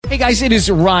Hey guys, it is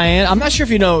Ryan. I'm not sure if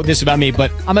you know this about me, but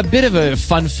I'm a bit of a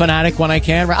fun fanatic when I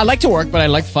can. I like to work, but I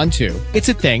like fun too. It's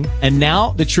a thing. And now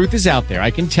the truth is out there.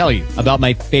 I can tell you about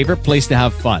my favorite place to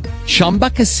have fun. Chumba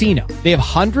Casino. They have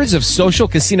hundreds of social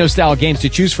casino style games to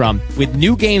choose from with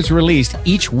new games released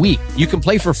each week. You can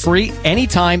play for free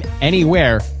anytime,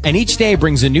 anywhere. And each day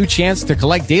brings a new chance to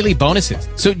collect daily bonuses.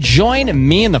 So join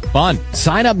me in the fun.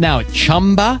 Sign up now at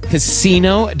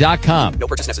ChumbaCasino.com. No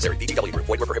purchase necessary. VGW Group.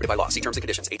 Void where prohibited by law. See terms and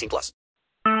conditions. 18+.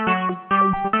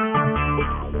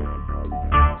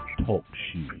 Talk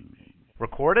shoes.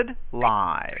 Recorded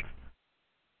live.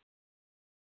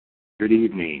 Good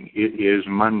evening. It is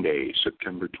Monday,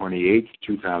 September 28th,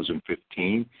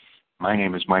 2015. My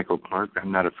name is Michael Clark.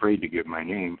 I'm not afraid to give my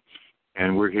name.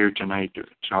 And we're here tonight to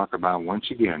talk about, once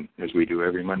again, as we do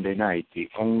every Monday night, the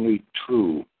only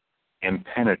true,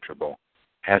 impenetrable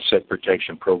asset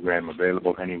protection program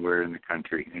available anywhere in the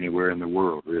country, anywhere in the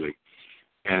world, really.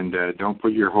 And don't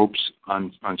put your hopes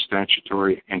on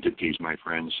statutory entities, my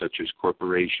friends, such as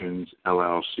corporations,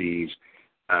 LLCs,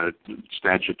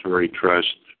 statutory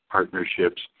trusts,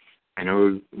 partnerships. I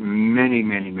know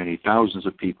many thousands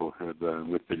of people have,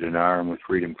 with the Dinar and with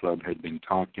Freedom Club, had been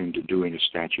talked into doing a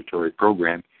statutory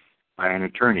program by an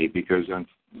attorney because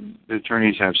the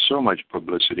attorneys have so much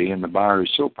publicity and the bar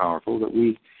is so powerful that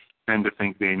we tend to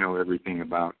think they know everything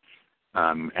about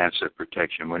asset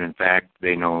protection, when in fact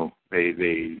they know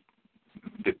the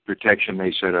protection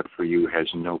they set up for you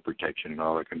has no protection at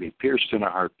all. It can be pierced in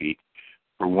a heartbeat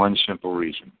for one simple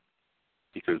reason.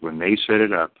 Because when they set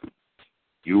it up,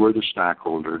 you are the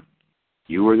stockholder,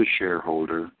 you are the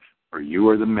shareholder, or you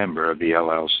are the member of the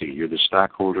LLC. You're the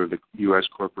stockholder of the U.S.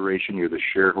 corporation, you're the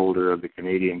shareholder of the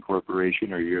Canadian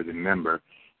corporation, or you're the member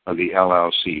of the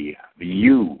LLC.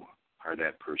 You are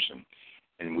that person.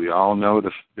 And we all know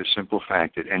the simple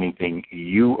fact that anything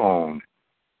you own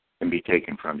can be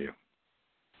taken from you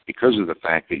because of the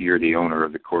fact that you're the owner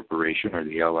of the corporation or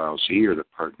the LLC or the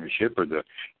partnership or the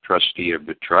trustee of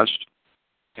the trust.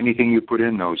 Anything you put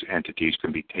in those entities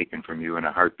can be taken from you in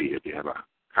a heartbeat. If you have a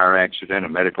car accident, a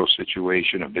medical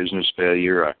situation, a business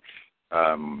failure,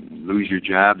 lose your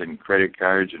job and credit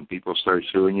cards and people start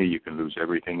suing you, you can lose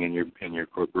everything in your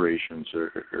corporations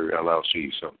or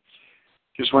LLC. So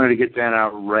just wanted to get that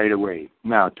out right away.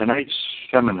 Now, tonight's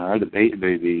seminar,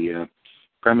 the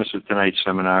premise of tonight's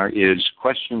seminar is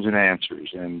questions and answers,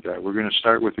 and we're going to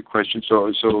start with the question.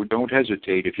 So don't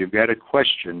hesitate. If you've got a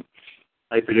question,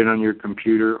 type it in on your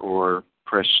computer or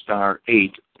press *8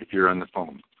 if you're on the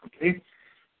phone. Okay?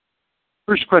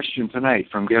 First question tonight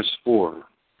from guest 4.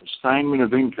 Assignment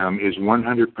of income is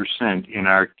 100% in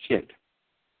our kit,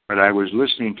 but I was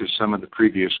listening to some of the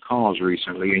previous calls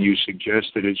recently, and you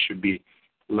suggested it should be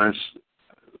less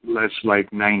like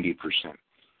 90%.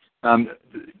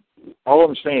 All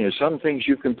I'm saying is some things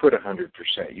you can put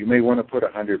 100%. You may want to put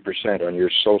 100% on your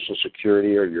Social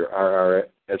Security or your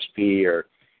RRSP or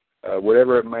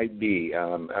whatever it might be,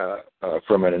 from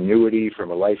an annuity,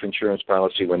 from a life insurance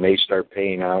policy when they start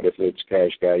paying out if it's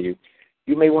cash value.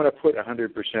 You may want to put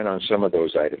 100% on some of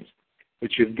those items.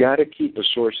 But you've got to keep a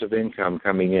source of income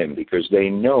coming in because they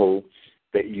know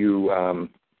that you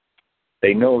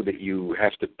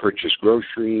have to purchase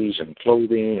groceries and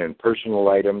clothing and personal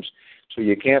items, so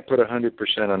you can't put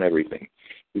 100% on everything.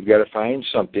 You've got to find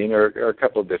something or a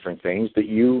couple of different things that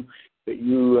you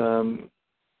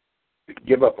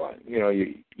give up on. You know,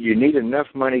 you need enough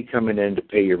money coming in to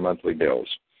pay your monthly bills.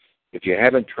 If you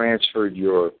haven't transferred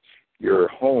your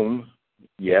home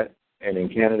yet, and in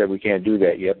Canada we can't do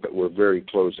that yet, but we're very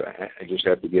close. I just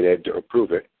have to get Ed to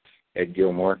approve it, Ed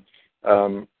Gilmore.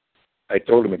 I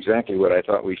told him exactly what I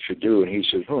thought we should do, and he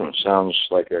said, sounds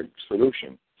like a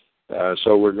solution.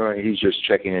 So he's just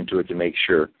checking into it to make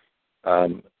sure.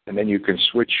 And then you can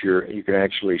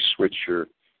actually switch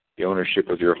the ownership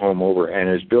of your home over. And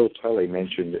as Bill Tully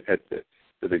mentioned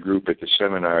to the group at the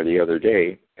seminar the other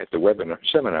day, at the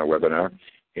seminar webinar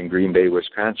in Green Bay,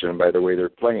 Wisconsin, and by the way, they're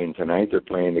playing tonight. They're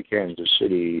playing the Kansas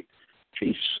City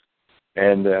Chiefs.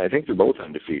 And I think they're both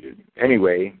undefeated.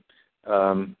 Anyway,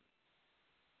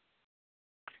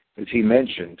 as he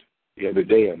mentioned the other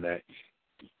day on that,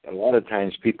 a lot of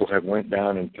times people have went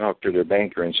down and talked to their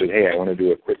banker and said, hey, I want to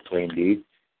do a quitclaim deed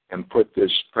and put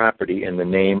this property in the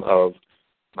name of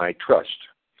my trust.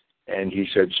 And he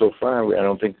said, so far, I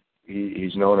don't think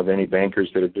he's known of any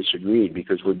bankers that have disagreed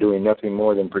because we're doing nothing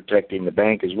more than protecting the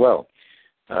bank as well.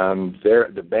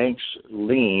 The bank's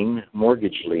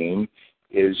mortgage lien,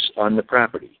 is on the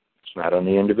property. It's not on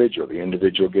the individual. The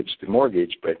individual gets the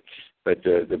mortgage, but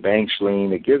the bank's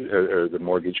lien or the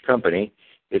mortgage company,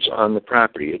 it's on the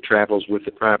property. It travels with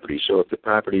the property. So if the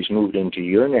property's moved into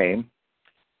your name,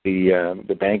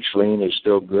 The bank's lien is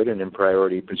still good and in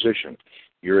priority position.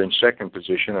 You're in second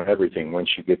position on everything once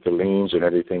you get the liens and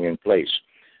everything in place.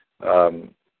 Now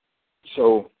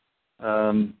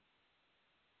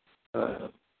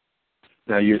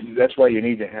that's why you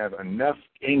need to have enough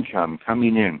income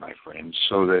coming in, my friends,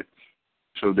 so that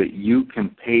you can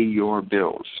pay your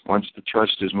bills. Once the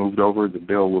trust is moved over, the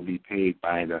bill will be paid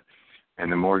by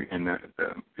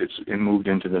it's moved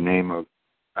into the name of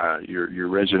your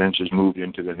residence is moved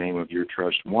into the name of your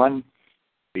trust one.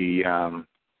 The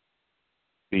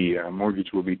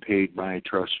mortgage will be paid by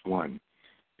trust one,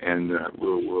 and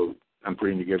I'm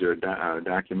putting together a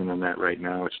document on that right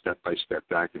now, a step-by-step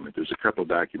document. There's a couple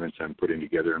documents I'm putting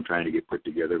together. I'm trying to get put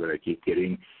together, but I keep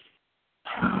getting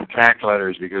attack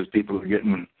letters because people are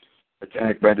getting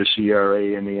attacked by the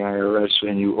CRA and the IRS,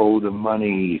 and you owe them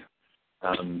money.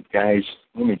 Guys,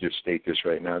 let me just state this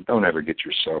right now. Don't ever get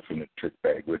yourself in a trick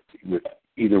bag with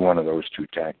either one of those two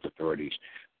tax authorities.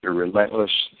 They're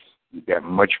relentless. You've got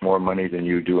much more money than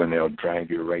you do, and they'll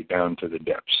drag you right down to the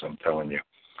depths, I'm telling you.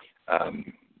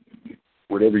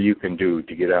 Whatever you can do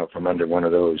to get out from under one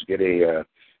of those,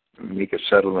 make a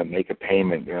settlement, make a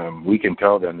payment. We can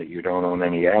tell them that you don't own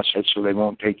any assets, so they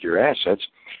won't take your assets,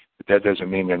 but that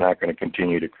doesn't mean they're not going to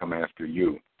continue to come after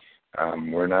you.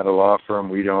 We're not a law firm.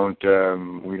 We don't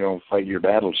fight your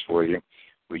battles for you.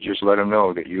 We just let them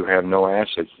know that you have no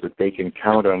assets that they can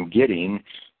count on getting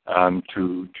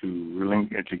to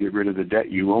get rid of the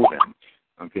debt you owe them,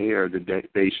 okay, or the debt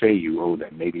they say you owe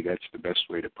them. Maybe that's the best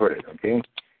way to put it, okay?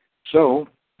 So,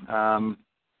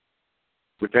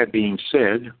 with that being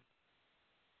said,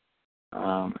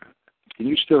 can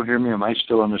you still hear me? Am I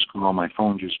still on this call? My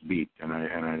phone just beeped, and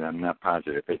I'm not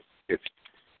positive.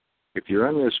 If you're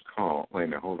on this call, wait a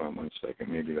minute, hold on one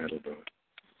second. Maybe that'll do it.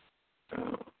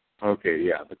 Okay,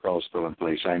 yeah, the call's still in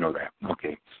place. I know that.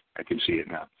 Okay, I can see it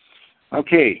now.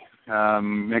 Okay,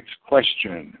 next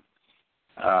question.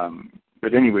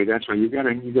 But anyway, that's why you got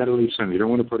to leave some. You don't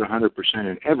want to put 100%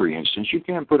 in every instance. You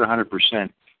can't put 100%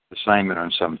 assignment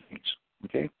on some things.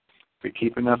 Okay, but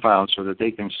keep enough out so that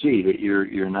they can see that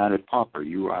you're not a pauper.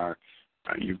 You've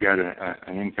got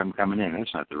an income coming in.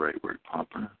 That's not the right word,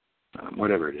 pauper.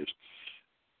 Whatever it is.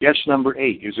 Yes, number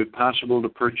 8. Is it possible to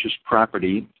purchase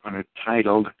property on a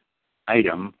titled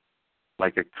item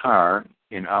like a car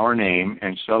in our name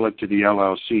and sell it to the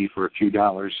LLC for a few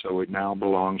dollars so it now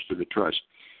belongs to the trust?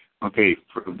 Okay,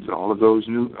 for all of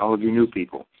you new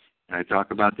people, and I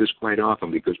talk about this quite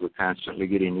often because we're constantly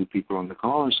getting new people on the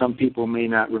call, and some people may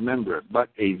not remember it, but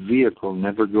a vehicle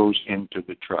never goes into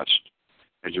the trust.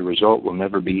 As a result, will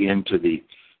never be into the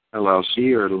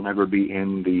LLC, or it'll never be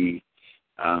in the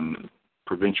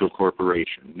provincial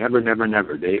corporation. Never, never,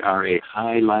 never. They are a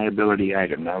high liability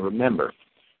item. Now remember,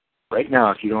 right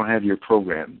now, if you don't have your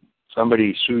program,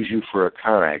 somebody sues you for a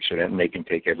car accident and they can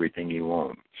take everything you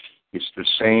own. It's the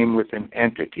same with an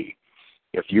entity.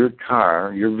 If your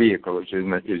car, your vehicle is in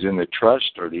the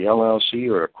trust or the LLC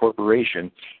or a corporation,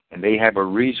 and they have a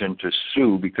reason to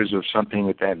sue because of something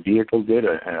that vehicle did,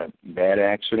 a bad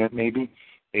accident maybe,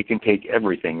 they can take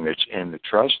everything that's in the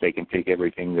trust. They can take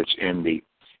everything that's in the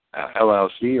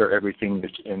LLC or everything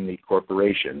that's in the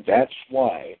corporation. That's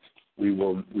why we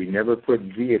never put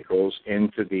vehicles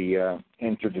into the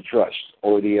trust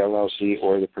or the LLC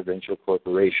or the provincial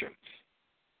corporation.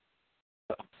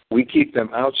 We keep them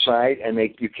outside, and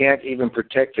you can't even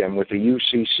protect them with a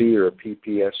UCC or a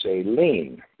PPSA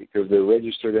lien because they're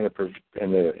registered in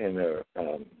a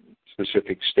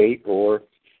specific state or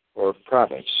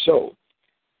province. So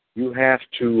you have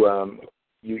to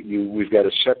we've got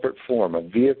a separate form, a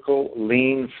vehicle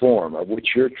lien form, of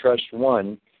which your trust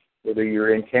one, whether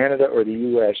you're in Canada or the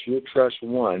U.S., your trust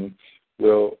one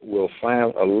will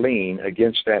file a lien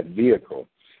against that vehicle.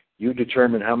 You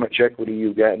determine how much equity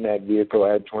you've got in that vehicle,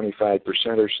 add 25%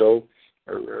 or so,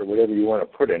 or whatever you want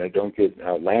to put in it. Don't get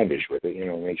outlandish with it,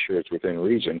 make sure it's within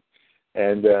reason.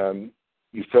 And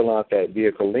you fill out that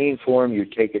vehicle lien form, you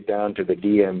take it down to the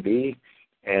DMV,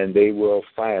 and they will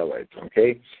file it,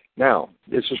 okay? Now,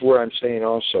 this is where I'm saying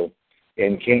also,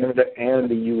 in Canada and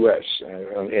the U.S.,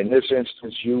 in this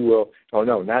instance, you will,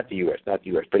 not the U.S.,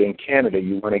 but in Canada,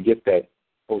 you want to get that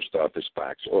post office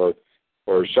box or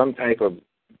some type of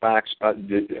box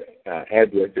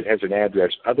address that has an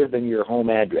address other than your home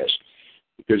address.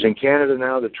 Because in Canada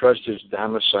now, the trust is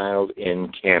domiciled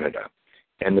in Canada,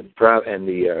 and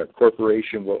the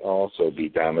corporation will also be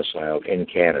domiciled in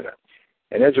Canada.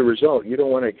 And as a result, you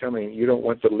don't want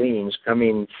the liens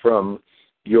coming from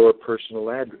your personal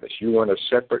address. You want a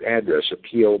separate address, a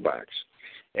P.O. box.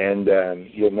 And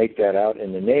you'll make that out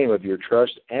in the name of your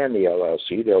trust and the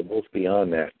LLC. They'll both be on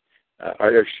that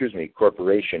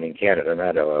corporation in Canada,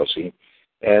 not LLC.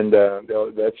 And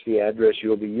that's the address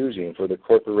you'll be using for the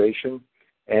corporation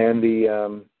and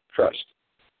the trust.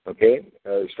 Okay?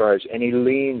 As far as any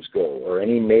liens go or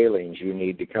any mailings you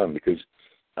need to come, because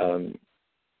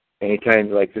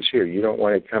anytime like this here, you don't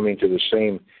want it coming to the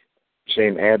same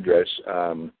address.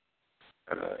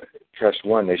 Trust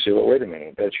one, they say, well, wait a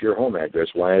minute, that's your home address.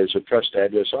 Why is a trust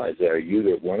address on? Are you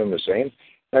the one and the same?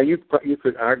 Now, you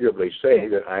could arguably say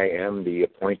that I am the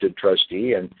appointed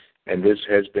trustee, and this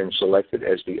has been selected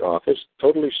as the office,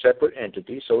 totally separate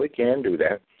entity, so it can do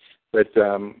that. But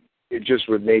it just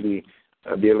would maybe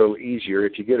be a little easier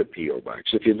if you get a P.O.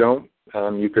 box. If you don't,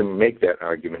 you can make that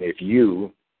argument if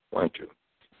you want to.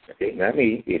 Okay, not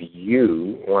me, if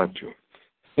you want to.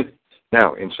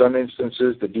 Now, in some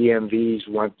instances, the DMVs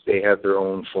they have their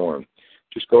own form.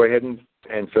 Just go ahead and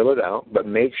fill it out, but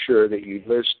make sure that you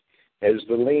list as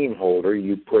the lien holder,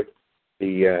 you put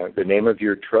the name of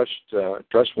your trust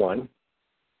one,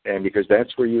 and because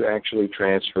that's where you actually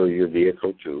transfer your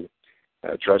vehicle to,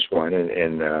 trust one,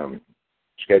 and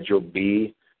Schedule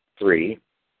B3,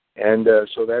 and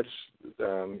so that's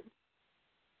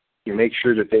you make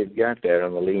sure that they've got that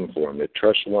on the lien form. That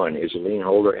trust one is a lien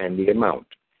holder and the amount.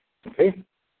 Okay.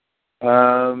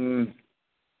 So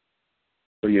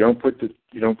you don't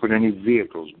put any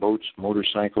vehicles, boats,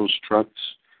 motorcycles, trucks,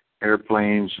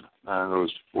 airplanes,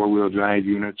 those 4-wheel drive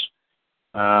units.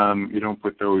 You don't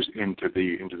put those into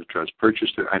the trust.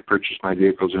 I purchased my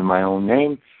vehicles in my own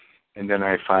name, and then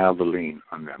I file the lien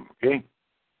on them. Okay.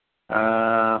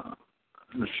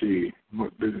 Let's see.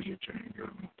 What business you trying to go?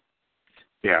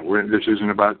 Yeah, this isn't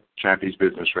about Chappie's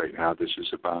business right now. This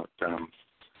is about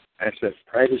asset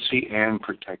privacy and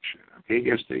protection. Okay,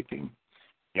 yes, dating.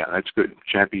 Yeah, that's good.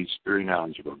 Chappie's very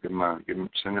knowledgeable.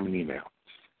 Send him an email.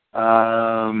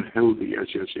 Hildy,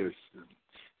 yes.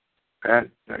 Pat,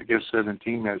 I guess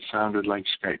 17, that sounded like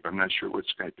Skype. I'm not sure what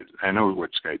Skype is. I know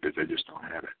what Skype is, I just don't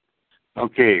have it.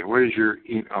 Okay, what is your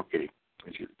okay.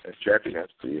 That's Chappie,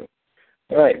 that's for you.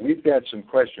 All right, we've got some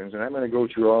questions, and I'm going to go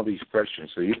through all these questions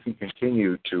so you can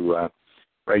continue to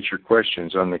write your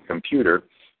questions on the computer,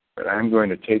 but I'm going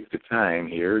to take the time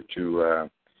here to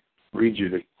read you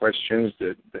the questions,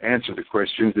 answer the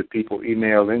questions that people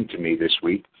emailed in to me this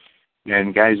week.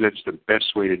 And guys, that's the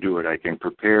best way to do it. I can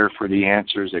prepare for the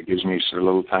answers. That gives me a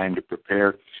little time to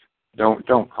prepare. Don't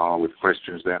call with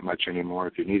questions that much anymore.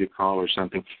 If you need a call or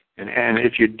something, and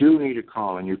if you do need a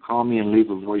call and you call me and leave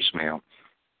a voicemail,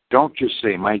 don't just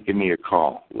say, Mike, give me a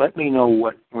call. Let me know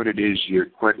what it is,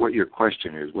 what your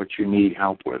question is, what you need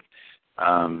help with.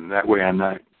 That way I'm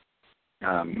not,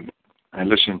 I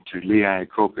listened to Lee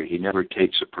Iacocca. He never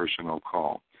takes a personal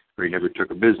call, or he never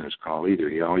took a business call either.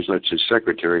 He always lets his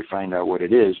secretary find out what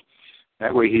it is.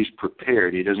 That way he's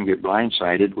prepared. He doesn't get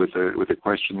blindsided with a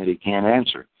question that he can't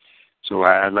answer. So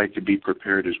I'd like to be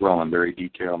prepared as well. I'm very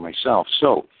detailed myself.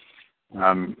 So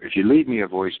if you leave me a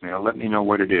voicemail, let me know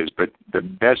what it is. But the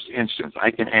best instance, I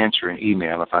can answer an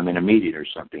email if I'm in a meeting or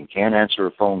something. Can't answer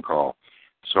a phone call.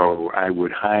 So I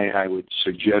would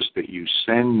suggest that you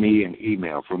send me an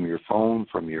email from your phone,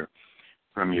 from your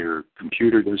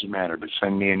computer, doesn't matter, but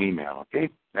send me an email, okay?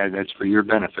 That's for your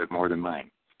benefit more than mine.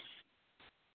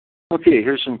 Okay,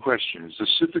 here's some questions.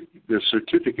 The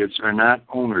certificates are not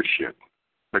ownership,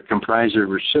 but comprise a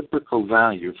reciprocal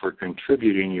value for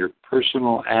contributing your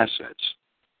personal assets.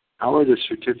 How are the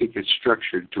certificates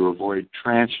structured to avoid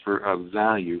transfer of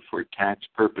value for tax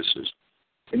purposes?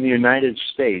 In the United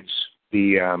States,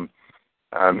 there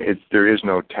is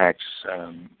no tax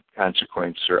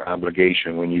consequence or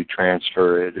obligation when you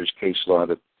transfer it. There's case law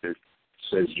that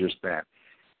says just that.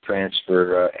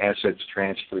 Assets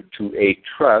transferred to a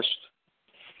trust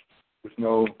with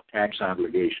no tax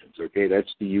obligations. Okay,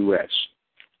 that's the U.S.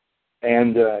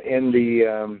 And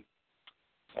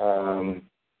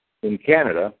in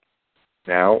Canada,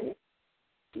 now,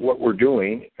 what we're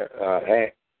doing,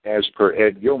 as per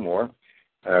Ed Gilmore,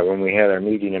 when we had our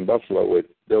meeting in Buffalo with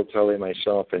Bill Tully,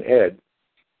 myself, and Ed,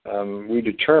 Ed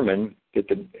determined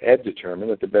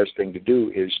that the best thing to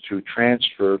do is to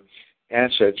transfer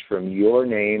assets from your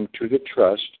name to the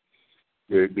trust,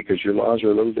 because your laws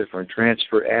are a little different.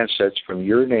 Transfer assets from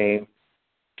your name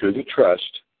to the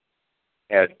trust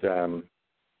at the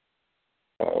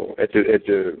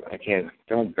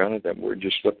that word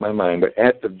just slipped my mind, but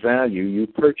at the value you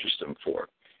purchased them for.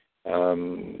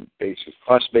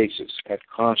 Cost basis,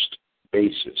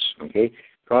 okay?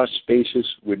 Cost basis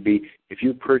would be if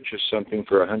you purchase something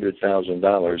for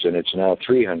 $100,000 and it's now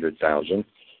 $300,000,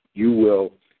 you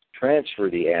will transfer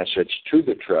the assets to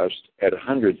the trust at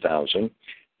 $100,000,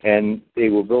 and they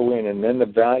will go in, and then the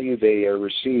value they are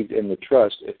received in the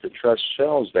trust, if the trust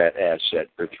sells that asset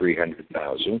for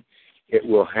 $300,000, it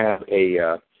will have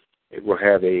a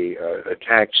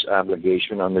tax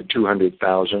obligation on the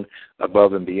 $200,000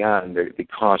 above and beyond the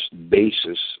cost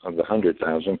basis of the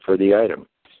 $100,000 for the item,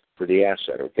 for the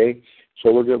asset. Okay,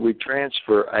 so we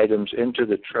transfer items into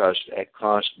the trust at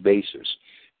cost basis,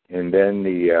 and then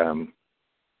the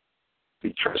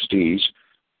trustees,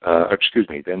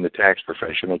 then the tax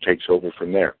professional takes over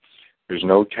from there. There's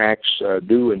no tax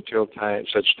due until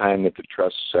such time that the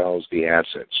trust sells the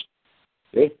assets.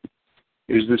 Okay?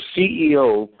 Is the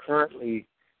CEO currently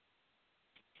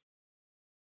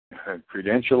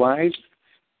credentialized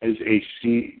as a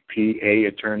CPA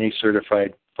attorney,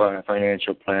 certified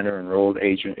financial planner, enrolled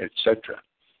agent, etc.?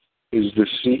 Is the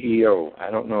CEO,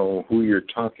 I don't know who you're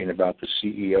talking about, the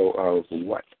CEO of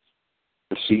what?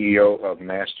 The CEO of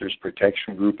Masters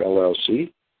Protection Group,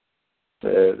 LLC?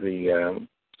 The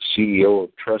CEO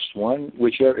of Trust One?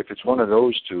 Whichever, if it's one of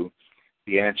those two,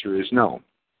 the answer is no.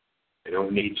 We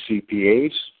don't need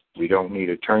CPAs, we don't need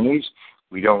attorneys,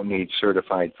 we don't need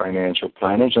certified financial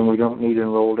planners, and we don't need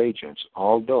enrolled agents,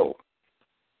 although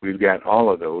we've got all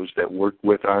of those that work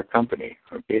with our company.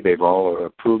 Okay, they've all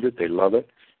approved it, they love it,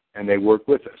 and they work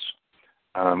with us.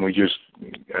 We just,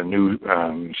 a new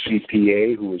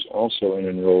CPA who is also an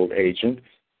enrolled agent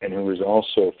and who is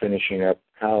also finishing up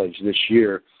college this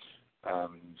year,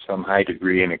 some high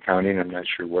degree in accounting, I'm not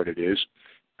sure what it is.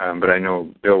 But I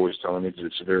know Bill was telling me that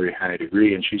it's a very high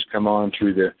degree, and she's come on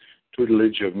through the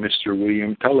tutelage of Mr.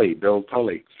 William Tully, Bill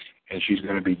Tully, and she's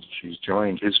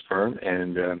joined his firm,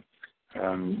 and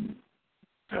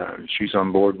she's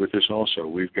on board with us also.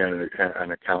 We've got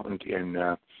an accountant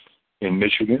in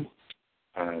Michigan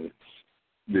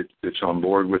that's on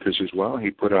board with us as well.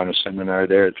 He put on a seminar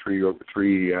there at Three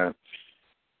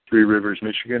Rivers,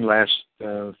 Michigan last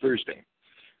Thursday.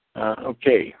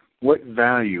 Okay, what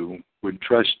value would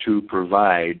Trust 2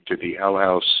 provide to the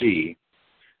LLC?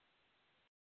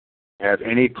 Have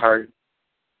any party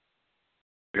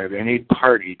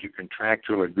to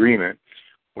contractual agreement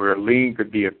where a lien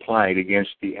could be applied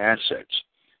against the assets?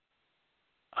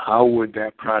 How would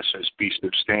that process be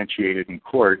substantiated in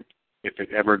court if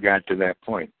it ever got to that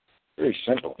point? Very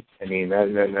simple. I mean,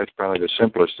 that's probably the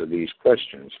simplest of these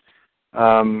questions.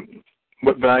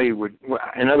 What value would,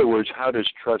 in other words, how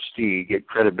does trustee get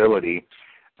credibility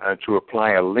to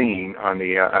apply a lien on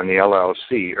the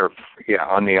LLC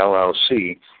on the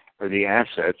LLC or the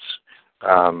assets?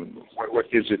 What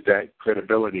gives it that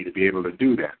credibility to be able to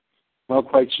do that? Well,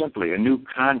 quite simply, a new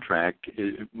contract.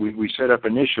 We set up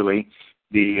initially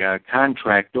the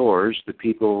contractors, the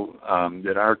people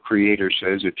that our Creator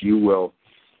says, if you will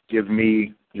give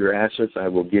me your assets, I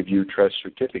will give you trust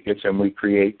certificates, and we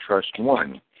create Trust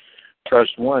One.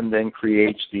 Trust One then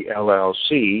creates the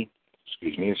LLC.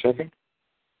 Excuse me a second.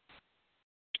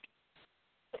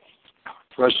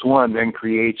 Trust One then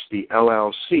creates the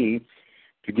LLC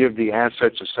to give the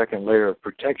assets a second layer of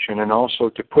protection, and also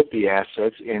to put the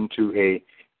assets into a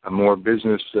more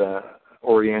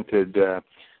business-oriented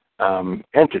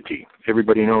entity.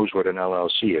 Everybody knows what an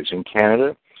LLC is. In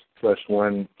Canada, Trust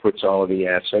One puts all of the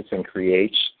assets and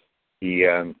creates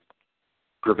the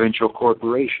provincial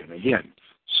corporation. Again,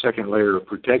 second layer of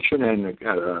protection, and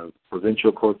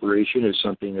provincial corporation is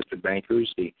something that the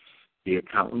bankers, the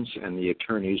accountants, and the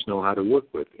attorneys know how to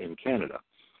work with in Canada.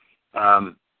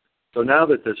 So now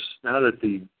that the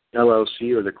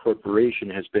LLC or the corporation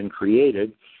has been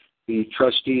created, the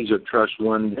trustees of Trust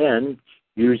One then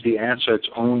use the assets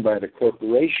owned by the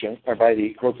corporation, or by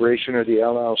the corporation or the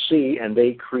LLC, and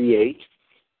they create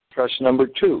Trust Number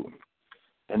 2.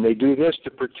 And they do this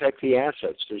to protect the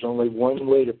assets. There's only one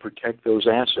way to protect those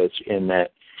assets in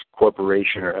that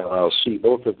corporation or LLC,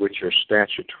 both of which are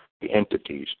statutory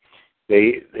entities.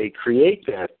 They create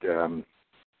that.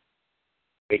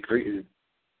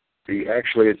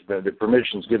 Actually, it's the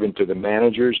permissions given to the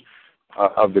managers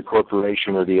of the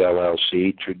corporation or the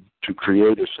LLC to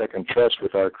create a second trust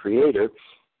with our Creator.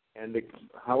 And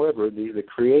however, the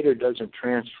Creator doesn't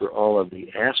transfer all of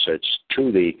the assets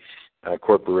to the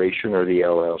corporation or the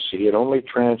LLC. It only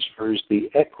transfers the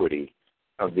equity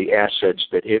of the assets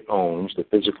that it owns, the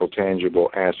physical, tangible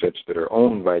assets that are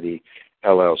owned by the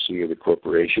LLC or the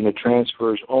corporation. It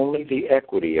transfers only the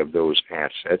equity of those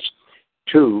assets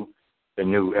to the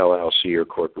new LLC or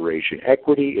corporation.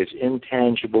 Equity is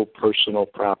intangible personal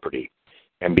property.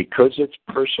 And because it's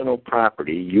personal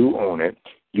property, you own it,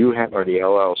 you have, or the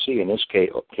LLC in this case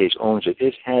owns it,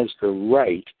 it has the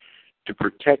right to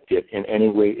protect it in any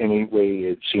way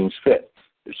it seems fit.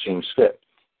 It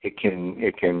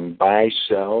can buy,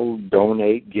 sell,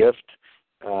 donate, gift,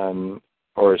 or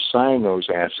or assign those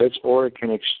assets, or it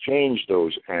can exchange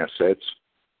those assets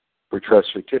for trust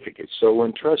certificates. So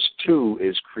when Trust 2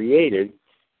 is created,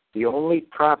 the only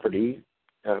property,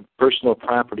 personal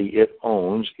property it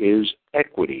owns is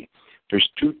equity. There's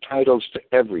two titles to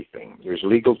everything. There's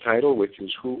legal title, which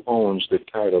is who owns the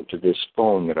title to this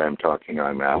phone that I'm talking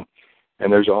on now.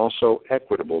 And there's also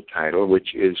equitable title,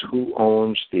 which is who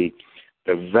owns the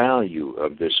value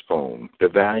of this phone. The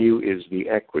value is the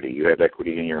equity. You have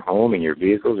equity in your home, in your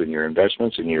vehicles, in your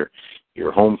investments, in your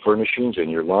home furnishings,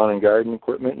 and your lawn and garden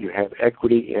equipment. You have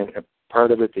equity in a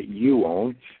part of it that you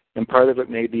own, and part of it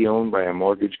may be owned by a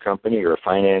mortgage company or a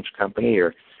finance company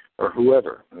or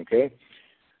whoever, okay?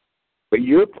 But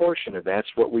your portion of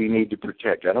that's what we need to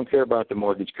protect. I don't care about the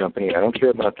mortgage company. I don't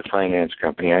care about the finance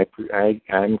company.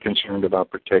 I'm concerned about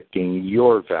protecting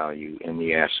your value in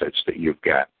the assets that you've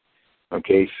got.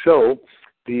 Okay, so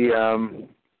the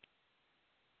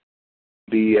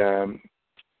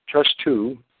Trust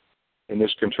 2 in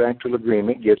this contractual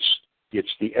agreement gets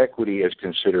the equity as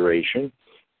consideration,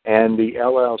 and the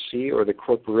LLC or the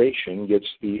corporation gets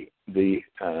the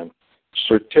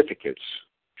certificates,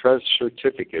 trust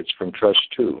certificates from Trust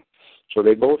 2. So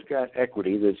they both got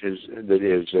equity that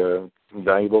is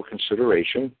valuable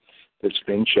consideration that's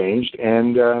been changed,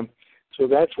 and so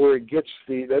that's where it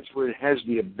has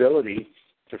the ability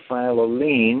to file a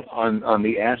lien on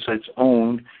the assets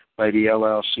owned by the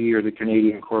LLC or the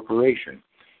Canadian corporation,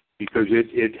 because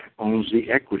it owns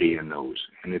the equity in those,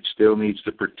 and it still needs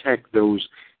to protect those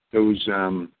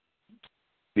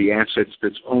the assets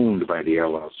that's owned by the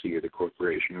LLC or the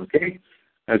corporation. Okay,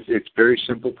 it's a very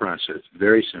simple process,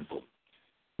 very simple.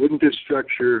 Wouldn't this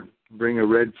structure bring a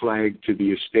red flag to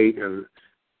the estate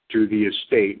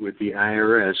with the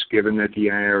IRS, given that the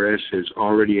IRS has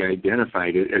already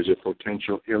identified it as a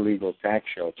potential illegal tax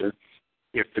shelter,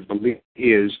 if the belief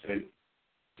is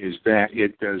that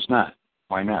it does not?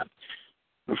 Why not?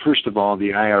 Well, first of all, the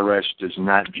IRS does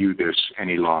not view this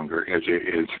any longer as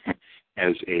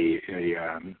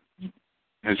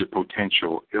a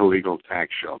potential illegal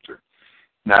tax shelter.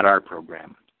 Not our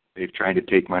program. They've tried to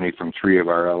take money from 3 of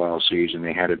our LLCs, and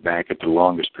they had it back at the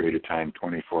longest period of time,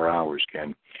 24 hours,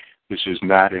 Ken. This is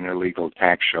not an illegal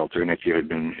tax shelter, and if you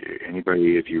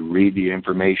read the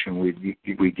information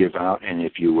we give out, and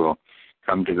if you will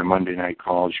come to the Monday night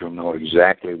calls, you'll know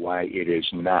exactly why it is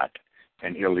not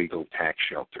an illegal tax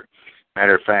shelter.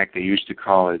 Matter of fact, they used to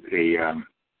call it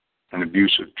an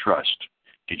abusive trust.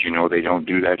 Did you know they don't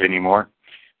do that anymore?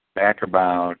 Back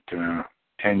about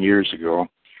 10 years ago,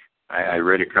 I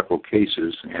read a couple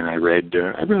cases, and I read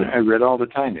all the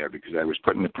time there because I was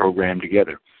putting the program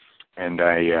together. And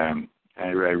I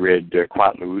read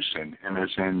Quatloos and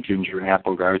MSN, Ginger and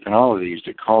Applegarth, and all of these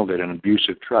that called it an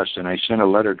abusive trust. And I sent a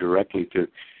letter directly to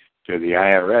the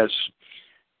IRS,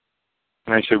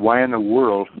 and I said, why in the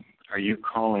world are you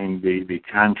calling the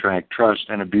contract trust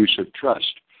an abusive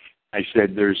trust? I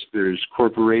said, there's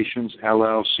corporations,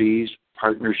 LLCs,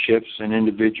 partnerships, and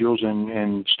individuals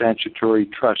and statutory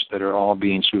trusts that are all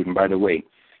being sued. And by the way,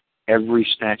 every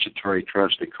statutory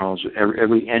trust that calls it,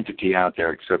 every entity out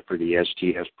there except for the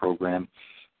STS program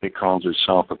that calls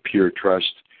itself a pure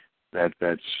trust,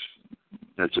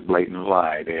 that's a blatant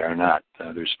lie. They are not.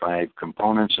 There's 5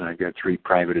 components, and I've got 3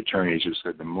 private attorneys who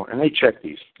said and they check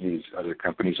these other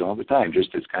companies all the time,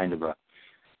 just as kind of a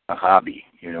hobby,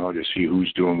 to see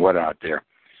who's doing what out there.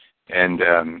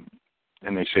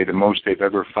 And they say the most they've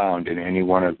ever found in any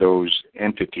one of those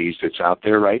entities that's out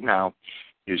there right now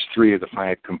is 3 of the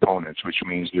 5 components, which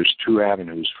means there's 2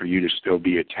 avenues for you to still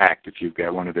be attacked if you've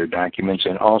got one of their documents,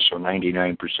 and also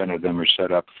 99% of them are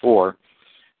set up for,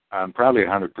 probably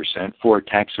 100%, for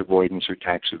tax avoidance or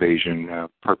tax evasion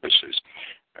purposes.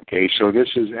 Okay, so this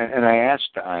is, and I asked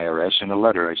the IRS in a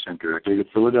letter I sent directly to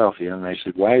Philadelphia, and I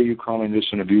said, why are you calling this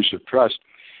an abusive trust?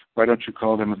 Why don't you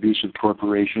call them abusive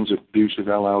corporations, abusive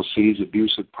LLCs,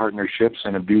 abusive partnerships,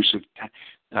 and abusive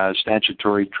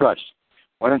statutory trusts?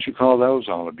 Why don't you call those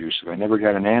all abusive? I never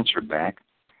got an answer back,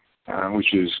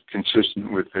 which is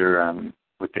consistent with their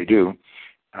what they do.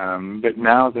 But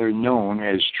now they're known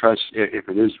as trusts, if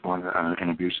it is one an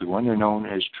abusive one, they're known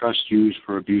as trusts used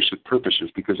for abusive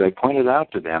purposes, because I pointed out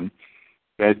to them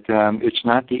that it's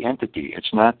not the entity,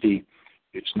 it's not the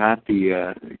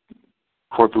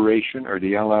corporation or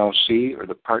the LLC or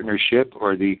the partnership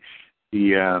or the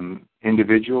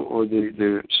individual or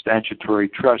the statutory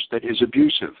trust that is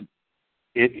abusive.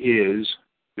 It is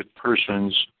the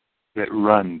persons that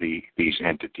run these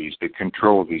entities, that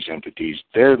control these entities.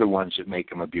 They're the ones that make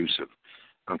them abusive.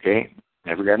 Okay?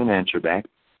 Never got an answer back.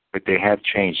 but they have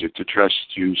changed it to trust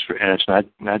used for, and it's not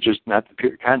the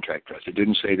pure contract trust. It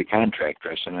didn't say the contract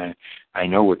trust, and I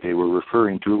know what they were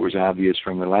referring to. It was obvious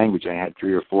from the language. I had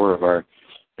 3 or 4 of our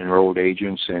enrolled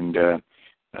agents and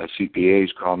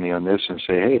CPAs call me on this and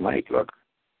say, "Hey, Mike, look,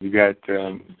 you got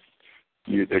they're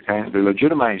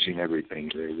legitimizing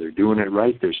everything. They're doing it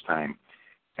right this time."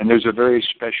 And there's a very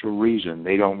special reason.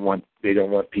 They don't want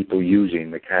people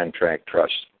using the contract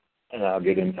trust. And I'll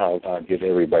give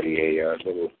everybody a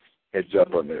little heads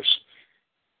up on this.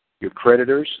 Your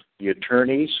creditors, the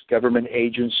attorneys, government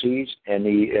agencies, and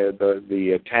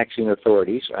the taxing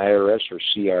authorities, IRS or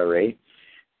CRA,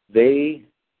 the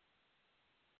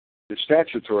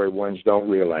statutory ones don't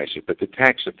realize it, but the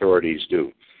tax authorities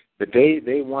do. But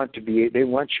they want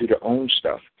you to own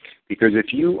stuff, because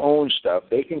if you own stuff,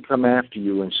 they can come after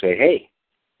you and say, "Hey,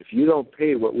 if you don't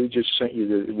pay what we just sent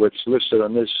you, what's listed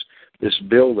on this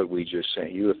bill that we just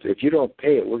sent you, if you don't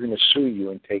pay it, we're going to sue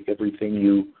you and take everything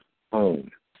you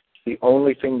own." It's the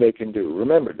only thing they can do.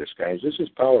 Remember this, guys. This is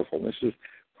powerful. This is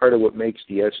part of what makes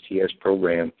the STS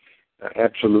program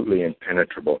absolutely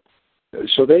impenetrable.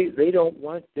 So they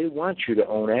want you to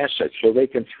own assets so they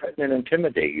can threaten and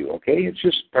intimidate you. Okay, it's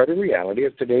just part of the reality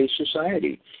of today's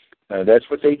society. That's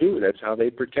what they do. That's how they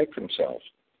protect themselves,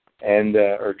 and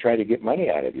or try to get money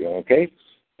out of you. Okay,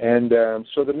 and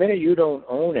so the minute you don't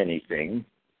own anything,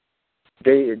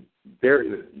 they're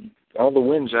all the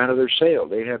wind's out of their sail.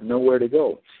 They have nowhere to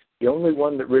go. The only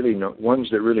ones that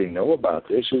really know about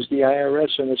this is the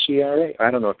IRS and the CRA. I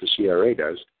don't know if the CRA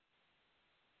does.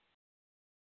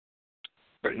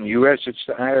 But in the U.S., it's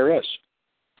the IRS.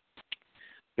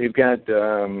 They've got,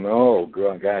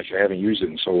 I haven't used it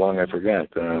in so long I forgot.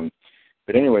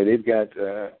 But anyway, they've got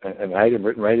an item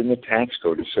written right in the tax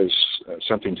code. It says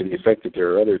something to the effect that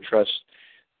there are other trusts,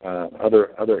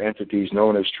 other entities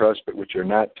known as trust, but which are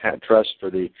not trust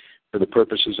for the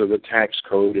purposes of the tax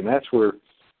code. And that's where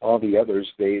all the others,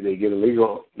 they get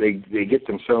illegal. They get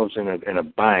themselves in a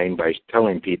bind by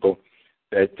telling people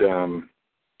that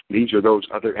these are those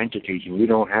other entities, and you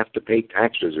don't have to pay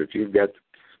taxes if you've got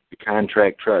the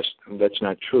contract trust. That's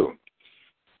not true.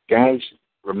 Guys,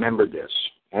 remember this.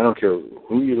 I don't care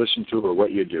who you listen to or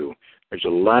what you do. There's a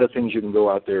lot of things you can go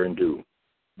out there and do.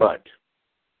 But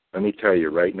let me tell you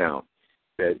right now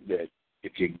that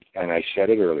if you, and I said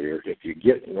it earlier, if you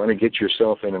want to get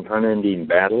yourself in an unending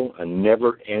battle, a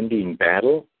never-ending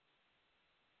battle,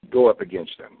 go up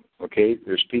against them. Okay?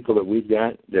 There's people that we've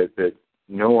got that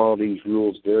know all these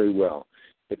rules very well,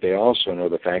 but they also know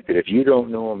the fact that if you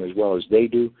don't know them as well as they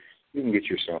do, you can get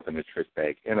yourself in a trick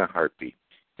bag in a heartbeat.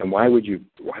 And why would you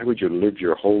live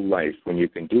your whole life when you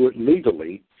can do it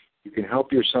legally? You can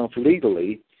help yourself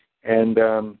legally, and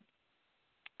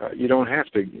you don't have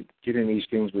to get in these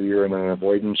things where you're in an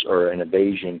avoidance or an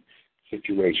evasion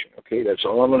situation. Okay, that's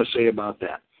all I'm going to say about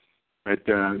that. But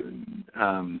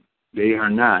they are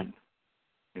not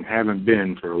and haven't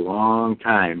been for a long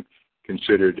time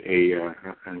considered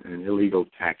an illegal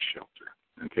tax shelter.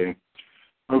 Okay.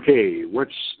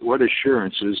 What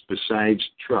assurances besides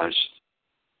trust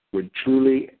would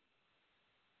truly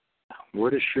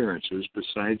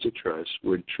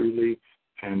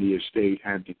and the estate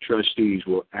have the trustees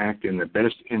will act in the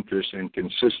best interest and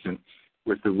consistent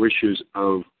with the wishes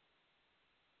of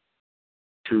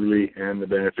Truly and the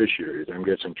beneficiaries? I'm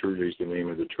guessing Truly is the name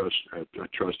of the trust, a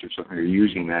trust or something. You're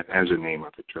using that as a name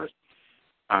of the trust.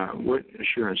 What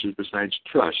assurances besides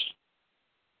trust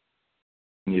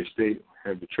in the estate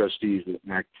have the trustees that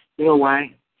act? You know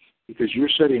why? Because you're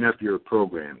setting up your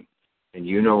program, and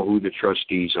you know who the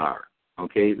trustees are.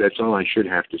 Okay, that's all I should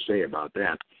have to say about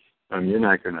that. You're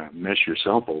not going to mess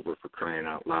yourself over, for crying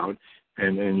out loud.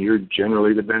 And you're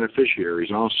generally the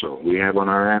beneficiaries also. We have on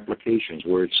our applications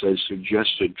where it says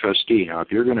suggested trustee. Now,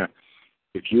 if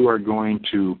you are going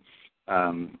to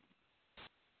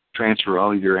transfer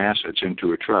all of your assets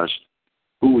into a trust,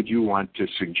 who would you want to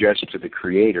suggest to the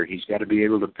creator? He's got to be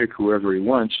able to pick whoever he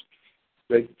wants.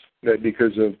 But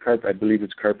because of, I believe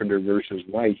it's Carpenter versus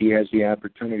White, he has the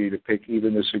opportunity to pick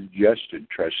even the suggested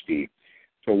trustee.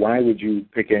 So why would you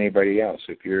pick anybody else?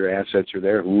 If your assets are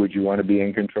there, who would you want to be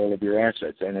in control of your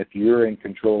assets? And if you're in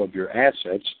control of your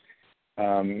assets,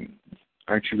 aren't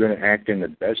you going to act in the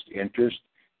best interest,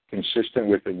 consistent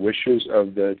with the wishes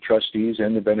of the trustees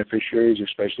and the beneficiaries,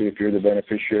 especially if you're the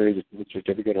beneficiary, the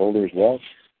certificate holder as well?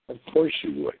 Of course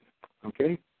you would.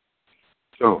 Okay?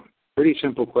 So, pretty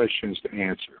simple questions to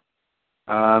answer.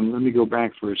 Let me go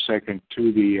back for a second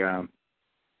to the...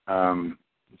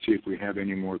 Let's see if we have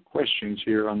any more questions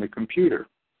here on the computer.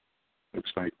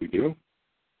 Looks like we do.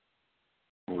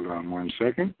 Hold on one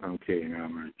second. Okay, now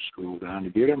I'm going to scroll down to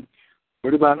get them.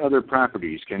 What about other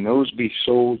properties? Can those be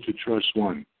sold to Trust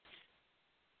One?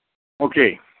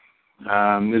 Okay.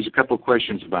 There's a couple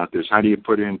questions about this. How do you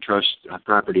put in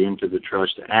property into the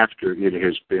trust after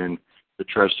the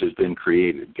trust has been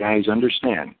created? Guys,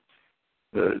 understand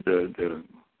the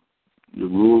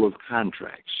rule of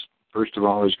contracts. First of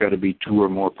all, there's got to be two or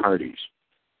more parties.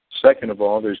 Second of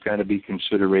all, there's got to be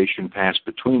consideration passed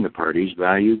between the parties,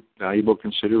 valuable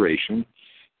consideration.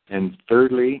 And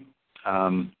thirdly,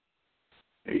 what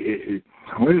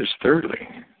is thirdly?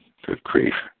 Good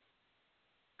grief.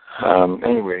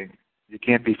 Anyway, it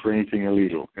can't be for anything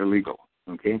illegal.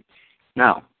 Okay.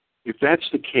 Now, if that's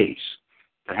the case,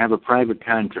 to have a private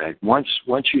contract, once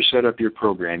you set up your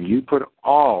program, you put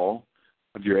all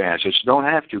of your assets. Don't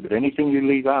have to, but anything you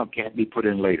leave out can't be put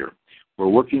in later. We're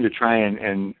working to try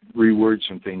and reword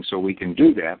some things so we can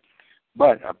do that.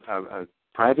 But a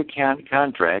private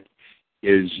contract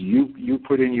is you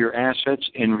put in your assets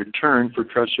in return for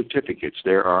trust certificates.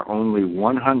 There are only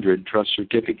 100 trust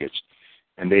certificates,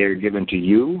 and they are given to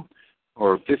you,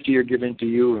 or 50 are given to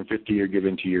you, and 50 are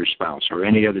given to your spouse, or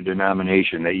any other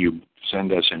denomination that you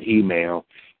send us an email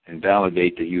and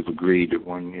validate that you've agreed that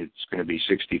one it's going to be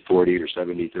 60-40 or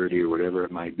 70-30 or whatever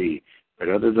it might be. But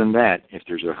other than that, if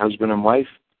there's a husband and wife,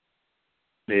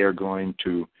 they are going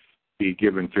to be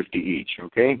given 50 each,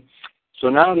 okay? So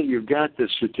now that you've got the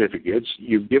certificates,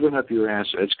 you've given up your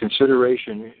assets,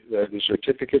 consideration, the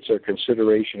certificates are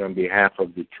consideration on behalf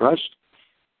of the trust,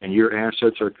 and your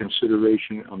assets are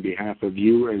consideration on behalf of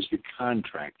you as the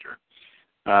contractor.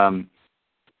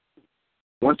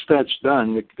 Once that's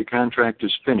done, the contract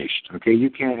is finished. Okay, you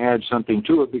can't add something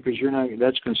to it because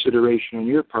that's consideration on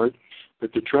your part,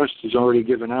 but the trust has already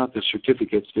given out the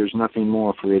certificates. There's nothing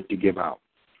more for it to give out.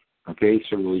 Okay,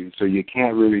 so you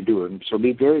can't really do it. So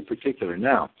be very particular.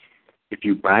 Now, if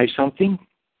you buy something,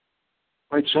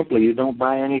 quite simply, you don't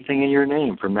buy anything in your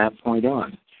name from that point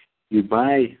on. You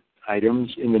buy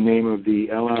items in the name of the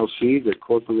LLC, the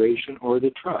corporation, or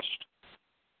the trust.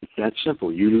 It's that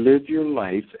simple. You live your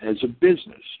life as a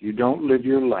business. You don't live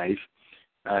your life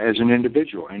as an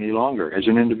individual any longer. As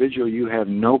an individual, you have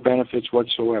no benefits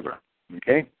whatsoever.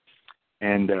 Okay,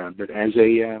 and but as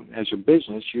a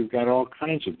business, you've got all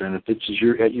kinds of benefits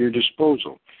at your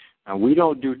disposal. Now, we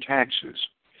don't do taxes,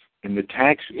 and the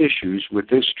tax issues with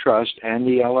this trust and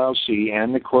the LLC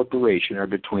and the corporation are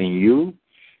between you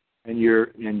and your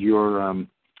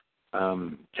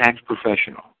tax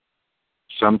professional.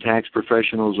 Some tax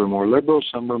professionals are more liberal,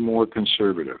 some are more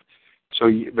conservative.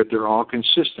 But they're all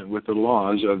consistent with the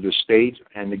laws of the state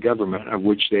and the government of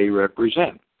which they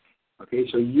represent. Okay,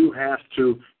 so you have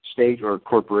to, state or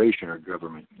corporation or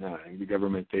government, the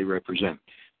government they represent.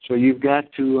 So you've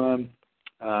got to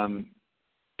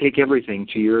take everything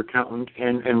to your accountant,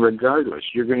 and regardless,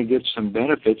 you're going to get some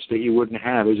benefits that you wouldn't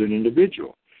have as an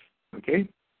individual. Okay,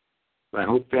 I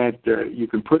hope that you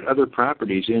can put other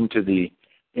properties into the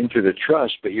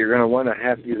trust, but you're going to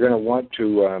want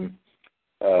to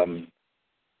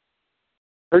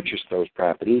purchase those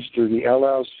properties through the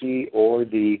LLC or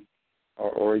the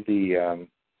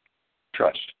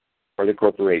trust or the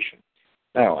corporation.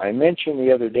 Now, I mentioned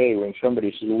the other day when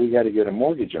somebody said, well, we got to get a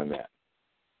mortgage on that.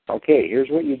 Okay, here's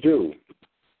what you do.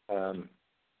 And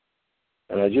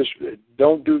I just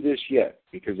don't do this yet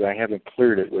because I haven't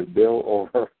cleared it with Bill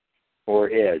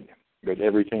or Ed. But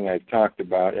everything I've talked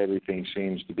about, everything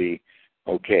seems to be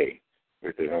okay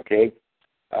with it, okay?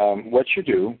 What you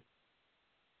do,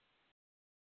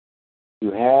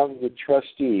 you have the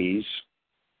trustees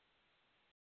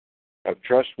of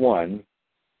Trust One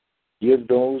give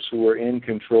those who are in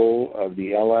control of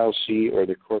the LLC or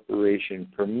the corporation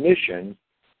permission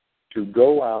to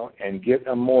go out and get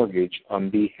a mortgage on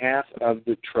behalf of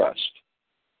the trust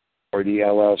or the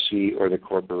LLC or the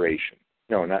corporation.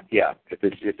 No, not yeah. If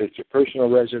it's a personal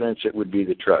residence, it would be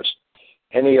the trust.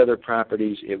 Any other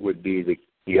properties, it would be the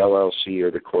LLC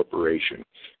or the corporation.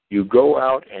 You go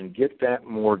out and get that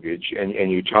mortgage,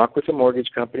 and you talk with the mortgage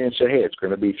company and say, hey, it's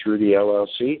going to be through the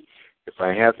LLC. If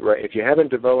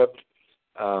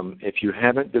you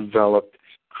haven't developed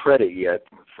credit yet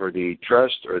for the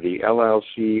trust or the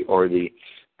LLC or the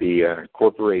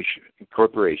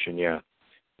corporation, yeah,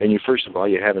 then first of all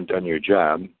you haven't done your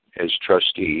job as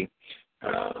trustee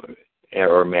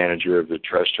or manager of the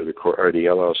trust or the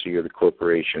LLC or the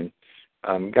corporation.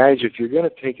 Guys, if you're going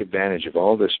to take advantage of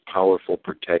all this powerful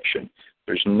protection,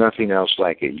 there's nothing else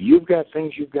like it. You've got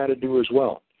things you've got to do as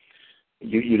well.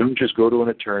 You don't just go to an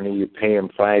attorney, you pay him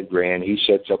 $5,000, he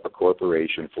sets up a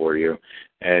corporation for you,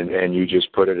 and you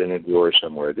just put it in a drawer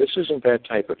somewhere. This isn't that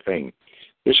type of thing.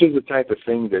 This is the type of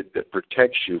thing that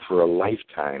protects you for a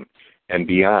lifetime and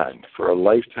beyond,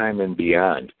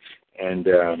 And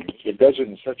it does it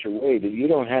in such a way that you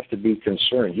don't have to be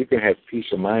concerned. You can have peace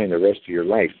of mind the rest of your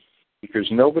life because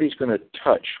nobody's going to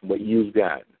touch what you've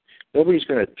got. Nobody's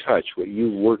going to touch what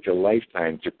you've worked a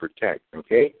lifetime to protect,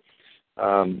 okay?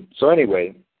 So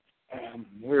anyway,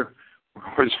 where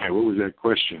was I? What was that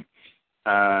question?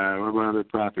 What about other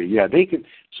property? Yeah, they could.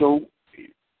 So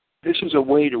this is a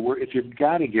way to work. If you've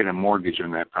got to get a mortgage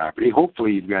on that property,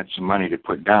 hopefully you've got some money to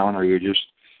put down, or you're just,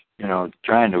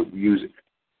 trying to use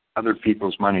other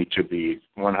people's money to be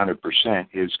 100%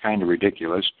 is kind of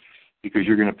ridiculous because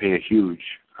you're going to pay a huge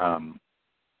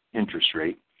interest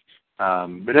rate.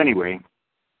 But anyway,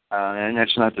 and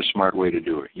that's not the smart way to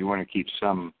do it. You want to keep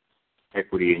some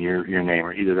equity in your name,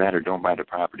 or either that or don't buy the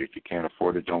property. If you can't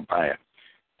afford it, don't buy it.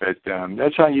 But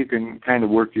that's how you can kind of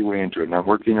work your way into it. And I'm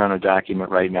working on a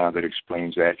document right now that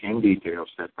explains that in detail,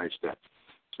 step by step,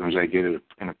 as soon as I get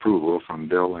an approval from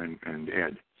Bill and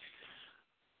Ed.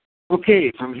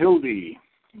 Okay, from Hildy,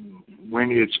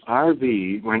 when it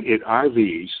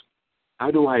RVs,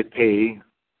 how do I pay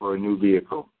for a new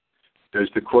vehicle? Does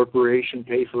the corporation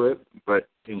pay for it, but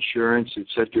insurance,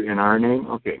 etc., in our name?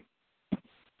 Okay.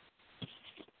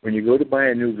 When you go to buy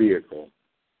a new vehicle,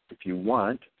 if you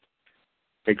want,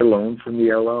 take a loan from the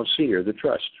LLC or the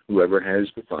trust, whoever has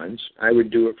the funds. I would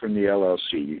do it from the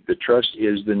LLC. The trust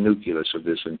is the nucleus of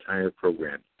this entire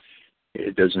program.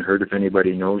 It doesn't hurt if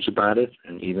anybody knows about it,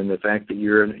 and even the fact that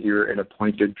you're an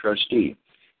appointed trustee.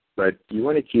 But you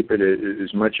want to keep it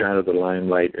as much out of the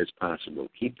limelight as possible.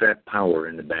 Keep that power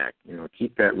in the back.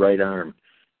 Keep that right arm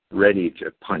ready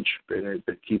to punch, but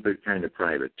keep it kind of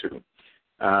private too.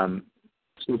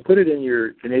 So put it in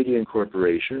your Canadian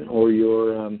corporation or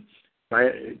your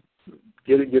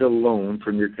get a loan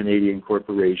from your Canadian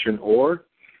corporation or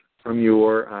from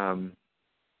your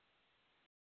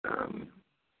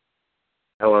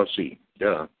LLC.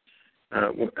 Duh.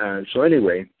 So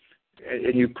anyway,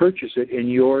 and you purchase it in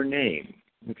your name.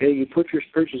 Okay, you put your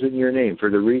purchase in your name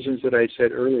for the reasons that I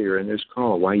said earlier in this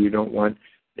call, why you don't want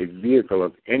a vehicle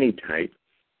of any type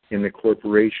in the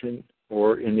corporation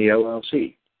or in the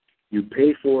LLC. You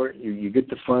pay for it, you get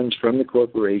the funds from the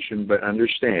corporation, but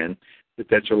understand that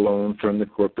that's a loan from the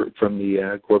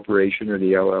corporation or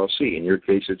the LLC. In your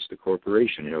case, it's the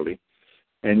corporation, Hildy.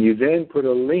 And you then put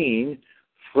a lien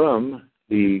from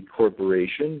the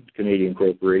corporation, Canadian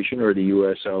corporation, or the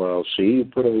U.S. LLC. You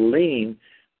put a lien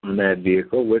on that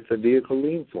vehicle with the vehicle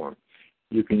lien form.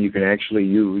 You can actually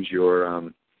use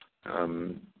your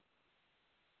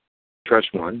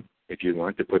Trust One if you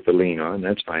want to put the lien on.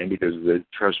 That's fine because the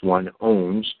Trust One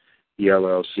owns the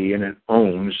LLC and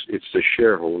it's the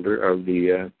shareholder of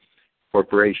the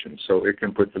corporation. So it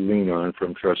can put the lien on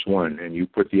from Trust One, and you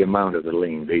put the amount of the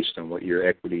lien based on what your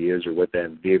equity is or what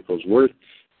that vehicle's worth.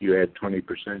 You add 20%,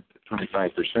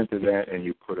 25% of that, and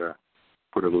you put a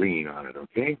lien on it,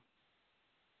 okay?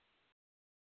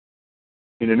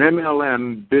 In an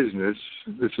MLM business,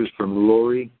 this is from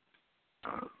Lori.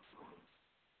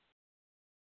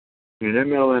 In an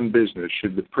MLM business,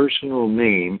 should the personal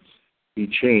name be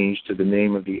changed to the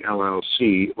name of the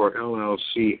LLC or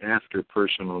LLC after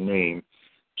personal name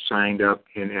signed up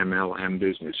in MLM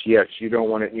business? Yes, you don't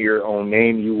want it in your own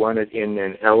name. You want it in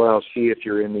an LLC if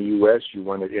you're in the U.S. You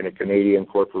want it in a Canadian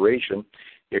corporation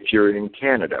if you're in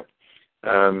Canada.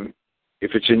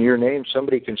 If it's in your name,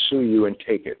 somebody can sue you and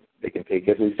take it. They can take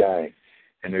every dime.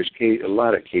 And there's a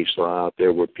lot of case law out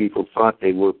there where people thought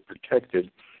they were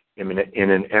protected. In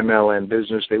an MLM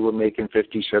business, they were making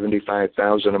 $50,000,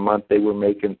 $75,000 a month. They were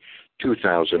making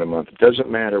 $2,000 a month. It doesn't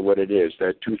matter what it is.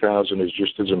 That $2,000 is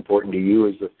just as important to you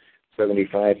as the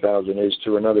 $75,000 is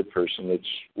to another person that's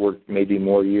worked maybe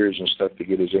more years and stuff to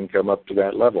get his income up to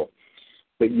that level.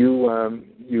 But you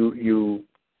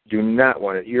do not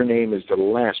want it. Your name is the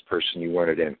last person you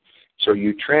want it in. So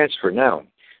you transfer. Now,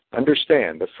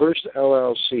 understand, the first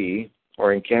LLC,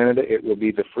 or in Canada, it will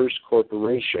be the first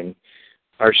corporation,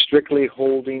 are strictly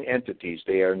holding entities.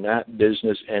 They are not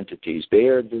business entities. They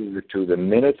are the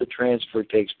minute the transfer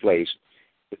takes place,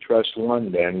 the Trust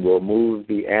One then will move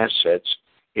the assets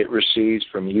it receives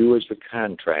from you as the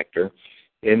contractor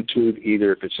into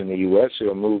either, if it's in the U.S., it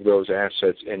will move those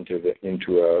assets into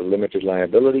a limited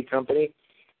liability company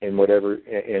in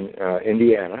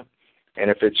Indiana.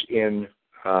 And if it's in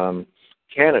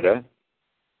Canada,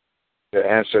 the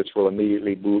assets will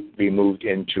immediately be moved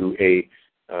into a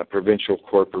provincial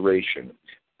corporation.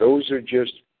 Those are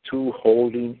just two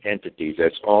holding entities.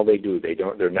 That's all they do.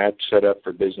 They're not set up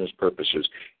for business purposes.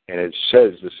 And it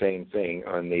says the same thing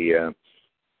on the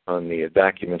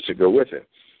documents that go with it.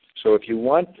 So if you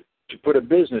want to put a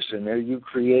business in there, you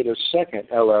create a second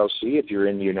LLC if you're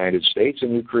in the United States,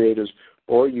 and you create a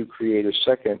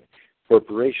second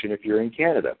corporation if you're in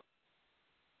Canada.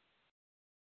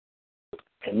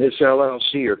 And this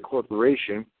LLC or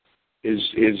corporation is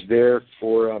there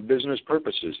for business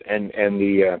purposes, and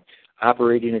the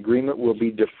operating agreement will be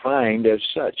defined as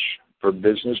such for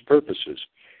business purposes.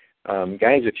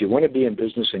 Guys, if you want to be in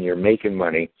business and you're making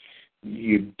money,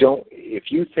 if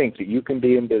you think that you can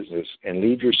be in business and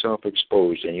leave yourself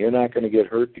exposed and you're not going to get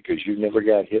hurt because you've never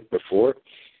got hit before,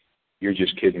 you're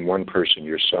just kidding one person,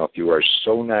 yourself. You are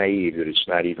so naive that it's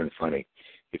not even funny.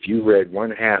 If you read one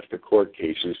half the court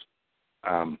cases,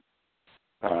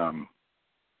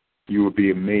 you will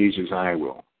be amazed as I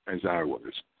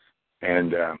was.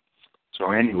 And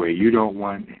so anyway, you don't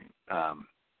want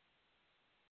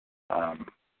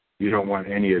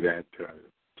any of that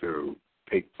to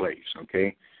take place.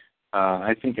 Okay,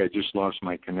 I think I just lost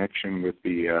my connection with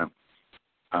the.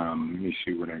 Let me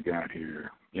see what I got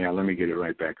here. Yeah, let me get it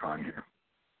right back on here.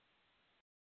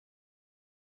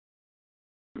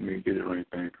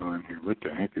 What the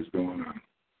heck is going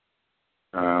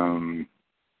on?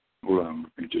 Hold on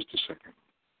with me just a second.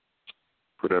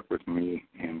 Put up with me,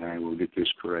 and I will get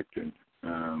this corrected.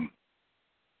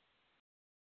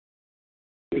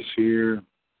 This here,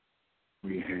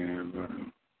 we have...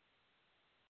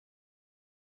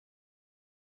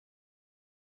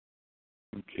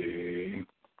 okay.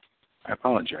 I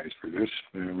apologize for this.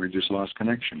 We just lost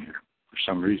connection here for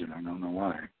some reason. I don't know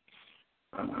why.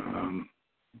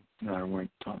 I went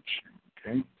touch.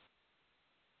 Okay.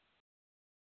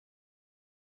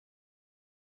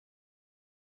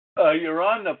 You're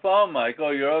on the phone,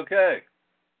 Michael. You're okay.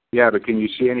 Yeah, but can you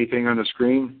see anything on the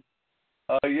screen?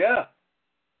 Yeah.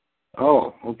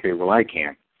 Oh, okay. Well, I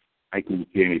can't. I can't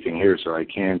see anything here, so I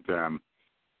can't.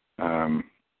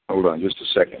 Hold on just a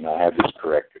second. I'll have this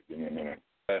corrected. Give me a minute.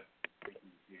 Okay.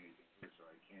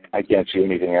 I can't see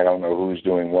anything. I don't know who's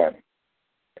doing what.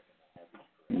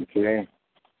 Okay.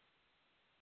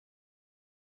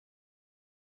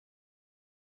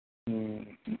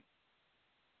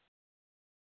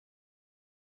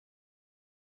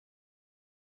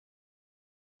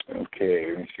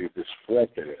 Okay, let me see if this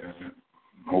corrected it. I'm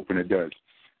hoping it does.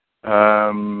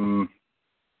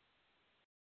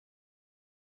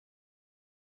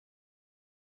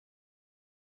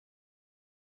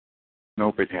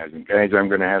 Nope, it hasn't. Guys, I'm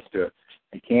going to have to,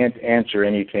 I can't answer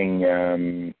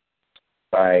anything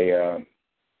by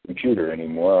computer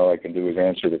anymore. All I can do is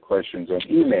answer the questions on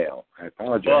email. I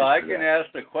apologize. Well, I can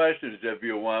ask the questions if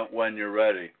you want when you're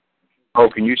ready. Oh,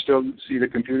 can you still see the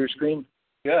computer screen?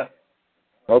 Yeah.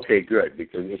 Okay, good.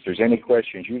 Because if there's any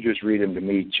questions, you just read them to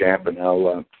me, chap, and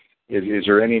I'll. Is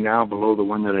there any now below the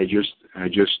one that I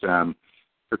just?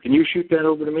 Or can you shoot that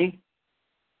over to me?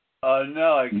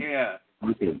 No, I can't.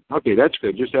 Okay, that's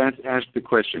good. Just ask the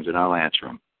questions and I'll answer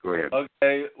them. Go ahead.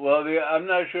 Okay. Well, I'm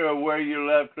not sure where you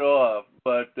left off,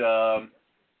 but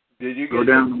did you go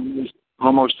down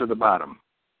almost to the bottom?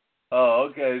 Oh,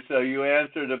 okay. So you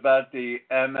answered about the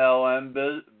MLM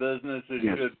business.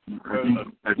 Yes.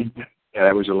 I think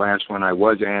that was the last one I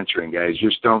was answering, guys.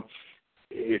 Just don't.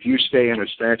 If you stay in a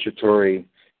statutory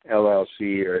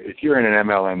LLC or if you're in an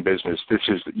MLM business,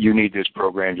 you need this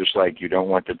program just like you don't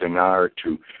want the dinar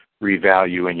to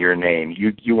revalue in your name.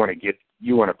 You want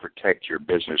to protect your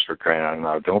business, for crying out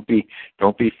loud. Don't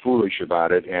be foolish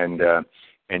about it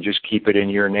and just keep it in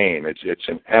your name. It's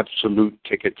an absolute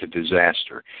ticket to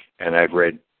disaster. And I've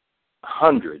read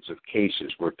hundreds of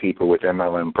cases where people with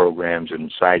MLM programs and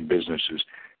side businesses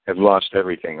have lost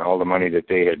everything. All the money that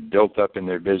they had built up in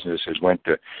their businesses went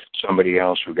to somebody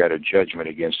else who got a judgment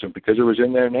against them because it was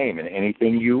in their name. And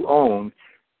anything you own,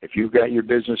 if you've got your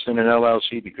business in an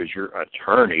LLC because your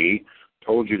attorney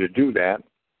told you to do that,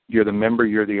 you're the member,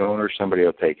 you're the owner, somebody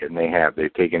will take it, and they have.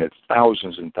 They've taken it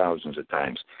thousands and thousands of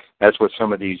times. That's what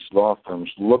some of these law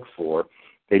firms look for.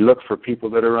 They look for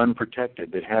people that are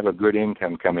unprotected, that have a good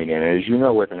income coming in. And as you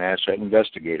know, with an asset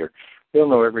investigator, they'll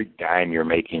know every dime you're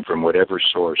making from whatever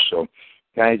source. So,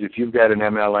 guys, if you've got an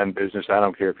MLM business, I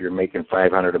don't care if you're making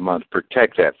 $500 a month,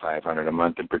 protect that $500 a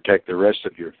month and protect the rest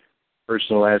of your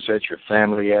personal assets, your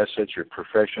family assets, your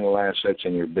professional assets,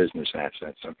 and your business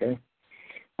assets, okay?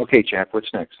 Okay, chap,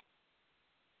 what's next?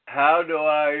 How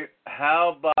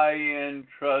buy in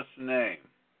trust name?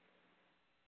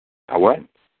 How what?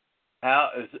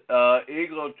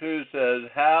 Eagle 2 says,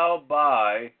 how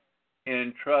buy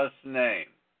in trust name?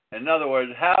 In other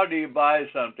words, how do you buy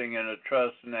something in a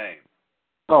trust name?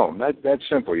 Oh, that's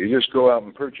simple. You just go out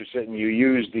and purchase it, and you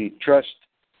use the trust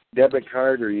debit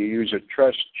card or you use a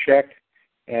trust check,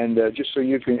 and just so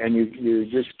you can, and you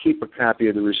just keep a copy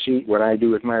of the receipt. What I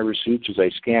do with my receipts is I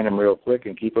scan them real quick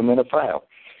and keep them in a file.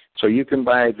 So you can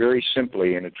buy very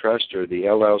simply in a trust or the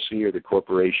LLC or the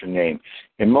corporation name.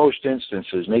 In most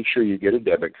instances, make sure you get a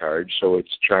debit card so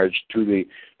it's charged to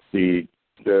the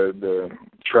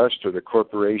trust or the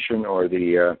corporation or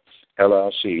the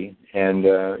LLC, and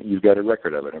you've got a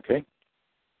record of it, okay?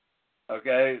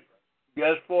 Okay.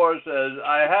 Guest 4 says,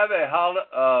 I have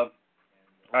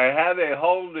a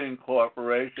holding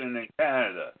corporation in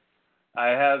Canada. I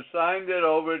have signed it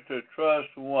over to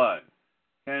Trust 1.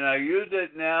 Can I use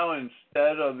it now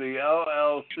instead of the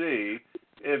LLC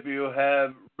if you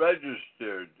have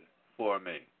registered for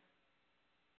me?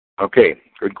 Okay,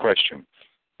 good question.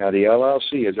 Now, the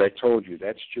LLC, as I told you,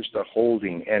 that's just a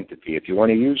holding entity. If you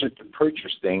want to use it to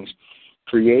purchase things,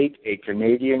 create a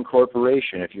Canadian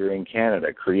corporation if you're in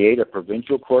Canada. Create a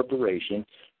provincial corporation.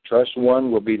 Trust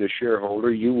 1 will be the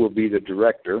shareholder. You will be the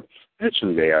director. That's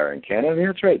who they are in Canada.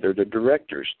 That's right. They're the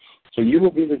directors. So you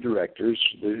will be the directors.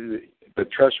 The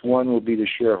Trust 1 will be the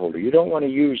shareholder. You don't want to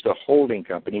use the holding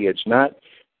company. It's not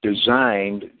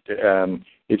designed.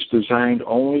 It's designed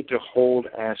only to hold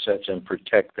assets and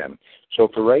protect them. So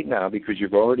for right now, because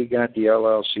you've already got the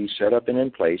LLC set up and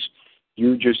in place,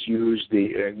 you just use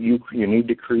the. You need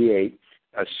to create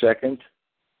a second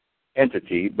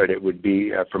entity, but it would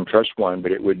be from Trust 1,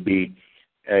 but it would be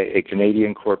a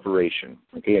Canadian corporation.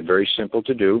 Okay, and very simple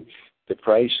to do. The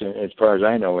price, as far as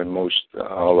I know, in most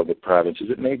all of the provinces,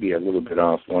 it may be a little bit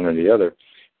off one or the other,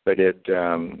 but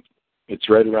it's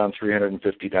right around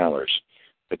 $350.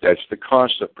 But that's the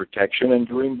cost of protection and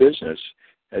doing business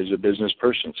as a business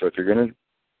person. So if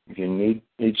you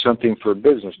need something for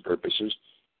business purposes,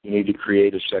 you need to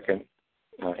create a second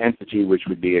entity, which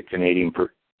would be a Canadian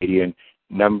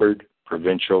numbered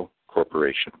provincial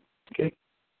corporation. Okay.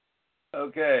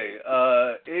 Okay.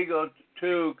 Eagle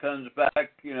 2 comes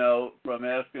back, from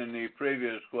asking the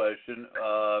previous question.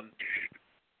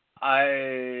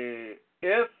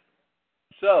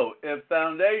 If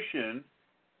Foundation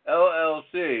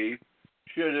LLC,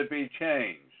 should it be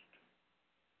changed?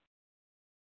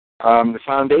 The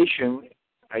Foundation,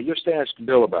 I just asked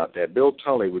Bill about that. Bill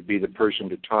Tully would be the person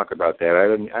to talk about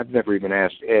that. I've never even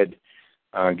asked Ed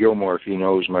Gilmore if he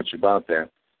knows much about that.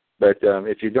 But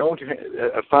if you don't,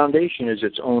 a foundation is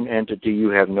its own entity. You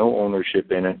have no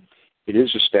ownership in it. It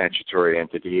is a statutory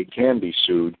entity. It can be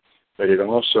sued, but it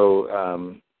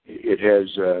also it has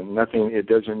nothing. It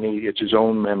doesn't need. It's its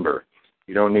own member.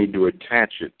 You don't need to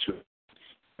attach it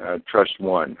to Trust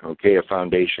 1. Okay, a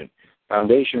foundation.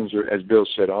 Foundations are, as Bill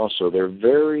said, also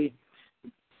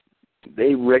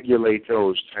they regulate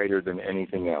those tighter than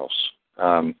anything else.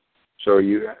 So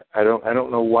I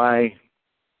don't know why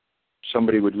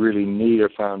somebody would really need a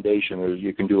foundation.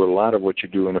 You can do a lot of what you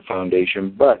do in a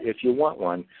foundation, but if you want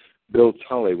one, Bill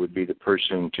Tully would be the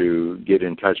person to get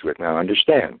in touch with. Now,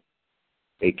 understand,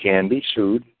 they can be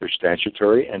sued. They're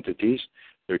statutory entities.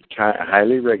 They're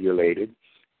highly regulated,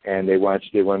 and they want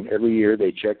every year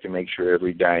they check to make sure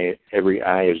every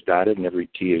I is dotted and every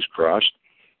T is crossed.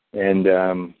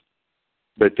 And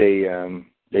but they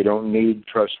don't need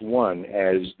Trust 1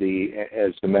 as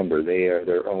the member. They are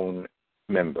their own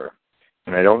member.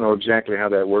 And I don't know exactly how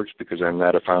that works because I'm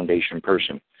not a foundation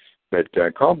person. But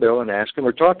call Bill and ask him,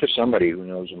 or talk to somebody who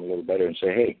knows him a little better and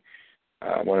say, hey,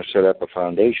 I want to set up a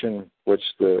foundation. What's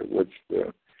the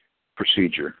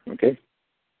procedure? Okay?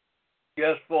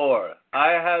 Yes, 4.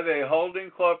 I have a holding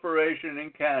corporation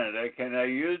in Canada. Can I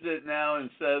use it now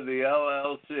instead of the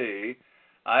LLC?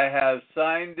 I have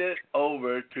signed it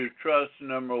over to Trust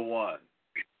number 1.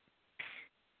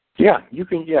 Yeah, you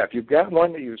can. Yeah, if you've got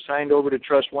one that you've signed over to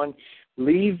Trust 1,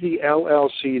 leave the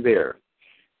LLC there.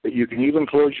 But you can even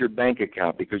close your bank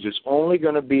account because it's only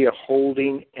going to be a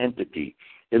holding entity.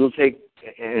 It'll take,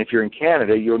 and if you're in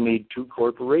Canada, you'll need 2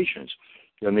 corporations.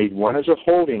 You'll need one as a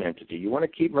holding entity. You want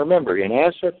to remember, in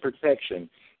asset protection,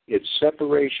 it's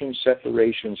separation,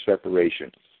 separation,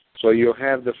 separation. So you'll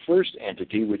have the first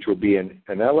entity, which will be an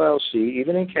LLC,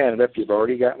 even in Canada if you've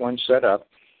already got one set up,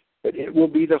 but it will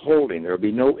be the holding. There will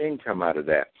be no income out of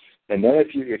that. And then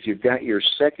if you've got your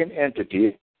second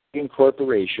entity,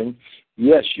 incorporation,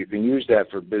 yes, you can use that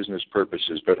for business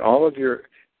purposes, but all of your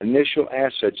initial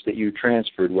assets that you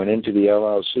transferred went into the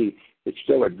LLC. It's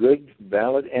still a good,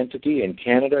 valid entity in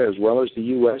Canada as well as the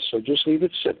U.S., so just leave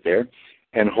it sit there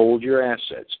and hold your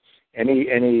assets.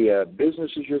 Any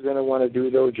businesses you're going to want to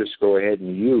do, though, just go ahead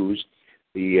and use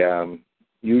your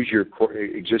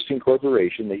existing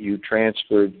corporation that you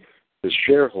transferred the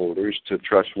shareholders to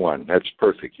Trust 1. That's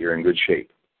perfect. You're in good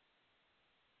shape.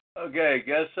 Okay,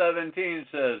 guest 17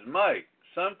 says, Mike,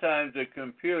 sometimes the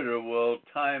computer will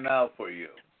time out for you.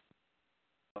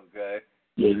 Okay.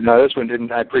 Yeah, no, this one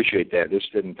didn't. I appreciate that. This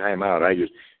didn't time out.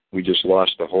 We just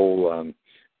lost the whole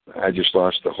I just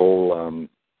lost the whole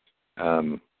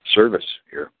service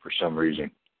here for some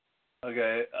reason.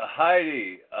 Okay,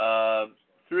 Heidi,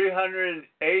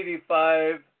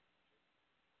 385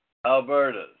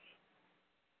 Albertas.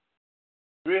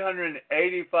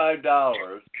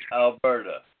 $385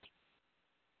 Alberta.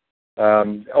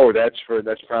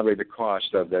 That's probably the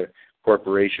cost of the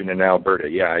corporation in Alberta.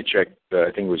 Yeah, I checked.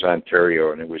 I think it was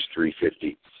Ontario, and it was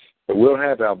 $350. But we'll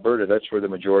have Alberta. That's where the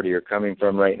majority are coming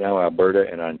from right now. Alberta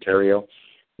and Ontario.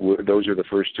 Those are the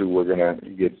first two we're going to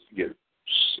get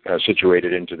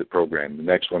situated into the program. The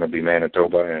next one will be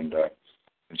Manitoba and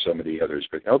some of the others.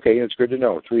 But okay, it's good to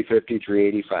know. $350,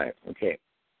 $385. Okay.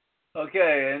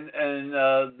 Okay, and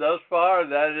thus far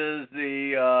that is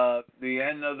the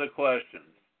end of the questions.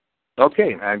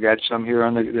 Okay, I've got some here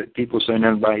on the people send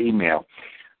them by email.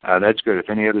 That's good. If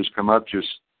any others come up, just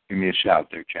give me a shout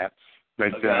there, chap.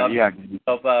 But okay, yeah,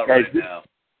 help out guys, right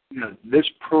now. This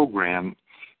program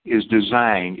is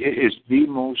designed. It is the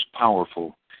most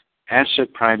powerful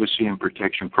asset privacy and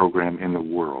protection program in the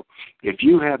world. If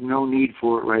you have no need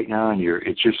for it right now, and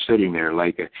it's just sitting there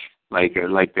like that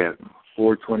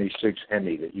 426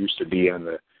 Hemi that used to be on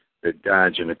the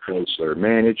Dodge and the Chrysler,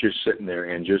 man, it's just sitting there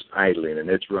and just idling and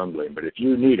it's rumbling. But if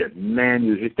you need it, man,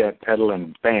 you hit that pedal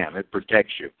and bam, it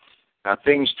protects you. Now,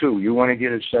 things too, you want to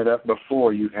get it set up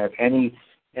before you have any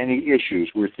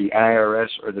issues with the IRS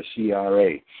or the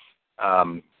CRA.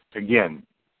 Again,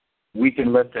 we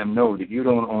can let them know that you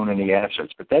don't own any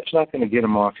assets, but that's not going to get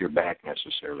them off your back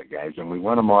necessarily, guys, and we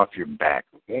want them off your back,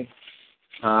 okay?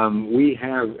 We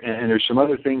have, and there's some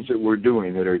other things that we're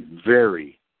doing that are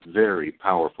very, very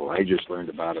powerful. I just learned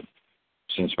about them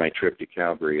since my trip to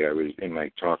Calgary. I was in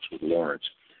my talks with Lawrence.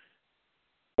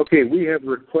 Okay, we have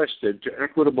requested to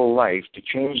Equitable Life to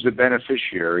change the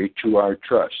beneficiary to our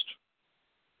trust.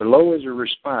 Below is a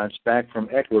response back from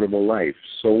Equitable Life.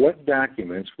 So what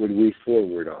documents would we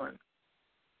forward on?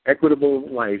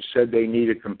 Equitable Life said they need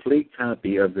a complete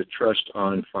copy of the trust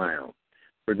on file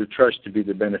for the trust to be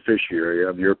the beneficiary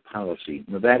of your policy.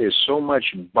 Now, that is so much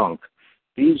bunk.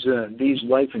 These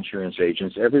life insurance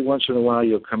agents, every once in a while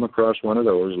you'll come across one of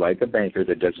those, like a banker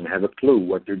that doesn't have a clue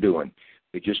what they're doing.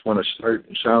 They just want to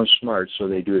sound smart, so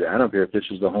they do that. I don't care if this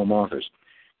is the home office.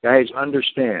 Guys,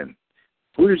 understand,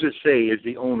 who does it say is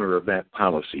the owner of that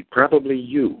policy? Probably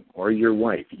you or your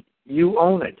wife. You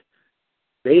own it.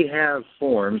 They have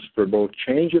forms for both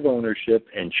change of ownership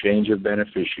and change of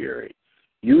beneficiary.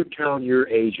 You tell your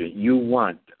agent you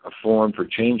want a form for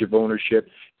change of ownership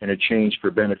and a change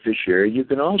for beneficiary. You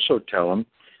can also tell them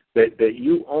that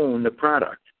you own the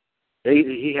product.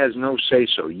 He has no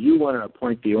say-so. You want to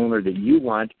appoint the owner that you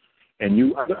want, and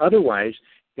you otherwise,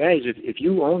 guys, if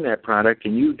you own that product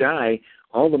and you die,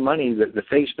 all the money, the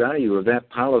face value of that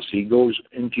policy goes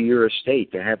into your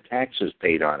estate to have taxes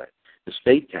paid on it,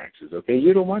 estate taxes, okay?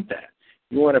 You don't want that.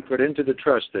 You want to put into the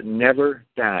trust that never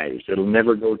dies. It'll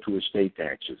never go to estate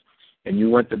taxes. And you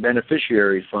want the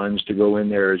beneficiary funds to go in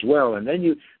there as well. And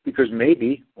then because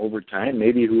maybe over time,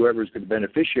 maybe whoever's the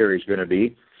beneficiary is going to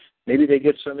be, maybe they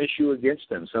get some issue against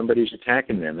them. Somebody's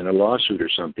attacking them in a lawsuit or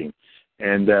something.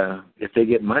 And if they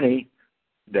get money,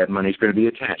 that money's going to be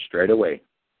attached right away.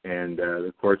 And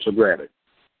the courts will grab it.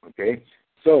 Okay?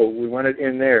 So we want it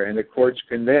in there, and the courts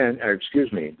can then,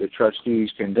 the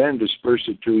trustees can then disperse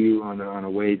it to you on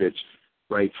a way that's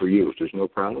right for you. If there's no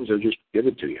problems, they'll just give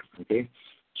it to you. Okay?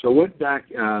 So let's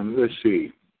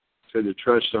see. So the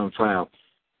trust on file.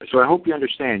 So I hope you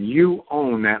understand, you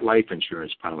own that life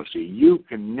insurance policy. You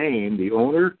can name the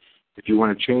owner if you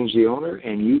want to change the owner,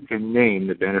 and you can name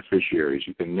the beneficiaries.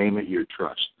 You can name it your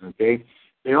trust. Okay?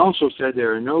 They also said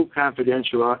there are no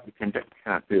confidentiality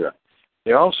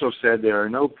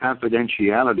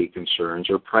concerns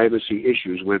or privacy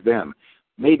issues with them.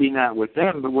 Maybe not with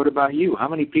them, but what about you? How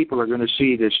many people are going to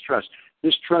see this trust?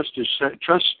 This trusts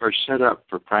are set up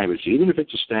for privacy, even if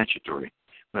it's a statutory.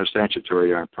 Well,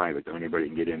 statutory aren't private, though anybody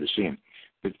can get in to see them.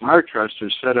 But our trust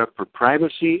is set up for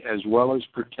privacy as well as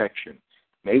protection.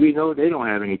 Maybe no, they don't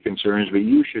have any concerns, but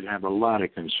you should have a lot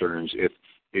of concerns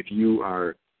if you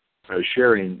are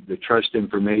sharing the trust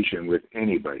information with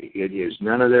anybody. It is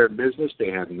none of their business.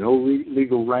 They have no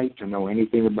legal right to know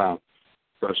anything about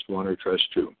Trust 1 or Trust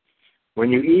 2. When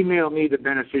you email me the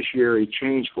beneficiary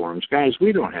change forms, guys,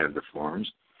 we don't have the forms.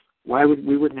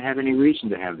 We wouldn't have any reason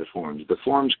to have the forms. The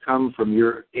forms come from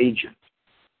your agent,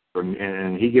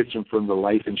 and he gets them from the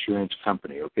life insurance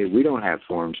company. Okay, we don't have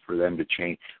forms for them to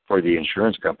change, for the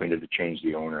insurance company to change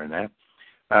the owner and that.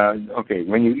 Okay,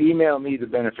 when you email me the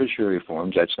beneficiary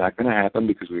forms, that's not going to happen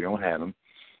because we don't have them.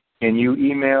 And you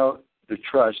email the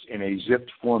trust in a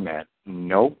zipped format.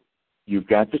 Nope. You've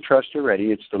got the trust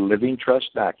already. It's the living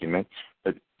trust document.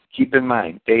 But keep in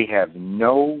mind, they have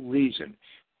no reason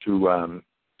to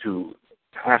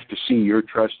have to see your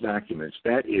trust documents.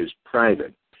 That is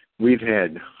private. We've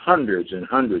had hundreds and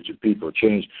hundreds of people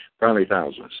change, probably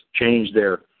thousands, change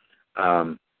their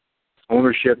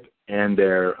ownership and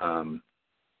their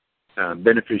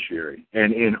beneficiary.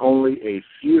 And in only a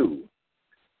few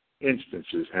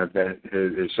instances has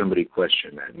somebody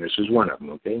questioned that. And this is one of them,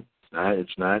 okay?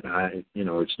 It's not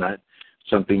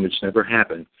something that's never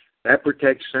happened. That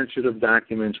protects sensitive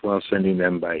documents while sending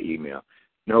them by email.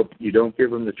 Nope, you don't give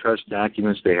them the trust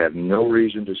documents. They have no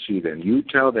reason to see them. You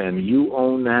tell them you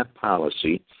own that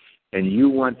policy, and you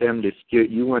want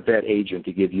that agent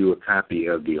to give you a copy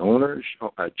of the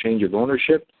change of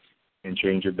ownership and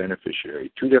change of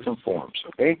beneficiary. 2 different forms,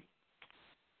 okay?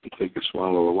 You take a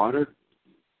swallow of water.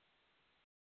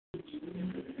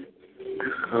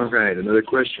 All right, another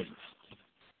question.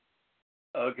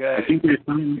 Okay. I think you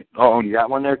got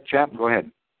one there, chap? Go ahead.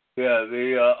 Yeah,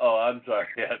 I'm sorry.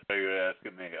 I thought you were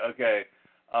asking me. Okay.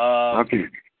 Okay.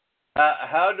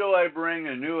 How do I bring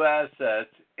a new asset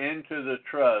into the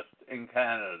trust in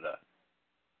Canada?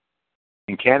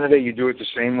 In Canada, you do it the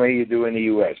same way you do in the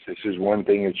U.S. This is one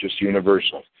thing that's just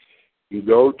universal. You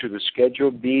go to the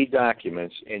Schedule B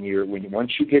documents, and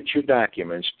once you get your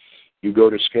documents, you go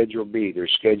to Schedule B.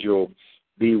 There's Schedule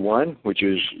B1, which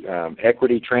is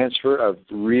equity transfer of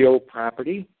real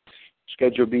property.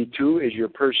 Schedule B2 is your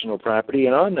personal property,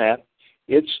 and on that,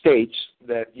 it states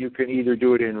that you can either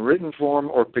do it in written form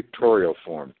or pictorial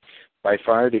form. By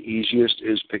far, the easiest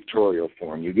is pictorial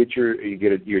form. You get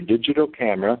your digital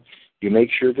camera. You make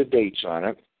sure the date's on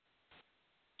it.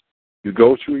 You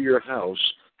go through your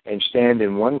house and stand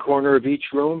in one corner of each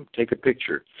room, take a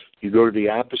picture. You go to the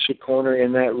opposite corner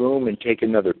in that room and take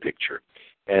another picture.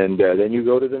 And then you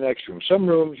go to the next room. Some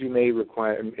rooms you may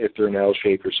require, if they're an L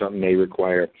shape or something, may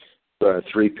require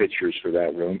 3 pictures for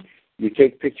that room. You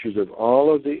take pictures of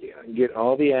get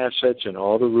all the assets in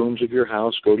all the rooms of your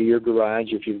house. Go to your garage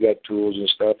if you've got tools and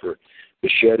stuff, or the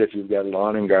shed if you've got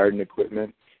lawn and garden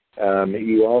equipment.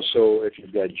 You also, if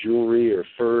you've got jewelry or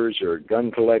furs or gun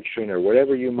collection or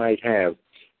whatever you might have,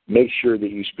 make sure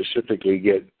that you specifically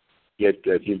get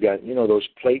if you've got those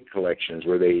plate collections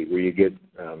where you get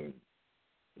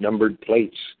numbered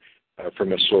plates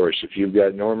from a source. If you've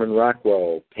got Norman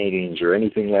Rockwell paintings or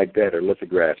anything like that, or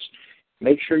lithographs,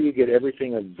 make sure you get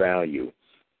everything of value.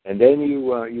 And then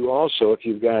you also, if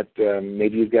you've got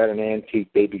maybe you've got an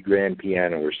antique baby grand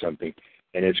piano or something,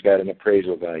 and it's got an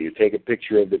appraisal value, take a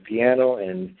picture of the piano,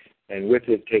 and with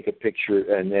it take a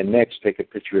picture, and then next take a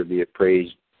picture of the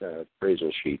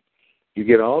appraisal sheet. You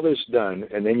get all this done,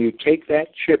 and then you take that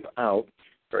chip out,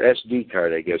 or SD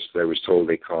card, I guess I was told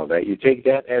they call that. You take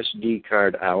that SD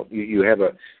card out. You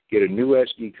get a new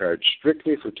SD card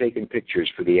strictly for taking pictures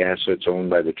for the assets owned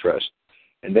by the trust,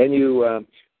 and then you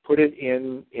put it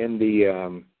in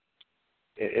the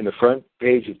front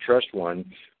page of Trust One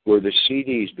where the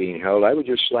CD is being held. I would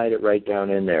just slide it right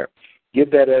down in there. Give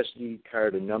that SD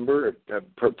card a number.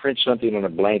 Print something on a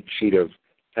blank sheet of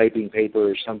typing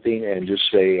paper or something, and just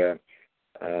say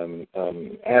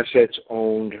assets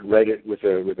owned. Write it with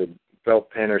a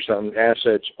felt pen or something.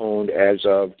 Assets owned as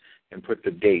of, and put the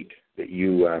date that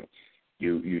you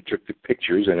took the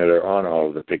pictures and that are on all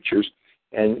of the pictures.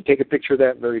 And take a picture of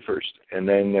that very first, and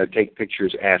then take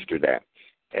pictures after that.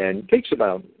 And it takes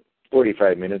about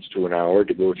 45 minutes to an hour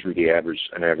to go through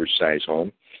an average size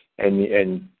home,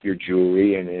 and your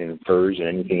jewelry and furs and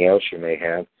anything else you may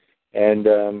have. And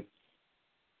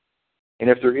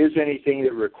if there is anything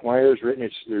that requires written,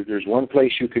 there's one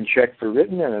place you can check for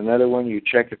written, and another one you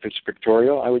check if it's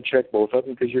pictorial. I would check both of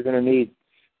them because you're going to need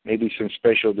maybe some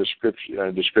special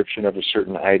description of a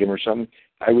certain item or something.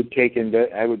 I would take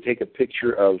a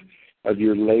picture of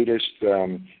your latest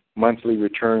monthly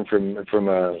return from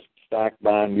a stock,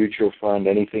 bond, mutual fund,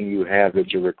 anything you have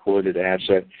that's a recorded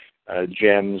asset,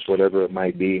 gems, whatever it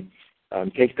might be.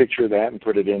 Take a picture of that and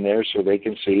put it in there so they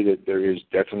can see that there is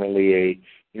definitely a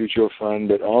mutual fund,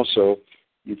 but also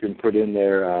you can put in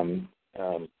there in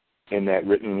that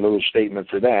written little statement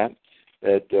for that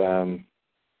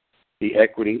the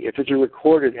equity, if it's a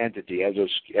recorded entity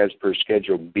as per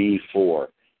Schedule B4,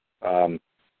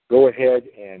 go ahead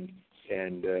and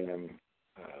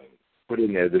put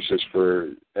in there this is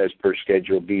as per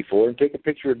Schedule B4, and take a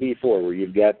picture of B4 where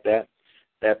you've got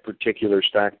that particular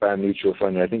stock, bond, mutual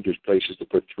fund. And I think there's places to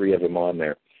put 3 of them on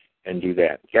there. And do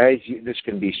that. Guys, this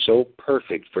can be so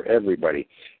perfect for everybody.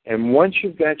 And once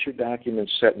you've got your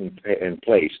documents set in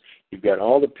place, you've got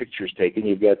all the pictures taken,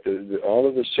 you've got all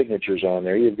of the signatures on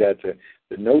there, you've got the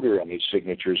notary's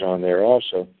signatures on there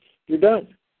also, you're done.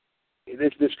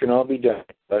 This can all be done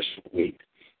in less than a week.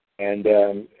 and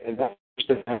that's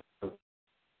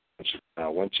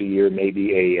once a year,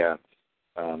 maybe a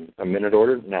minute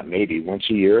order, not maybe, once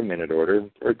a year a minute order,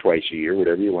 or twice a year,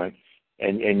 whatever you want.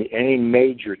 And any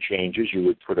major changes you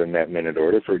would put on that minute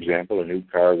order. For example, a new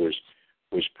car was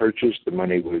purchased, the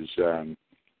money was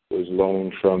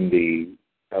loaned from the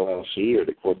LLC or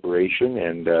the corporation,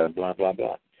 and blah blah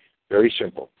blah. Very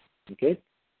simple. Okay.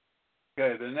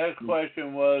 Okay. The next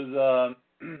question was,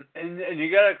 and you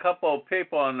got a couple of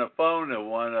people on the phone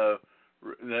that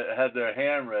had their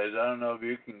hand raised. I don't know if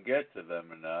you can get to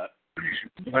them or not.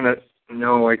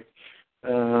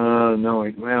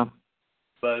 Well.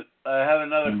 But I have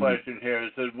another question here.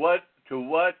 It says, to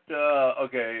what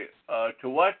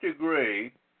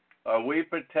degree are we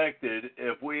protected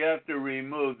if we have to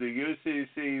remove the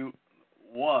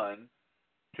UCC1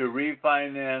 to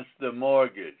refinance the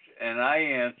mortgage? And I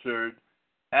answered,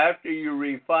 after you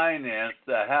refinance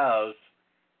the house,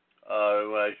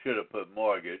 I should have put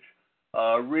mortgage,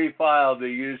 refile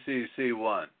the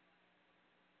UCC1.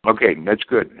 Okay, that's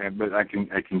good. But I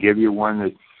can give you one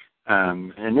that,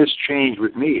 and this changed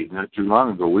with me not too long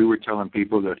ago. We were telling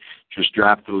people to just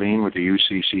drop the lien with the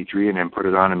UCC3 and then put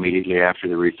it on immediately after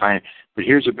the refinance. But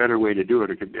here's a better way to do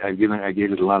it. I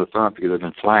gave it a lot of thought because I've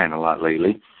been flying a lot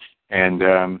lately,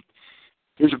 and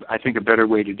here's I think a better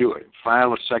way to do it.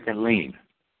 File a second lien,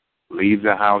 leave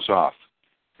the house off,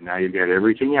 and now you've got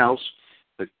everything else.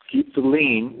 But keep the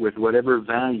lien with whatever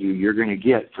value you're going to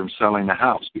get from selling the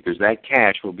house, because that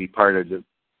cash will be part of the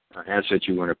asset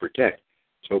you want to protect.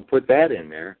 So put that in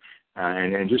there,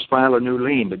 and just file a new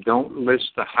lien, but don't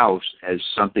list the house as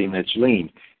something that's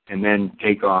lien, and then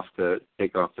take off the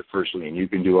first lien. You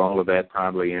can do all of that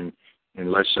probably in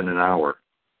less than an hour.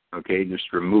 Okay,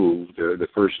 just remove the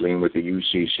first lien with the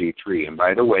UCC3. And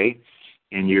by the way,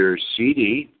 in your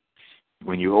CD,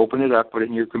 when you open it up, put it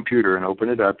in your computer and open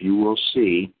it up, you will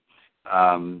see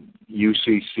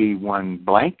UCC1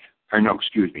 blank,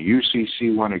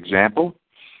 UCC1 example.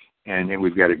 And then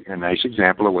we've got a nice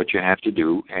example of what you have to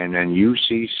do, and then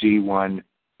UCC1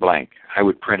 blank. I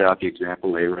would print out the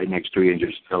example, lay it right next to you, and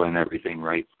just fill in everything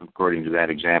right according to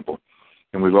that example.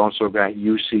 And we've also got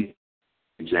UC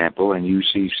example and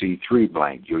UCC3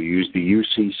 blank. You'll use the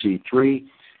UCC3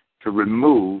 to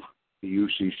remove the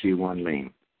UCC1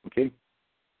 lien. Okay?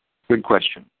 Good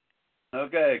question.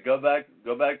 Okay, go back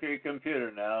to your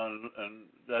computer now, and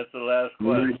that's the last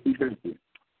question.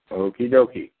 Okie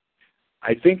dokie.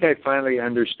 I think I finally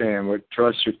understand what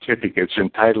trust certificates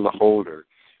entitle the holder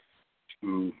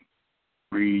to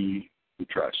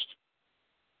trust.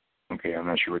 Okay, I'm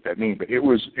not sure what that means, but it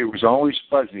was always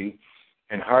fuzzy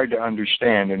and hard to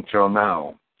understand until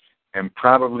now, and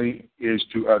probably is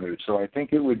to others. So I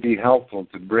think it would be helpful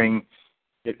to bring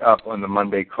it up on the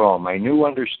Monday call. My new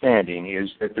understanding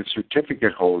is that the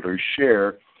certificate holders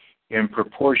share in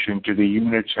proportion to the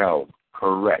units held.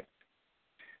 Correct.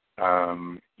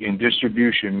 In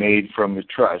distribution made from the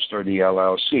trust or the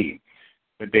LLC,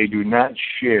 but they do not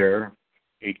share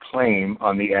a claim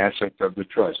on the assets of the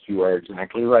trust. You are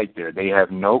exactly right there. They have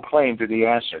no claim to the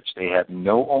assets. They have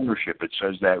no ownership. It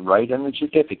says that right in the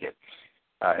certificate.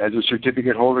 As a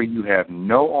certificate holder, you have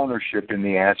no ownership in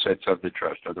the assets of the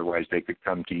trust. Otherwise, they could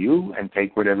come to you and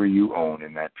take whatever you own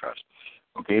in that trust.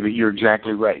 Okay, but you're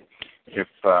exactly right. If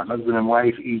husband and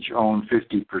wife each own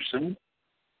 50%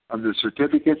 of the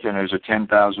certificates, and there's a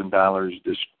 $10,000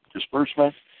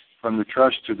 disbursement from the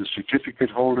trust to the certificate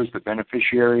holders, the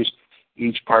beneficiaries,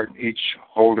 each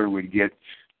holder would get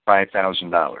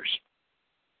 $5,000. Of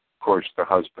course, the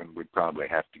husband would probably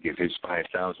have to give his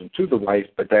 $5,000 to the wife,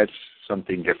 but that's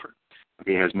something different.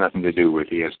 It has nothing to do with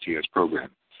the STS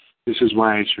program. This is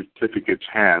why certificates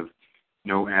have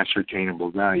no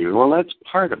ascertainable value. Well, that's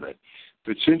part of it.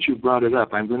 But since you brought it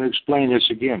up, I'm going to explain this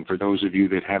again for those of you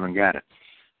that haven't got it.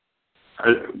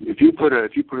 If you put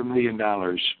 $1 million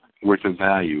worth of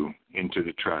value into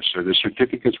the trust, are the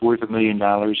certificates worth $1 million?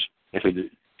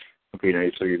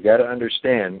 Okay, so you've got to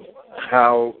understand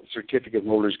how certificate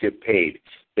holders get paid.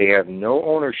 They have no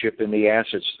ownership in the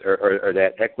assets or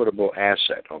that equitable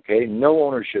asset. Okay, no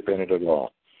ownership in it at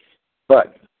all.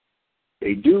 But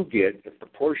they do get a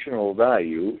proportional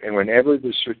value, and whenever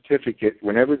the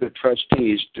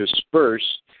trustees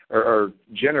disperse or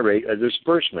generate a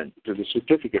disbursement to the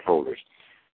certificate holders,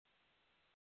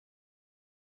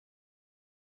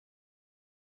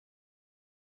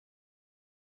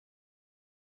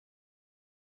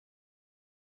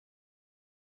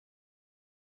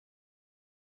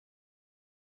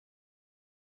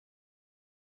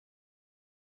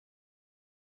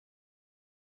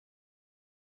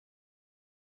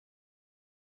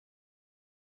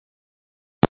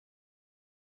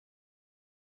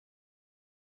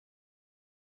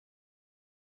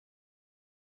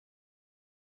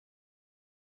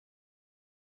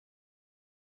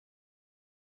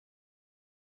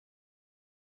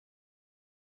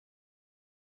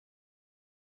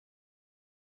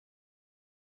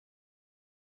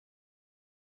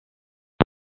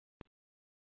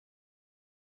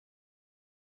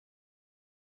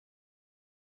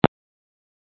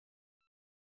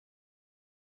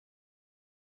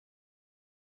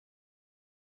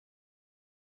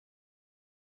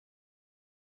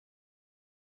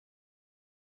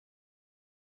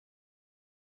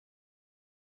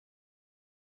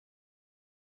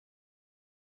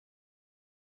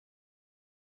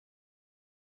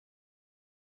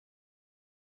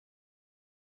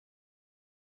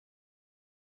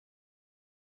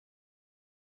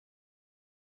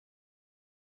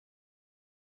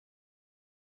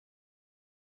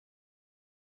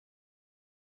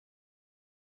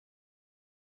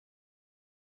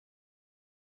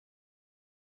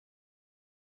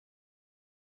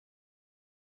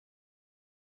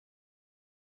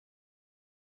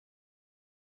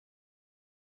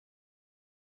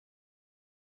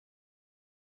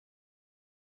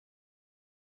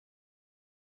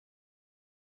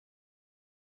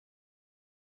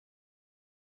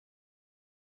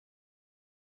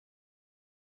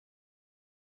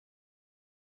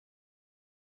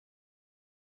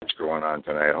 going on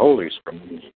tonight. Holy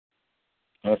scamoli.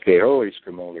 Okay, holy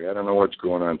scamoli. I don't know what's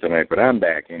going on tonight, but I'm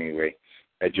back anyway.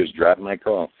 I just dropped my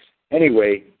call.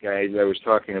 Anyway, guys, I was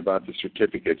talking about the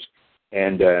certificates,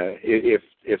 and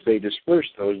if they disperse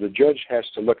those, the judge has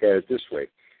to look at it this way.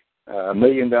 $1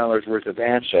 million worth of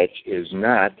assets is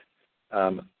not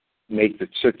make the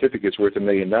certificates worth $1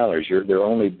 million. They're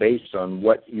only based on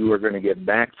what you are going to get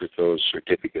back for those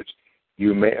certificates.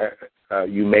 You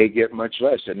may get much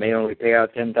less. It may only pay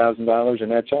out $10,000,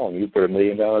 and that's all. You put $1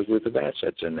 million worth of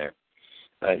assets in there.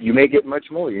 You may get much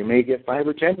more. You may get $5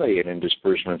 or $10 million in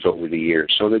disbursements over the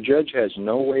years. So the judge has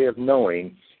no way of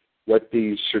knowing what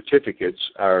these certificates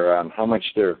are, how much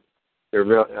they're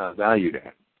valued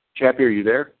at. Chappie, are you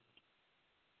there?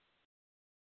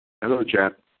 Hello,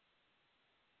 Chap.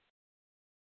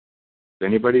 Is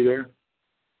anybody there?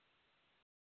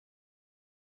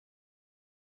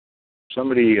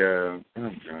 Somebody,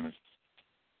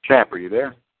 Chap, are you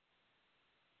there?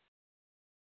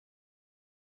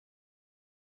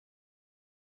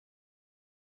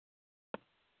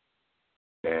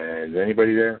 Is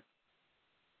anybody there?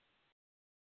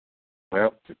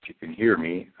 Well, if you can hear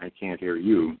me, I can't hear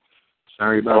you.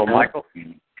 Sorry about that. Michael?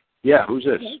 Yeah, who's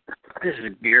this? This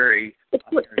is Gary.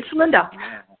 It's Linda.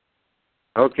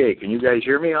 Okay, can you guys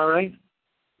hear me all right?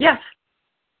 Yes.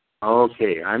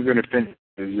 Okay, I'm going to finish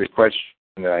the question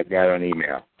that I got on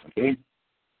email, okay?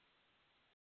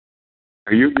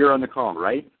 You're on the call,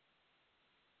 right?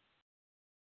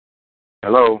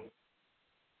 Hello?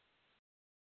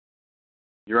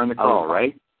 You're on the call,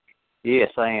 right?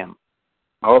 Yes, I am.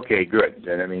 Okay, good.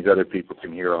 That means other people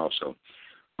can hear also.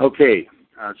 Okay,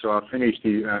 so I'll finish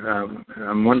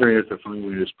I'm wondering if the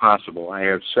following is possible. I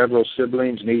have several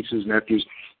siblings, nieces, nephews.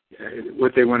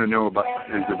 What they want to know about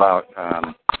is about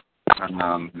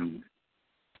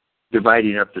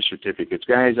dividing up the certificates.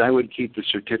 Guys, I would keep the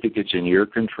certificates in your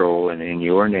control and in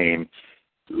your name.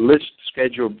 List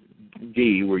Schedule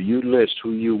D, where you list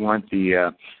who you want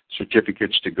the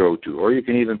certificates to go to, or you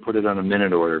can even put it on a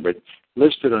minute order, but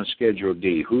list it on Schedule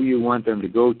D, who you want them to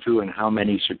go to and how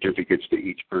many certificates to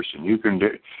each person. You can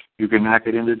knock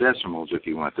it into decimals if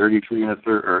you want, 33 and a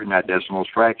third, or not decimals,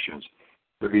 fractions,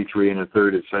 33 and a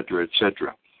third, et cetera, et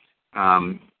cetera.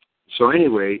 So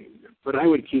anyway, but I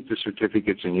would keep the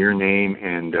certificates in your name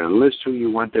and list who you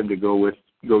want them to go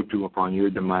to upon your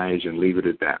demise and leave it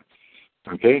at that.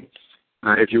 Okay?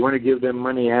 If you want to give them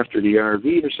money after the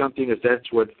RV or something, if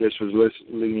that's what this was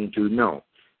leading to, no.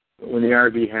 When the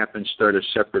RV happens, start a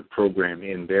separate program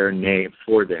in their name,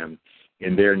 for them,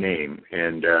 in their name,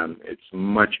 and it's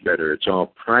much better. It's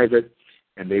all private,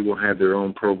 and they will have their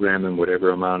own program, and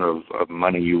whatever amount of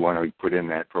money you want to put in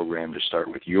that program to start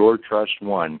with. Your Trust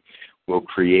One will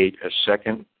create a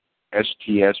second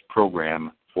STS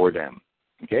program for them.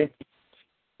 Okay?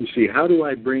 You see, how do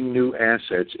I bring new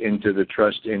assets into the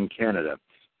trust in Canada?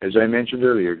 As I mentioned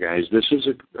earlier, guys, this is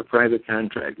a private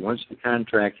contract. Once the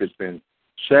contract has been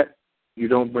set, you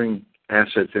don't bring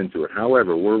assets into it.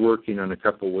 However, we're working on a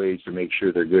couple ways to make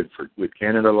sure they're good with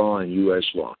Canada law and U.S.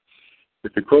 law.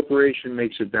 If the corporation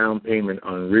makes a down payment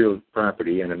on real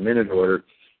property and a minute order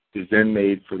is then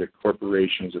made for the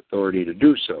corporation's authority to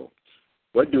do so,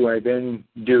 what do I then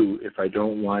do if I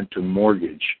don't want to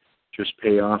mortgage? Just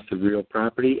pay off the real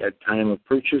property at time of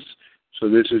purchase. So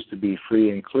this is to be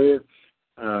free and clear,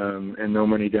 and no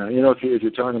money down. You know, if you're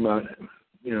talking about,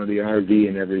 the RV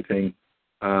and everything,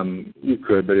 you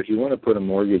could. But if you want to put a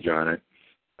mortgage on it,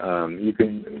 you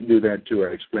can do that too.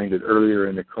 I explained it earlier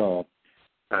in the call.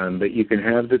 But you can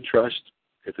have the trust.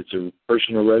 If it's a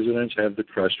personal residence, have the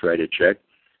trust write a check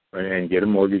and get a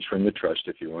mortgage from the trust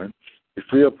if you want. If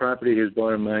real property is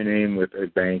bought in my name with a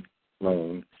bank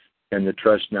loan, and the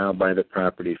trust now buy the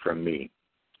property from me.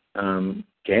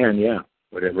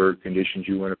 Whatever conditions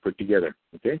you want to put together,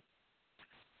 okay?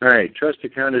 All right, trust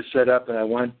account is set up, and I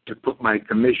want to put my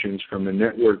commissions from the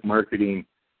network marketing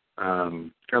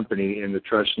company in the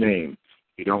trust name.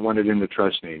 You don't want it in the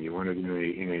trust name. You want it in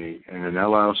an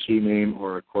LLC name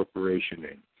or a corporation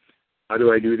name. How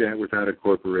do I do that without a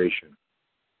corporation?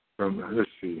 Let's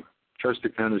see. Trust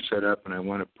account is set up, and I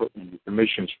want to put the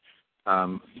commissions.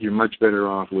 You're much better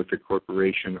off with the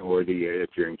corporation or if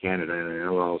you're in Canada, an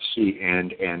LLC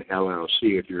and an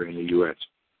LLC if you're in the U.S.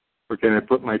 Or can I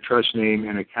put my trust name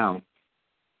and account?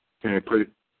 Can I put it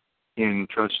in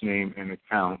trust name and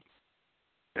account?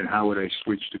 And how would I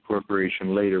switch to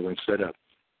corporation later when set up?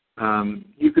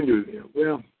 You can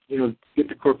get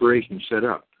the corporation set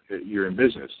up. You're in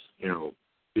business.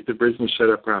 Get the business set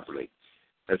up properly.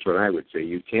 That's what I would say.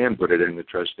 You can put it in the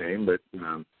trust name, but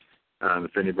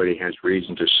If anybody has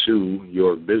reason to sue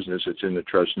your business, it's in the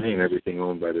trust name. Everything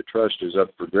owned by the trust is up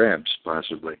for grabs,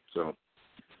 possibly. So,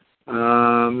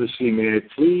 let's see, may I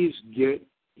please get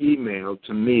email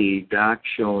to me, Doc,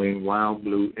 showing Wild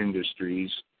Blue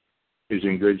Industries is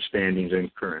in good standings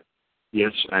and current.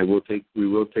 Yes, we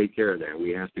will take care of that.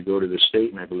 We have to go to the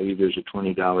state, and I believe there's a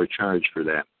 $20 charge for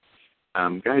that.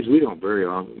 Guys, we don't very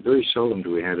seldom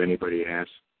do we have anybody ask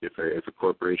if a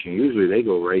corporation, usually they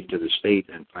go right to the state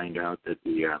and find out that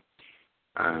the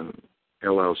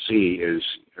LLC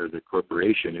or the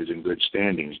corporation is in good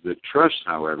standings. The trust,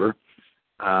 however,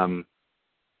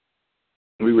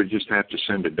 we would just have to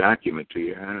send a document to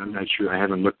you. I'm not sure. I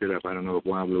haven't looked it up. I don't know if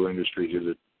Wild Blue Industries is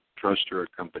a trust or a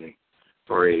company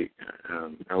or a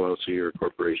LLC or a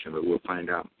corporation, but we'll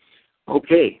find out.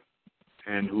 Okay.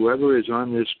 And whoever is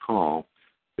on this call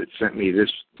that sent me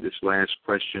this last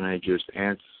question I just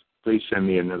asked, please send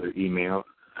me another email.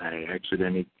 I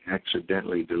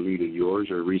accidentally deleted yours,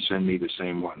 or resend me the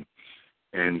same one.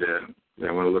 And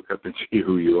I want to look up and see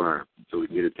who you are so we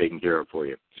can get it taken care of for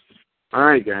you. All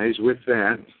right, guys, with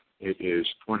that, it is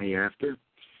 20 after.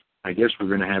 I guess we're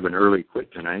going to have an early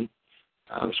quit tonight.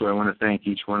 So I want to thank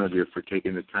each one of you for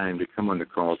taking the time to come on the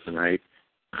call tonight.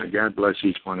 God bless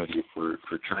each one of you for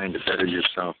trying to better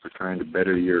yourself, for trying to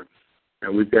better your...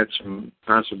 we've got some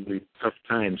possibly tough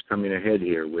times coming ahead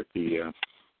here with a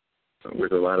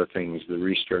lot of things, the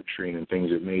restructuring and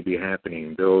things that may be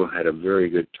happening. Bill had a very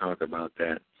good talk about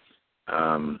that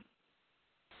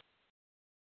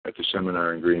at the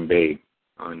seminar in Green Bay.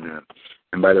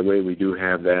 And by the way, we do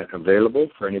have that available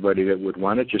for anybody that would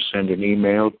want it. Just send an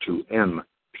email to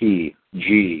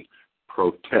MPG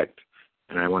Protect.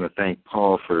 And I want to thank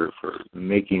Paul for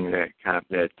making that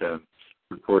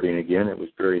recording again. It was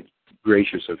very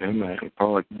gracious of him.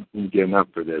 Paul didn't get enough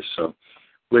for this. So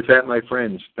with that, my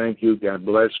friends, thank you. God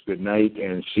bless. Good night,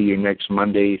 and see you next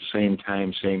Monday, same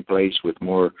time, same place, with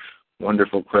more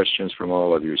wonderful questions from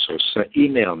all of you. So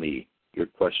email me your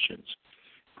questions.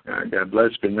 God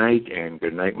bless. Good night, and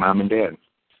good night, Mom and Dad.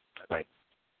 Bye-bye.